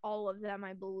almost all of them,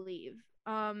 I believe.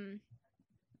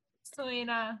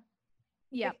 Selena.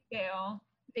 Yeah. Vale.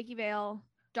 Vicky Vale,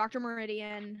 Dr.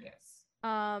 Meridian. Yes.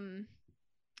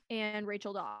 And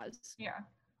Rachel Dawes. Yeah.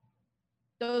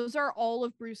 Those are all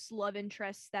of Bruce's love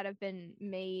interests that have been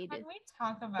made. Can we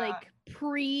talk about like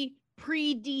pre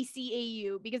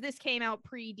DCAU, because this came out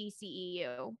pre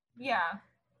DCEU. Yeah.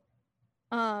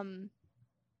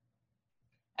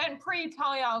 And pre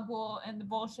Talia al Ghul and the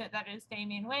bullshit that is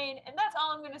Damian Wayne, and that's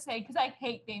all I'm gonna say because I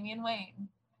hate Damian Wayne.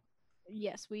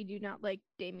 Yes, we do not like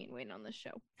Damian Wayne on this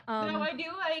show. No, I do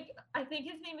like. I think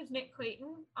his name is Nick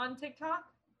Clayton on TikTok.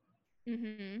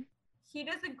 Mm-hmm. He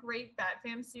does a great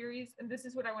Batfam series, and this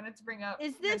is what I wanted to bring up.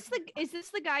 Is this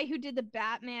the guy who did the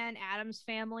Batman Addams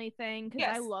Family thing? Because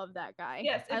yes. I love that guy.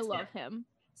 Yes, I love him.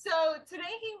 So today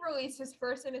he released his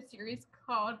first in a series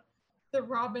called The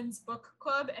Robin's Book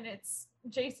Club, and it's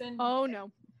Jason. Oh no.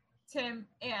 Tim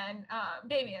and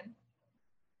Damien.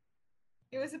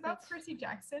 It was about Percy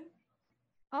Jackson.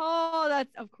 Oh,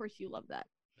 that's of course you love that.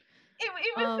 It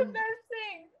was the best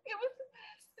thing. It was the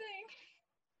best thing.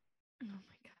 Oh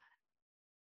my god.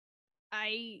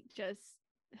 I just.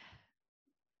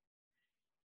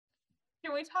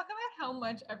 Can we talk about how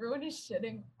much everyone is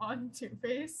shitting on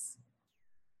Two-Face?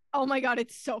 Oh my god,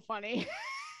 it's so funny.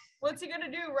 What's he gonna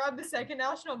do? Rob the Second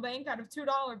National Bank out of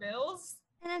 $2 bills?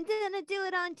 And I'm gonna do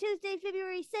it on Tuesday,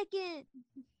 February 2nd.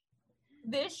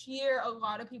 This year, a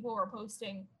lot of people were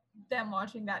posting them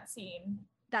watching that scene.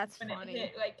 That's when funny. It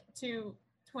hit like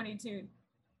 22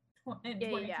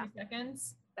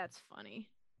 seconds. That's funny.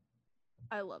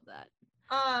 I love that.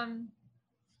 I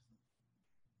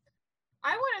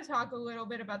want to talk a little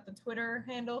bit about the Twitter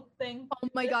handle thing. Oh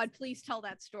my god, please tell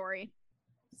that story.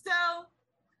 So,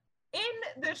 in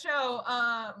the show,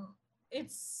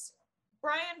 it's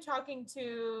Brian talking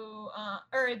to,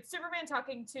 or it's Superman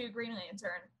talking to Green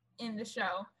Lantern in the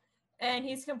show. And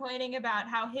he's complaining about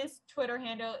how his Twitter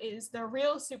handle is the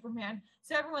real Superman.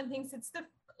 So everyone thinks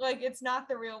it's not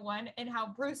the real one. And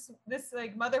how this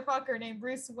motherfucker named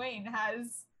Bruce Wayne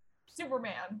has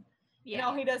Superman. Yeah. And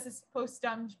all he does is post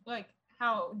dumb,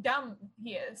 how dumb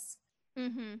he is.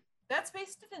 Mm-hmm. That's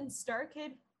based in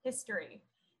StarKid history.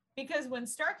 Because when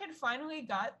StarKid finally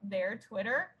got their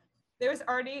Twitter, there was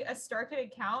already a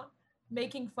StarKid account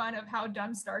making fun of how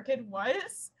dumb StarKid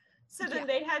was. So then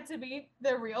they had to be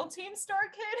the real Team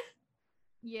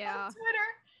StarKid on Twitter.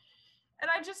 And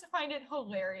I just find it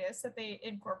hilarious that they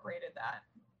incorporated that.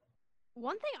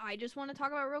 One thing I just want to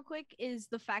talk about real quick is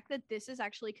the fact that this is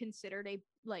actually considered a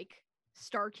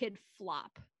StarKid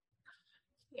flop.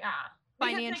 Yeah.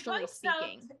 Financially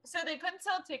speaking. So they couldn't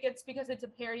sell tickets because it's a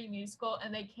parody musical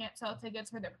and they can't sell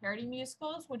tickets for their parody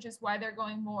musicals, which is why they're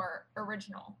going more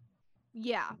original.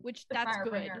 Yeah, which that's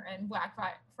good. And Black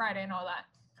Friday and all that.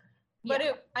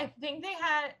 But I think they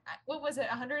had, what was it,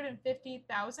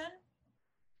 150,000?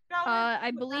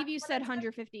 I believe you said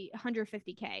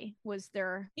 150K was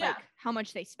their how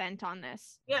much they spent on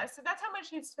this. Yeah, so that's how much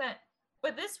he spent.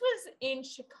 But this was in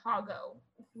Chicago,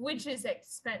 which is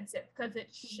expensive because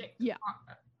it's Chicago.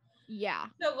 Yeah.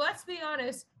 So let's be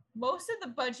honest, most of the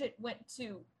budget went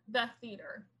to the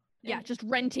theater. Yeah, just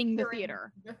renting the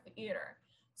theater.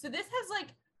 So this has like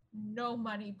no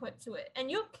money put to it,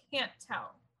 and you can't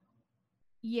tell.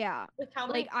 Yeah. With how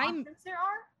many costumes there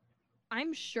are.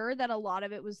 I'm sure that a lot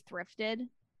of it was thrifted.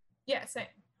 Yeah, same.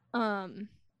 And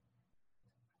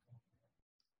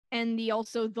the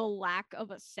lack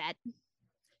of a set.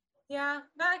 Yeah,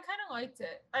 but I kind of liked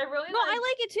it. I I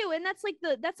like it too, and that's like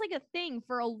a thing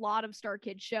for a lot of Star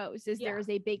Kids shows. There is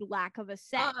a big lack of a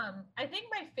set. I think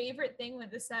my favorite thing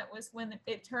with the set was when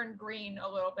it turned green a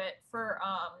little bit for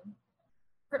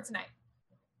Kryptonite.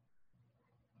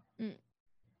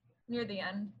 Near the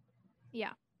end.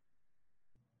 Yeah.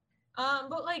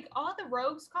 But like all the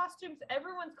rogues costumes,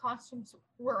 everyone's costumes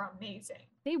were amazing.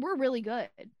 They were really good.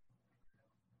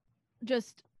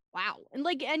 Just wow.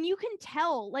 And you can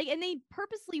tell, and they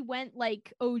purposely went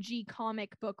like OG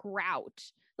comic book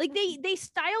route. Like they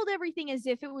styled everything as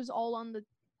if it was all on the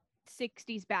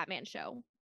 60s Batman show.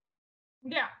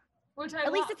 Yeah. Which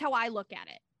at least that's how I look at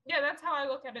it. Yeah, that's how I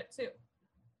look at it too.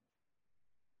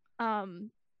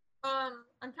 I'm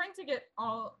trying to get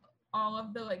all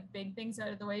of the like big things out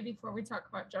of the way before we talk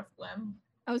about Jeff Blim.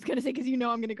 I was gonna say, because I'm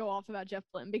gonna go off about Jeff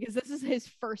Blim because this is his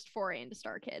first foray into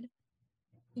Star Kid.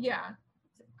 Yeah.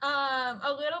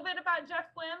 A little bit about Jeff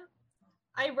Blim.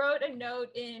 I wrote a note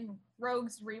in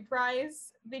Rogue's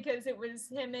Reprise because it was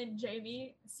him and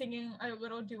Jamie singing a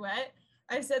little duet.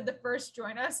 I said the first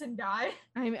join us and die.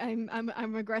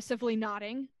 I'm aggressively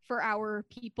nodding for our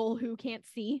people who can't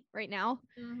see right now.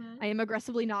 Mm-hmm. I am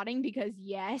aggressively nodding because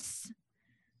yes.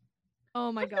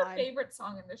 Oh my God. What's your favorite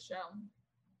song in the show?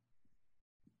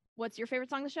 What's your favorite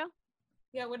song in the show?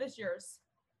 Yeah, what is yours?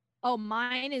 Oh,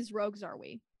 mine is Rogues Are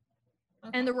We.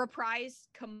 Okay. And the Reprise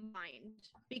combined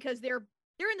because they're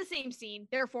in the same scene.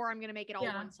 Therefore, I'm going to make it all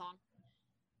one song.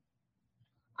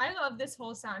 I love this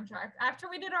whole soundtrack. After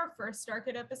we did our first Star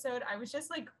Kid episode, I was just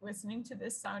like listening to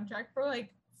this soundtrack for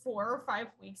like 4 or 5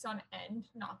 weeks on end,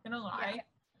 not gonna lie.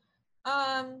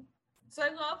 Yeah. So I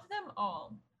love them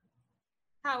all.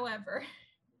 However,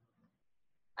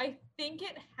 I think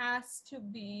it has to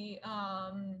be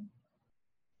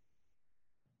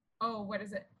what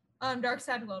is it? Dark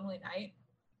Sad Lonely Night.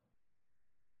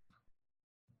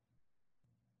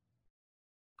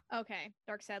 Okay,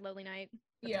 Dark Sad Lonely Night.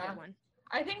 That's a good one.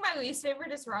 I think my least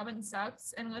favorite is Robin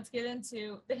Sucks, and let's get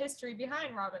into the history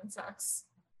behind Robin Sucks.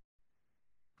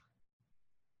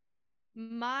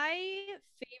 My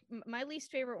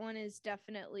least favorite one is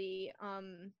definitely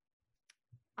I'm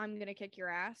Gonna Kick Your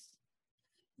Ass.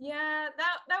 Yeah,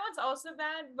 that one's also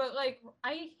bad, but like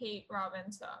I hate Robin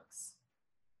Sucks.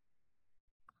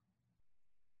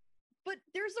 But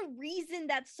there's a reason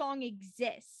that song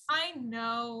exists. I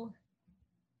know.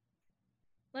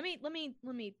 Let me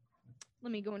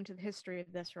go into the history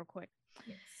of this real quick.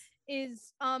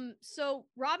 Yes. So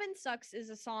Robin Sucks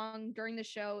is a song during the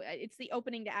show. It's the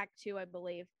opening to Act 2, I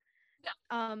believe. Yeah.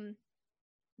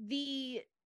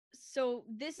 So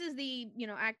this is the,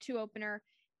 Act 2 opener,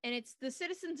 and it's the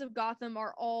citizens of Gotham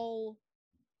are all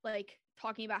like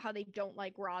talking about how they don't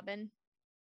like Robin.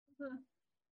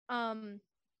 Mm-hmm.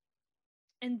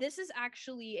 And this is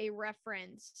actually a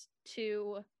reference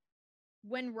to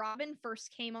when Robin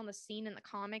first came on the scene in the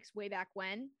comics way back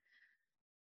when.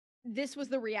 This was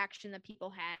the reaction that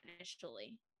people had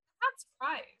initially. I'm not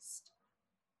surprised.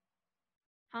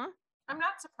 Huh? I'm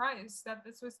not surprised that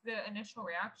this was the initial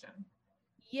reaction.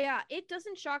 Yeah, it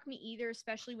doesn't shock me either,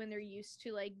 especially when they're used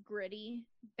to like gritty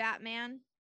Batman.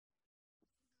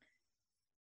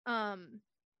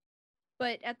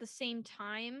 But at the same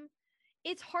time,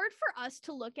 it's hard for us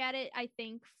to look at it, I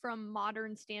think, from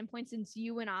modern standpoint, since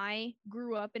you and I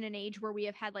grew up in an age where we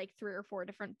have had like 3 or 4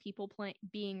 different people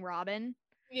being Robin.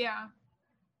 Yeah.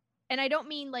 And I don't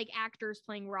mean like actors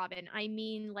playing Robin. I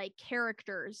mean like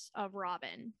characters of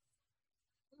Robin.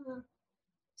 Mm-hmm.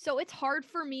 So it's hard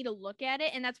for me to look at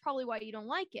it, and that's probably why you don't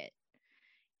like it,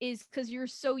 is because you're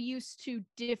so used to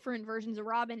different versions of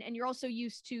Robin, and you're also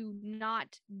used to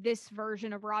not this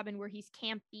version of Robin where he's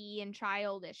campy and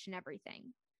childish and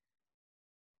everything.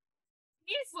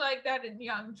 He's like that in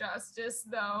Young Justice,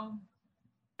 though.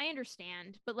 I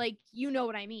understand, but like, you know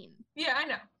what I mean. Yeah, I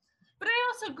know. But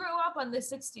I also grew up on the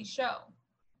 60s show.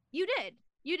 You did.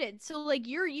 So like,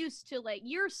 you're used to like,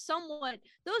 you're somewhat,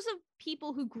 those of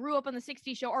people who grew up on the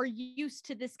 60s show are used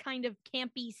to this kind of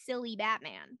campy, silly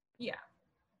Batman. Yeah.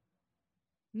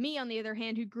 Me, on the other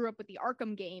hand, who grew up with the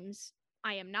Arkham games,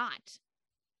 I am not.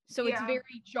 So it's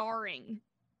very jarring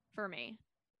for me.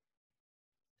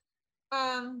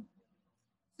 So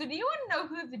So do you want to know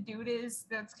who the dude is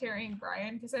that's carrying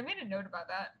Brian? Because I made a note about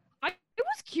that. I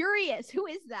was curious. Who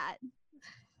is that?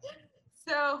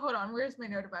 So hold on, where's my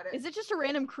note about it? Is it just a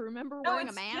random crew member wearing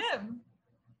a mask? Jim.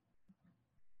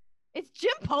 It's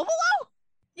Jim Povolo?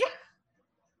 Yeah.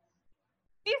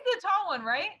 He's the tall one,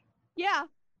 right? Yeah.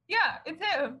 Yeah, it's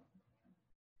him.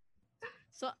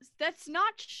 So that's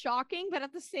not shocking, but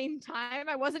at the same time,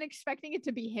 I wasn't expecting it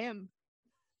to be him.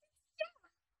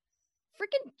 Yeah.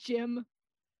 Freaking Jim.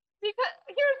 Because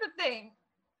here's the thing.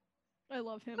 I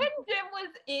love him. When Jim was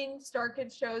in Star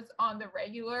Kids shows on the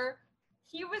regular,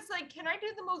 he was like, can I do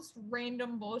the most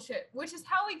random bullshit? Which is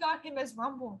how we got him as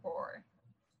Rumble Roar.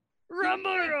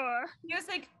 Rumble Roar! He was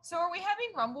like, so are we having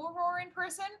Rumble Roar in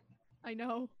person? I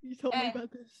know. You told me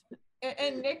about this.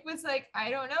 And Nick was like,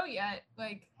 I don't know yet.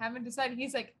 Like, haven't decided.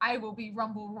 He's like, I will be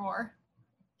Rumble Roar.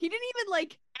 He didn't even,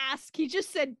 like, ask. He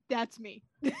just said, that's me.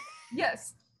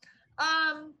 Yes.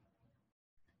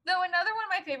 Though another one of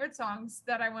my favorite songs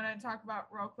that I want to talk about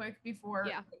real quick before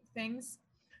things,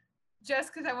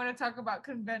 just because I want to talk about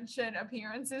convention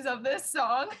appearances of this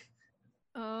song.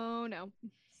 Oh, no.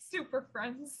 Super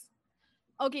Friends.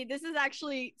 Okay, this is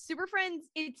actually Super Friends.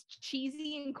 It's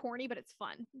cheesy and corny, but it's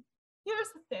fun. Here's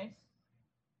the thing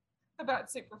about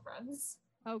Super Friends.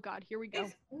 Oh God, here we go.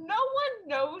 No one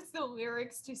knows the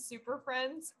lyrics to Super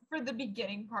Friends for the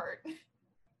beginning part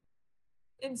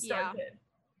in Star Kid.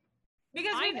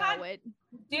 Because we've had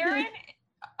Darren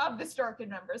of the Star Kid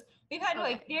members. We've had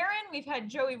like Darren, we've had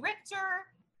Joey Richter,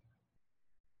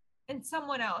 and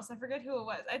someone else. I forget who it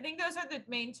was. I think those are the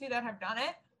main two that have done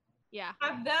it. Yeah.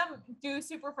 Have them do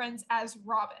Super Friends as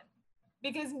Robin.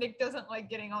 Because Nick doesn't like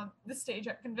getting on the stage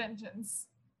at conventions.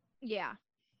 Yeah.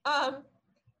 And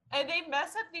they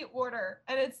mess up the order,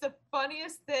 and it's the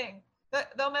funniest thing.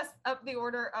 They'll mess up the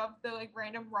order of the like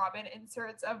random Robin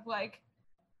inserts of like,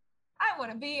 I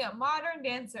want to be a modern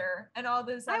dancer, and all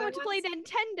this. I want to play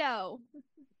Nintendo.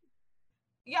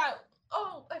 Yeah.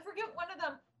 Oh, I forget one of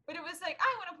them, but it was like,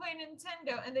 I want to play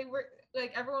Nintendo, and they were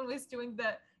like, everyone was doing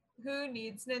the who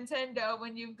needs Nintendo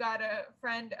when you've got a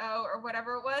friend or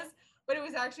whatever it was. But it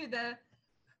was actually the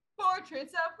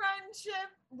Portraits of Friendship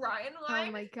Ryan line.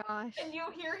 Oh my gosh. And you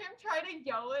hear him try to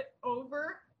yell it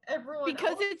over everyone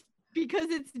because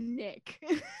else. it's Nick.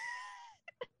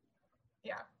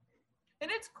 Yeah. And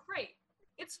it's great.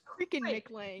 It's freaking great.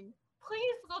 Nick Lang.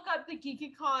 Please look up the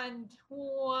GeekyCon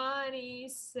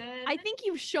 27. I think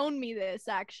you've shown me this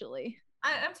actually.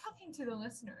 I'm talking to the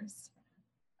listeners.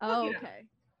 Oh, okay.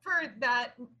 For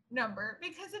that number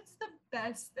because it's the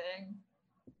best thing.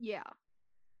 Yeah.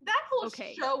 That whole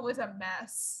show was a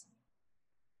mess.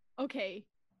 Okay.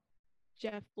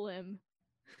 Jeff Blim.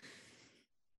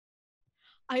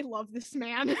 I love this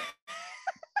man.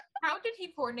 How did he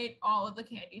coordinate all of the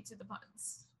candy to the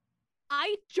puns?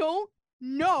 I don't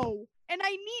know. And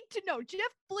I need to know. Jeff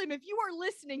Blim, if you are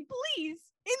listening, please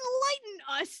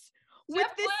enlighten us with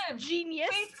this genius.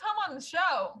 Please come on the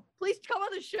show. Please come on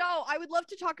the show. I would love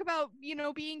to talk about,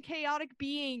 being chaotic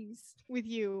beings with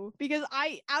you because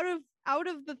out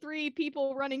of the three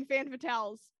people running Fan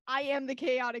Fatales, I am the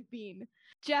chaotic being.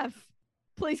 Jeff,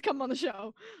 please come on the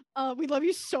show. We love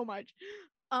you so much.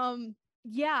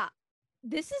 Yeah,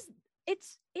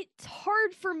 it's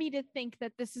hard for me to think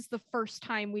that this is the first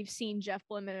time we've seen Jeff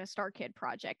Blim in a Star Kid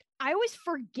project. I always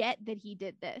forget that he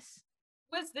did this.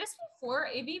 Was this before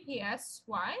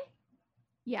ABPSY?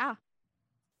 Yeah.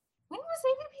 When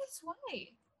was ABPSY?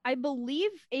 I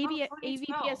believe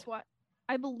ABPSY.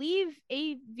 I believe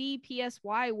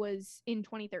AVPSY was in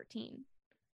 2013.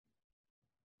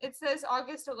 It says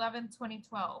August 11th,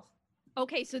 2012.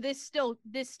 Okay, so this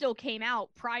still came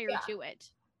out prior to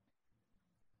it.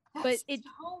 That's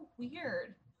so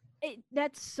weird.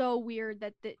 That's so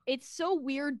weird it's so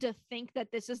weird to think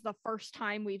that this is the first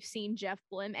time we've seen Jeff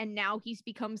Blim and now he's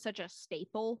become such a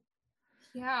staple.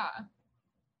 Yeah.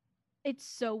 It's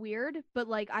so weird, but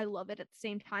like I love it at the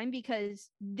same time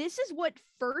because this is what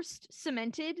first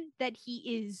cemented that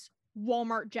he is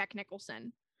Walmart Jack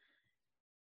Nicholson.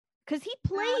 Because he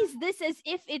plays this as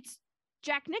if it's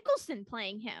Jack Nicholson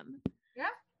playing him. Yeah.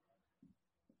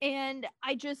 And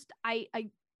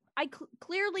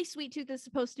clearly Sweet Tooth is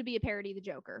supposed to be a parody of the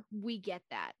Joker. We get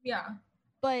that. Yeah.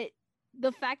 But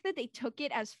the fact that they took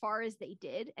it as far as they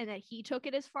did and that he took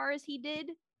it as far as he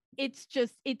did, it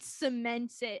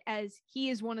cements it as he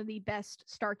is one of the best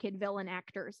Star Kid villain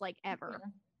actors like ever. Yeah.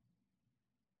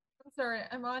 I'm sorry,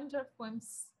 I'm on Jeff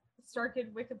Blim's Star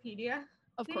Kid Wikipedia.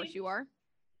 Of course you are.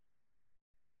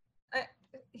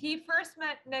 He first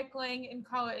met Nick Lang in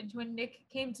college when Nick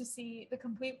came to see the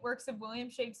complete works of William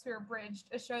Shakespeare Abridged,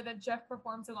 a show that Jeff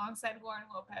performs alongside Lauren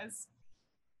Lopez.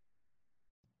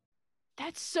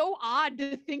 That's so odd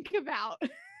to think about.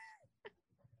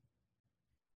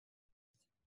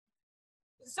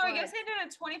 So I guess they did a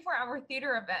 24-hour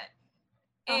theater event,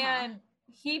 and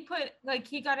he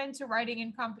got into writing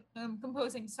and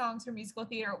composing songs for musical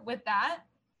theater with that.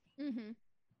 Mm-hmm.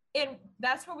 And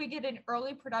that's where we get an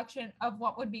early production of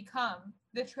what would become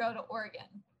the Trail to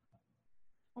Oregon.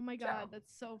 Oh my God,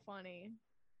 that's so funny.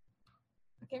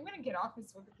 Okay, I'm gonna get off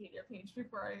his Wikipedia page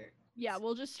before I. Yeah,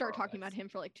 we'll just start talking about him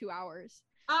for like 2 hours.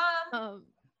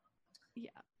 Yeah.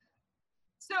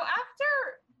 So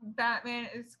after Batman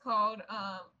is called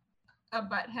a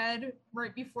butthead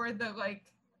right before the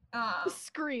the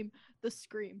scream.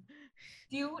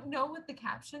 Do you know what the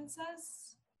caption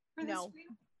says for this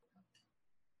scream?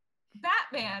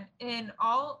 Batman in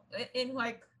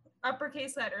like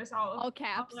uppercase letters, all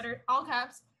caps, all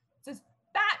caps, says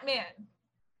Batman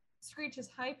screeches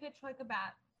high pitched like a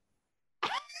bat. It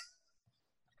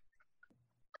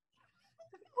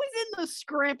was in the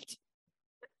script.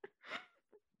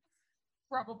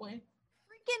 Probably.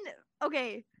 Freaking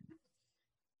okay.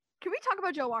 Can we talk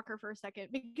about Joe Walker for a second?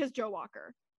 Because Joe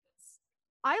Walker.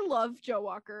 I love Joe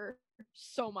Walker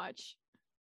so much.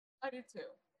 I do too.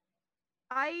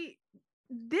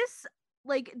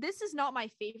 This is not my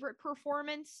favorite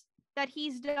performance that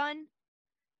he's done,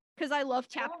 because I love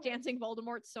tap dancing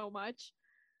Voldemort so much.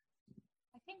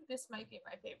 I think this might be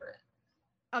my favorite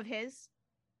of his.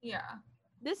 Yeah,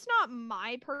 this not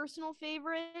my personal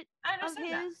favorite of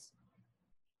his.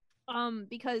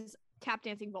 Because tap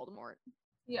dancing Voldemort.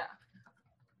 Yeah,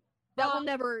 that will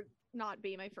never not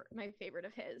be my favorite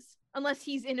of his, unless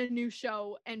he's in a new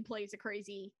show and plays a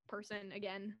crazy person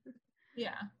again.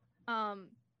 Yeah.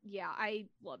 Yeah, I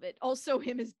love it. Also,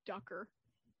 him as Ducker.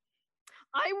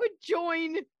 I would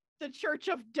join the Church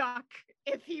of Duck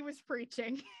if he was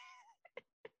preaching.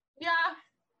 Yeah.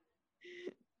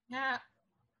 Yeah.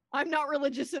 I'm not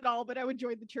religious at all, but I would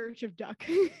join the Church of Duck.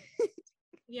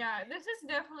 Yeah, this is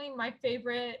definitely my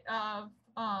favorite of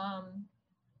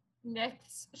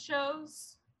Nick's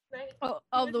shows. Right?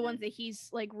 Of the ones that he's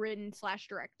like written /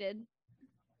 directed.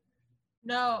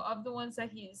 No, of the ones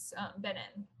that he's been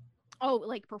in. Oh,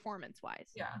 like performance-wise.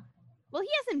 Yeah. Well, he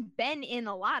hasn't been in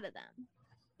a lot of them.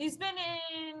 He's been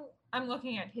in. I'm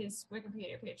looking at his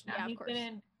Wikipedia page now. Yeah, He's been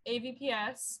in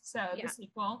AVPS, so the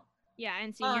sequel. Yeah,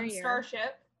 and Senior Year.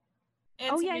 Starship.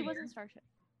 And he was in Starship.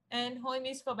 And Holy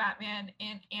Musical Batman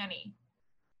and Annie.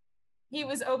 He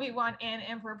was Obi-Wan and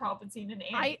Emperor Palpatine and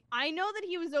Annie. I know that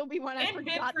he was Obi-Wan. And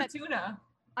Bib Fortuna.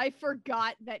 I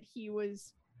forgot that he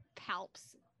was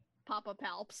Palps. Papa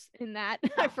Palps in that.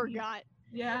 Palpy. I forgot.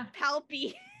 Yeah.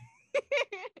 Palpy.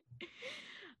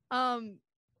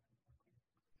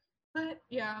 But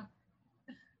yeah.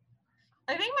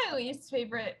 I think my least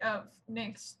favorite of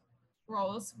Nick's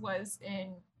roles was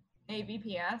in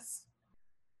AVPS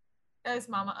as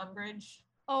Mama Umbridge.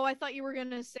 Oh, I thought you were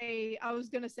gonna say. I was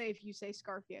gonna say if you say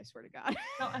Scarfy, I swear to God.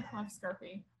 No, I love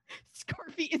Scarfy.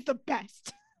 Scarfy is the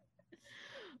best.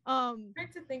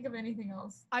 Hard to think of anything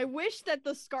else. I wish that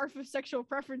the scarf of sexual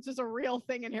preference is a real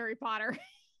thing in Harry Potter.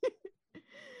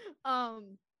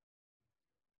 I'm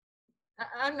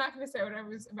not going to say what I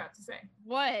was about to say.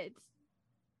 What?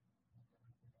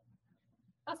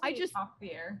 I just off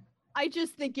the air. I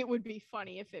just think it would be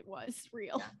funny if it was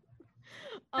real.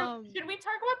 Yeah. Should we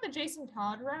talk about the Jason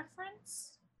Todd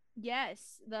reference?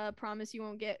 Yes, the promise you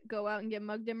won't go out and get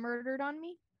mugged and murdered on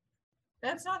me.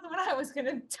 That's not the one I was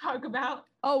gonna talk about.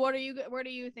 Oh, what are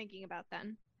you thinking about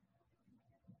then?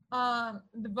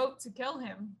 The vote to kill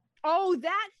him. Oh,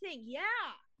 that thing. Yeah,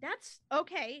 that's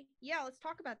okay. Yeah, let's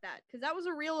talk about that because that was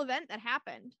a real event that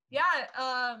happened.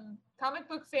 Yeah. Comic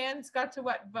book fans got to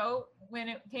vote when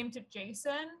it came to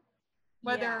Jason,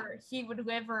 whether he would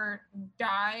live or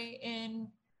die in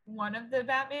one of the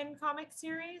Batman comic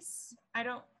series. I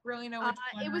don't really know which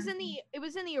one. It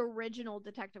was in the original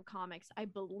Detective Comics, I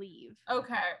believe.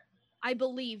 Okay. I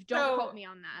believe. Don't quote me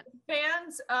on that.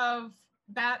 Fans of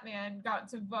Batman got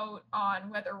to vote on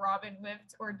whether Robin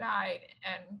lived or died,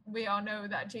 and we all know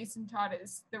that Jason Todd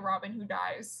is the Robin who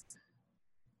dies.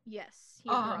 Yes,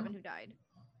 he's the Robin who died.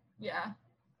 Yeah.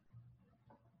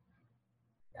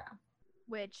 Yeah.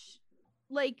 Which,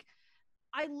 like,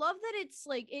 I love that it's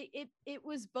like it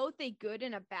was both a good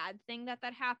and a bad thing that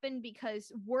happened, because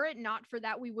were it not for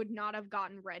that, we would not have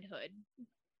gotten Red Hood.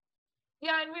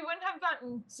 Yeah, and we wouldn't have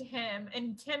gotten Tim,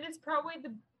 and Tim is probably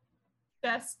the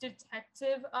best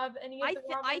detective of any of the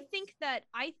Robins.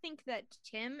 I think that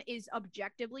Tim is,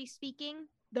 objectively speaking,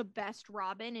 the best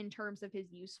Robin in terms of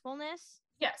his usefulness.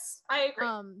 Yes, I agree.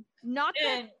 Not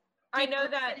and that I know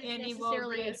that Andy will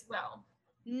agree as well.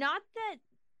 Not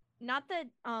that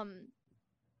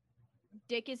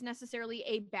Dick is necessarily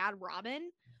a bad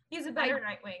Robin. He's a better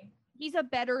Nightwing. He's a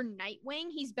better Nightwing.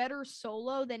 He's better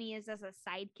solo than he is as a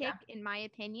sidekick, in my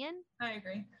opinion. I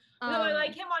agree. No, I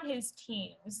like him on his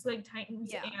teams, like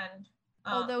Titans and.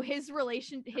 Although his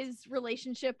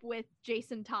relationship with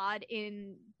Jason Todd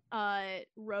in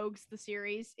Rogues the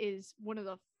series is one of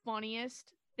the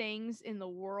funniest things in the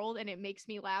world, and it makes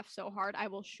me laugh so hard. I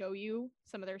will show you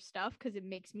some of their stuff because it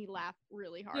makes me laugh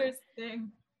really hard. Here's the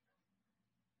thing.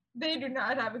 They do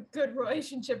not have a good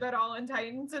relationship at all in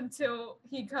Titans until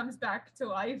he comes back to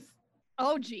life.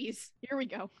 Oh, geez. Here we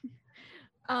go.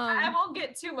 I won't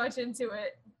get too much into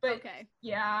it, but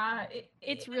yeah.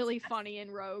 It's really funny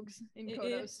in Rogues, in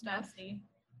Kodo's stuff. Messy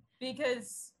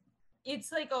because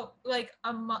it's like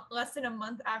less than a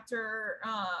month after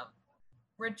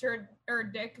Richard or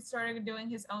Dick started doing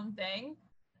his own thing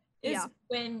is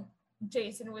when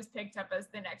Jason was picked up as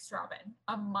the next Robin.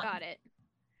 A month. Got it.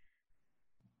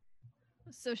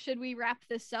 So should we wrap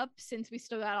this up since we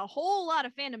still got a whole lot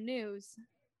of fandom news?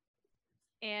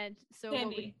 And so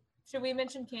Candy. Should we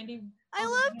mention Candy? I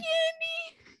love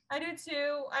Candy. I do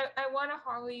too. I want a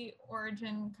Harley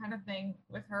origin kind of thing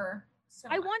with her. So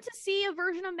I want to see a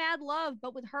version of Mad Love,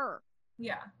 but with her.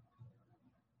 Yeah.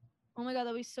 Oh my god,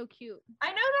 that would be so cute.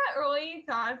 I know that early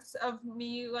thoughts of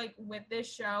me like with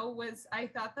this show was I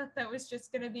thought that was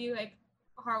just gonna be like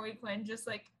Harley Quinn, just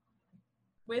like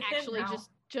with actually him now.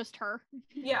 just her.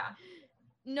 Yeah.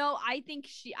 No, I think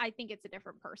it's a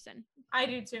different person. I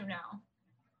do too now.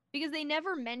 Because they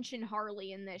never mention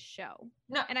Harley in this show.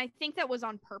 No. And I think that was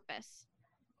on purpose.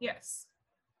 Yes.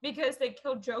 Because they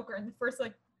killed Joker in the first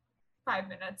 5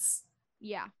 minutes.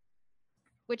 Yeah.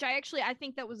 Which I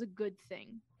think that was a good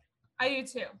thing. I do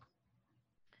too.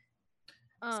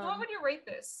 So what would you rate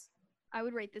this? I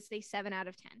would rate this a 7 out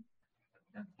of 10.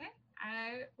 Okay.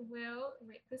 I will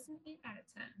rate this an 8 out of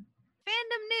 10.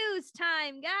 Fandom news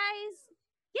time, guys.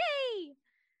 Yay!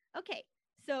 Okay.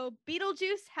 So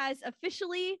Beetlejuice has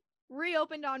officially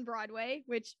reopened on Broadway,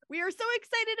 which we are so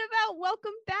excited about.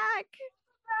 Welcome back.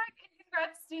 And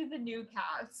congrats to the new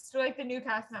cast, the new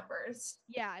cast members.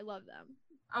 Yeah, I love them.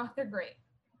 Oh, they're great.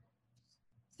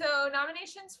 So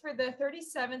nominations for the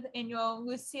 37th annual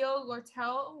Lucille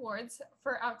Lortel Awards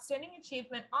for Outstanding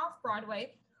Achievement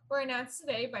Off-Broadway were announced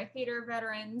today by theater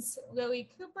veterans Lily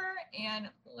Cooper and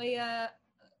Leah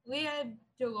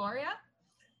Deloria.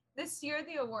 This year,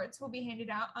 the awards will be handed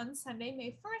out on Sunday,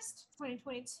 May 1st,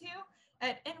 2022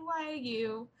 at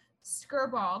NYU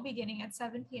Skirball, beginning at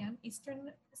 7 p.m.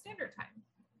 Eastern Standard Time.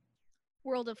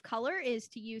 World of Color is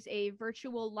to use a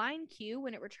virtual line queue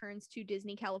when it returns to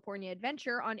Disney California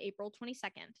Adventure on April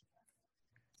 22nd.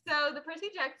 So the Percy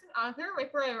Jackson author,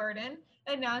 Rick Riordan,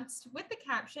 announced with the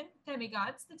caption,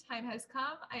 "Demigods, the time has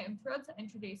come. I am thrilled to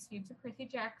introduce you to Percy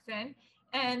Jackson."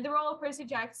 And the role of Percy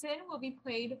Jackson will be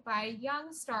played by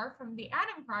young star from the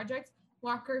Adam Project,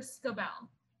 Walker Scobell.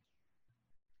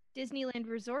 Disneyland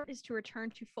Resort is to return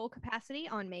to full capacity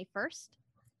on May 1st.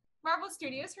 Marvel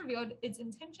Studios revealed its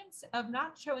intentions of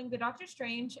not showing the Doctor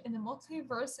Strange in the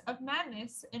Multiverse of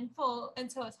Madness in full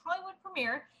until its Hollywood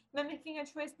premiere, mimicking a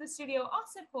choice the studio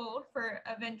also pulled for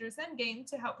Avengers Endgame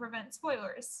to help prevent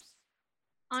spoilers.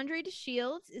 Andre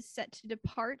DeShields is set to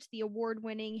depart the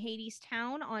award-winning Hades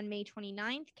Town on May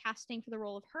 29th. Casting for the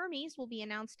role of Hermes will be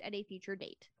announced at a future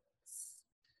date.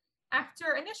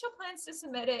 After initial plans to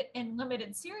submit it in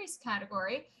limited series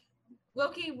category,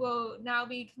 Loki will now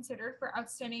be considered for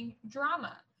outstanding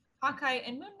drama. Hawkeye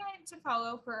and Moon Knight to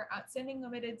follow for outstanding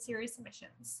limited series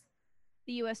submissions.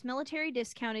 The U.S. military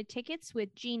discounted tickets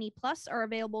with Genie Plus are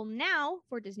available now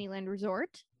for Disneyland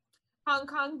Resort. Hong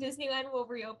Kong Disneyland will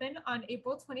reopen on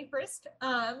April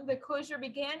 21st. The closure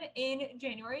began in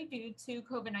January due to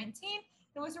COVID-19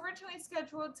 and was originally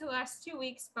scheduled to last 2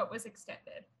 weeks, but was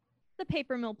extended. The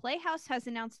Paper Mill Playhouse has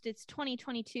announced its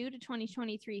 2022 to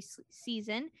 2023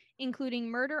 season, including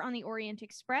Murder on the Orient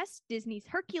Express, Disney's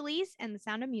Hercules, and The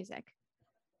Sound of Music.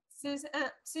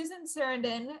 Susan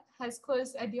Sarandon has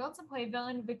closed a deal to play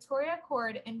villain Victoria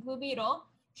Cord in Blue Beetle.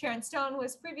 Sharon Stone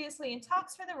was previously in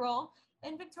talks for the role,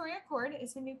 and Victoria Cord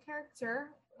is a new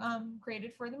character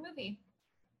created for the movie.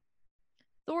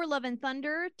 Thor Love and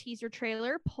Thunder teaser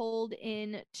trailer pulled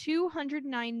in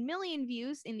 209 million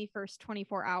views in the first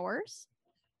 24 hours.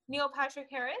 Neil Patrick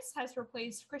Harris has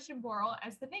replaced Christian Borle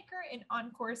as the Maker in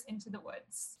Encore's Into the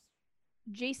Woods.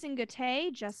 Jason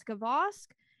Gattei, Jessica Vosk,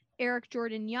 Eric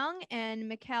Jordan Young, and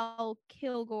Mikhail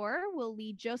Kilgore will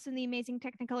lead Joseph and the Amazing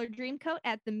Technicolor Dreamcoat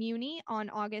at the Muni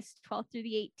on August 12th through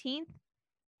the 18th.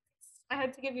 I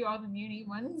had to give you all the Muni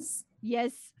ones.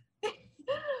 Yes.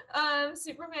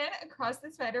 Superman Across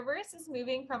the Spider-Verse is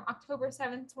moving from October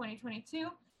 7th, 2022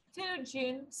 to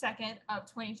June 2nd of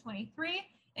 2023.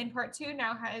 And part 2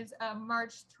 now has a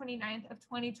March 29th of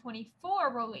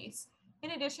 2024 release.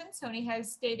 In addition, Sony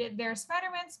has stated their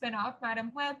Spider-Man spinoff,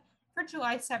 Madam Web, for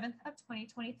July 7th of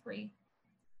 2023.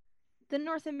 The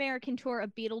North American tour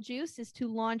of Beetlejuice is to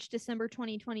launch December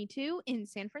 2022 in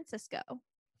San Francisco.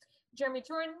 Jeremy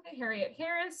Jordan, Harriet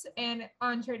Harris, and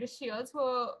Andre DeShields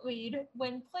will lead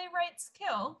When Playwrights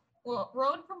Kill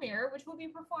world premiere, which will be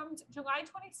performed July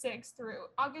 26 through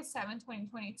August 7,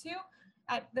 2022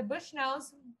 at the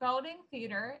Bushnell's Belding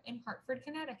Theater in Hartford,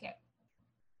 Connecticut.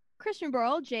 Christian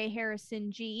Borle, J.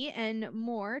 Harrison G., and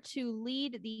more to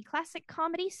lead the classic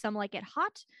comedy Some Like It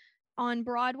Hot on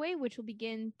Broadway, which will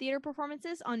begin theater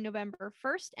performances on November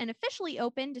 1st and officially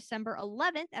open December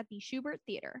 11th at the Schubert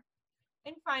Theater.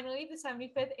 And finally, the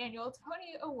 75th Annual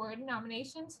Tony Award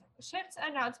nominations shifts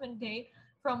announcement date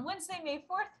from Wednesday, May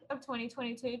 4th of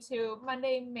 2022 to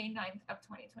Monday, May 9th of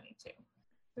 2022.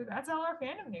 So that's all our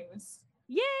fandom news.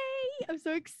 Yay! I'm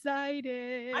so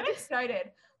excited. I'm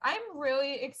excited. I'm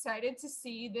really excited to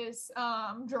see this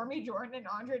Jeremy Jordan and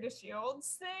Andre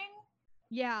DeShields thing.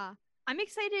 Yeah. I'm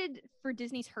excited for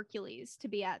Disney's Hercules to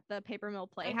be at the Paper Mill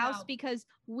Playhouse because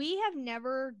we have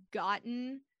never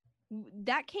gotten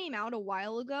that. Came out a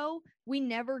while ago. We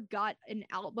never got an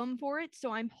album for it,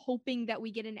 so I'm hoping that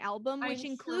we get an album which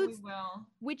includes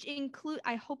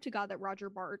I hope to God that Roger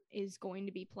Bart is going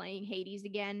to be playing Hades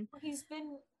again. Well, he's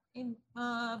been in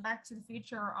Back to the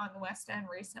Future on the West End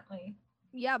recently.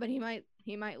 Yeah, but he might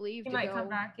leave. He might come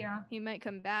back, yeah. He might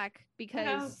come back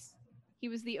because he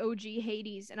was the OG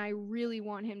Hades, and I really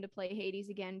want him to play Hades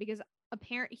again because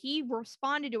apparently he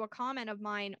responded to a comment of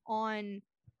mine on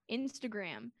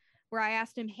Instagram where I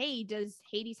asked him, hey, does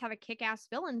Hades have a kick-ass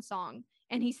villain song?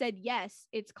 And he said, yes,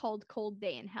 it's called Cold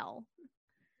Day in Hell.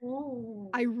 Ooh.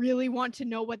 I really want to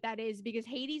know what that is because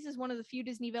Hades is one of the few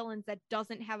Disney villains that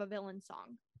doesn't have a villain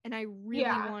song. And I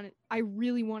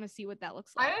really want to see what that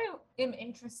looks like. I am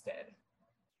interested.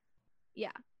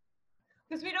 Yeah.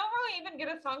 Because we don't really even get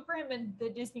a song for him in the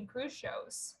Disney cruise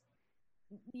shows.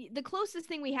 The closest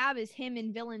thing we have is him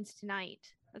in Villains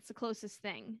Tonight. That's the closest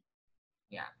thing.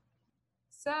 Yeah.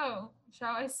 So,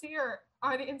 shall I see your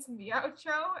audience in the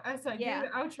outro as I do the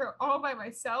outro all by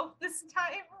myself this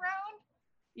time around?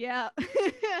 Yeah.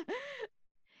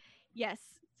 Yes.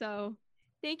 So,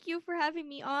 thank you for having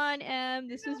me on,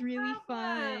 This was really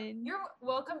fun. You're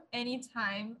welcome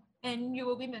anytime, and you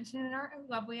will be mentioned in our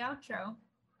lovely outro.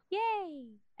 Yay!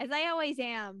 As I always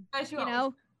am. As you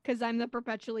know, because I'm the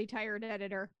perpetually tired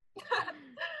editor.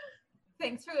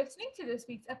 Thanks for listening to this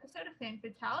week's episode of Fan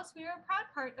Fatales. We are a proud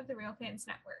part of the Real Fans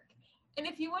Network. And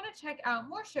if you want to check out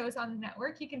more shows on the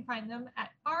network, you can find them at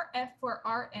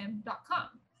rf4rm.com.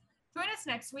 Join us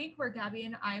next week where Gabby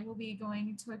and I will be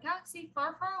going to a galaxy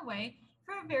far, far away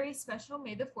for a very special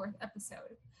May the 4th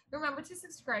episode. Remember to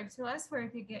subscribe to us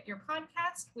wherever you get your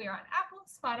podcast. We are on Apple,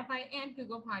 Spotify, and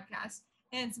Google Podcasts,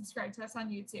 and subscribe to us on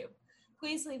YouTube.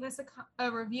 Please leave us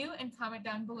a review and comment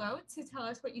down below to tell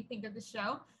us what you think of the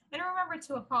show. And remember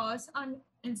to follow us on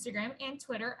Instagram and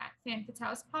Twitter at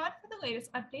FanFatalesPod for the latest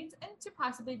updates and to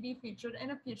possibly be featured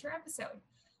in a future episode.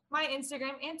 My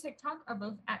Instagram and TikTok are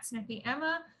both at Snippy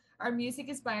Emma. Our music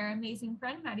is by our amazing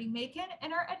friend Maddie Macon,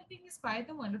 and our editing is by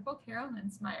the wonderful Carol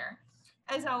Lensmeyer.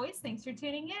 As always, thanks for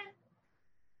tuning in.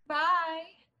 Bye!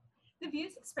 The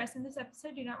views expressed in this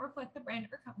episode do not reflect the brand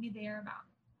or company they are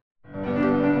about.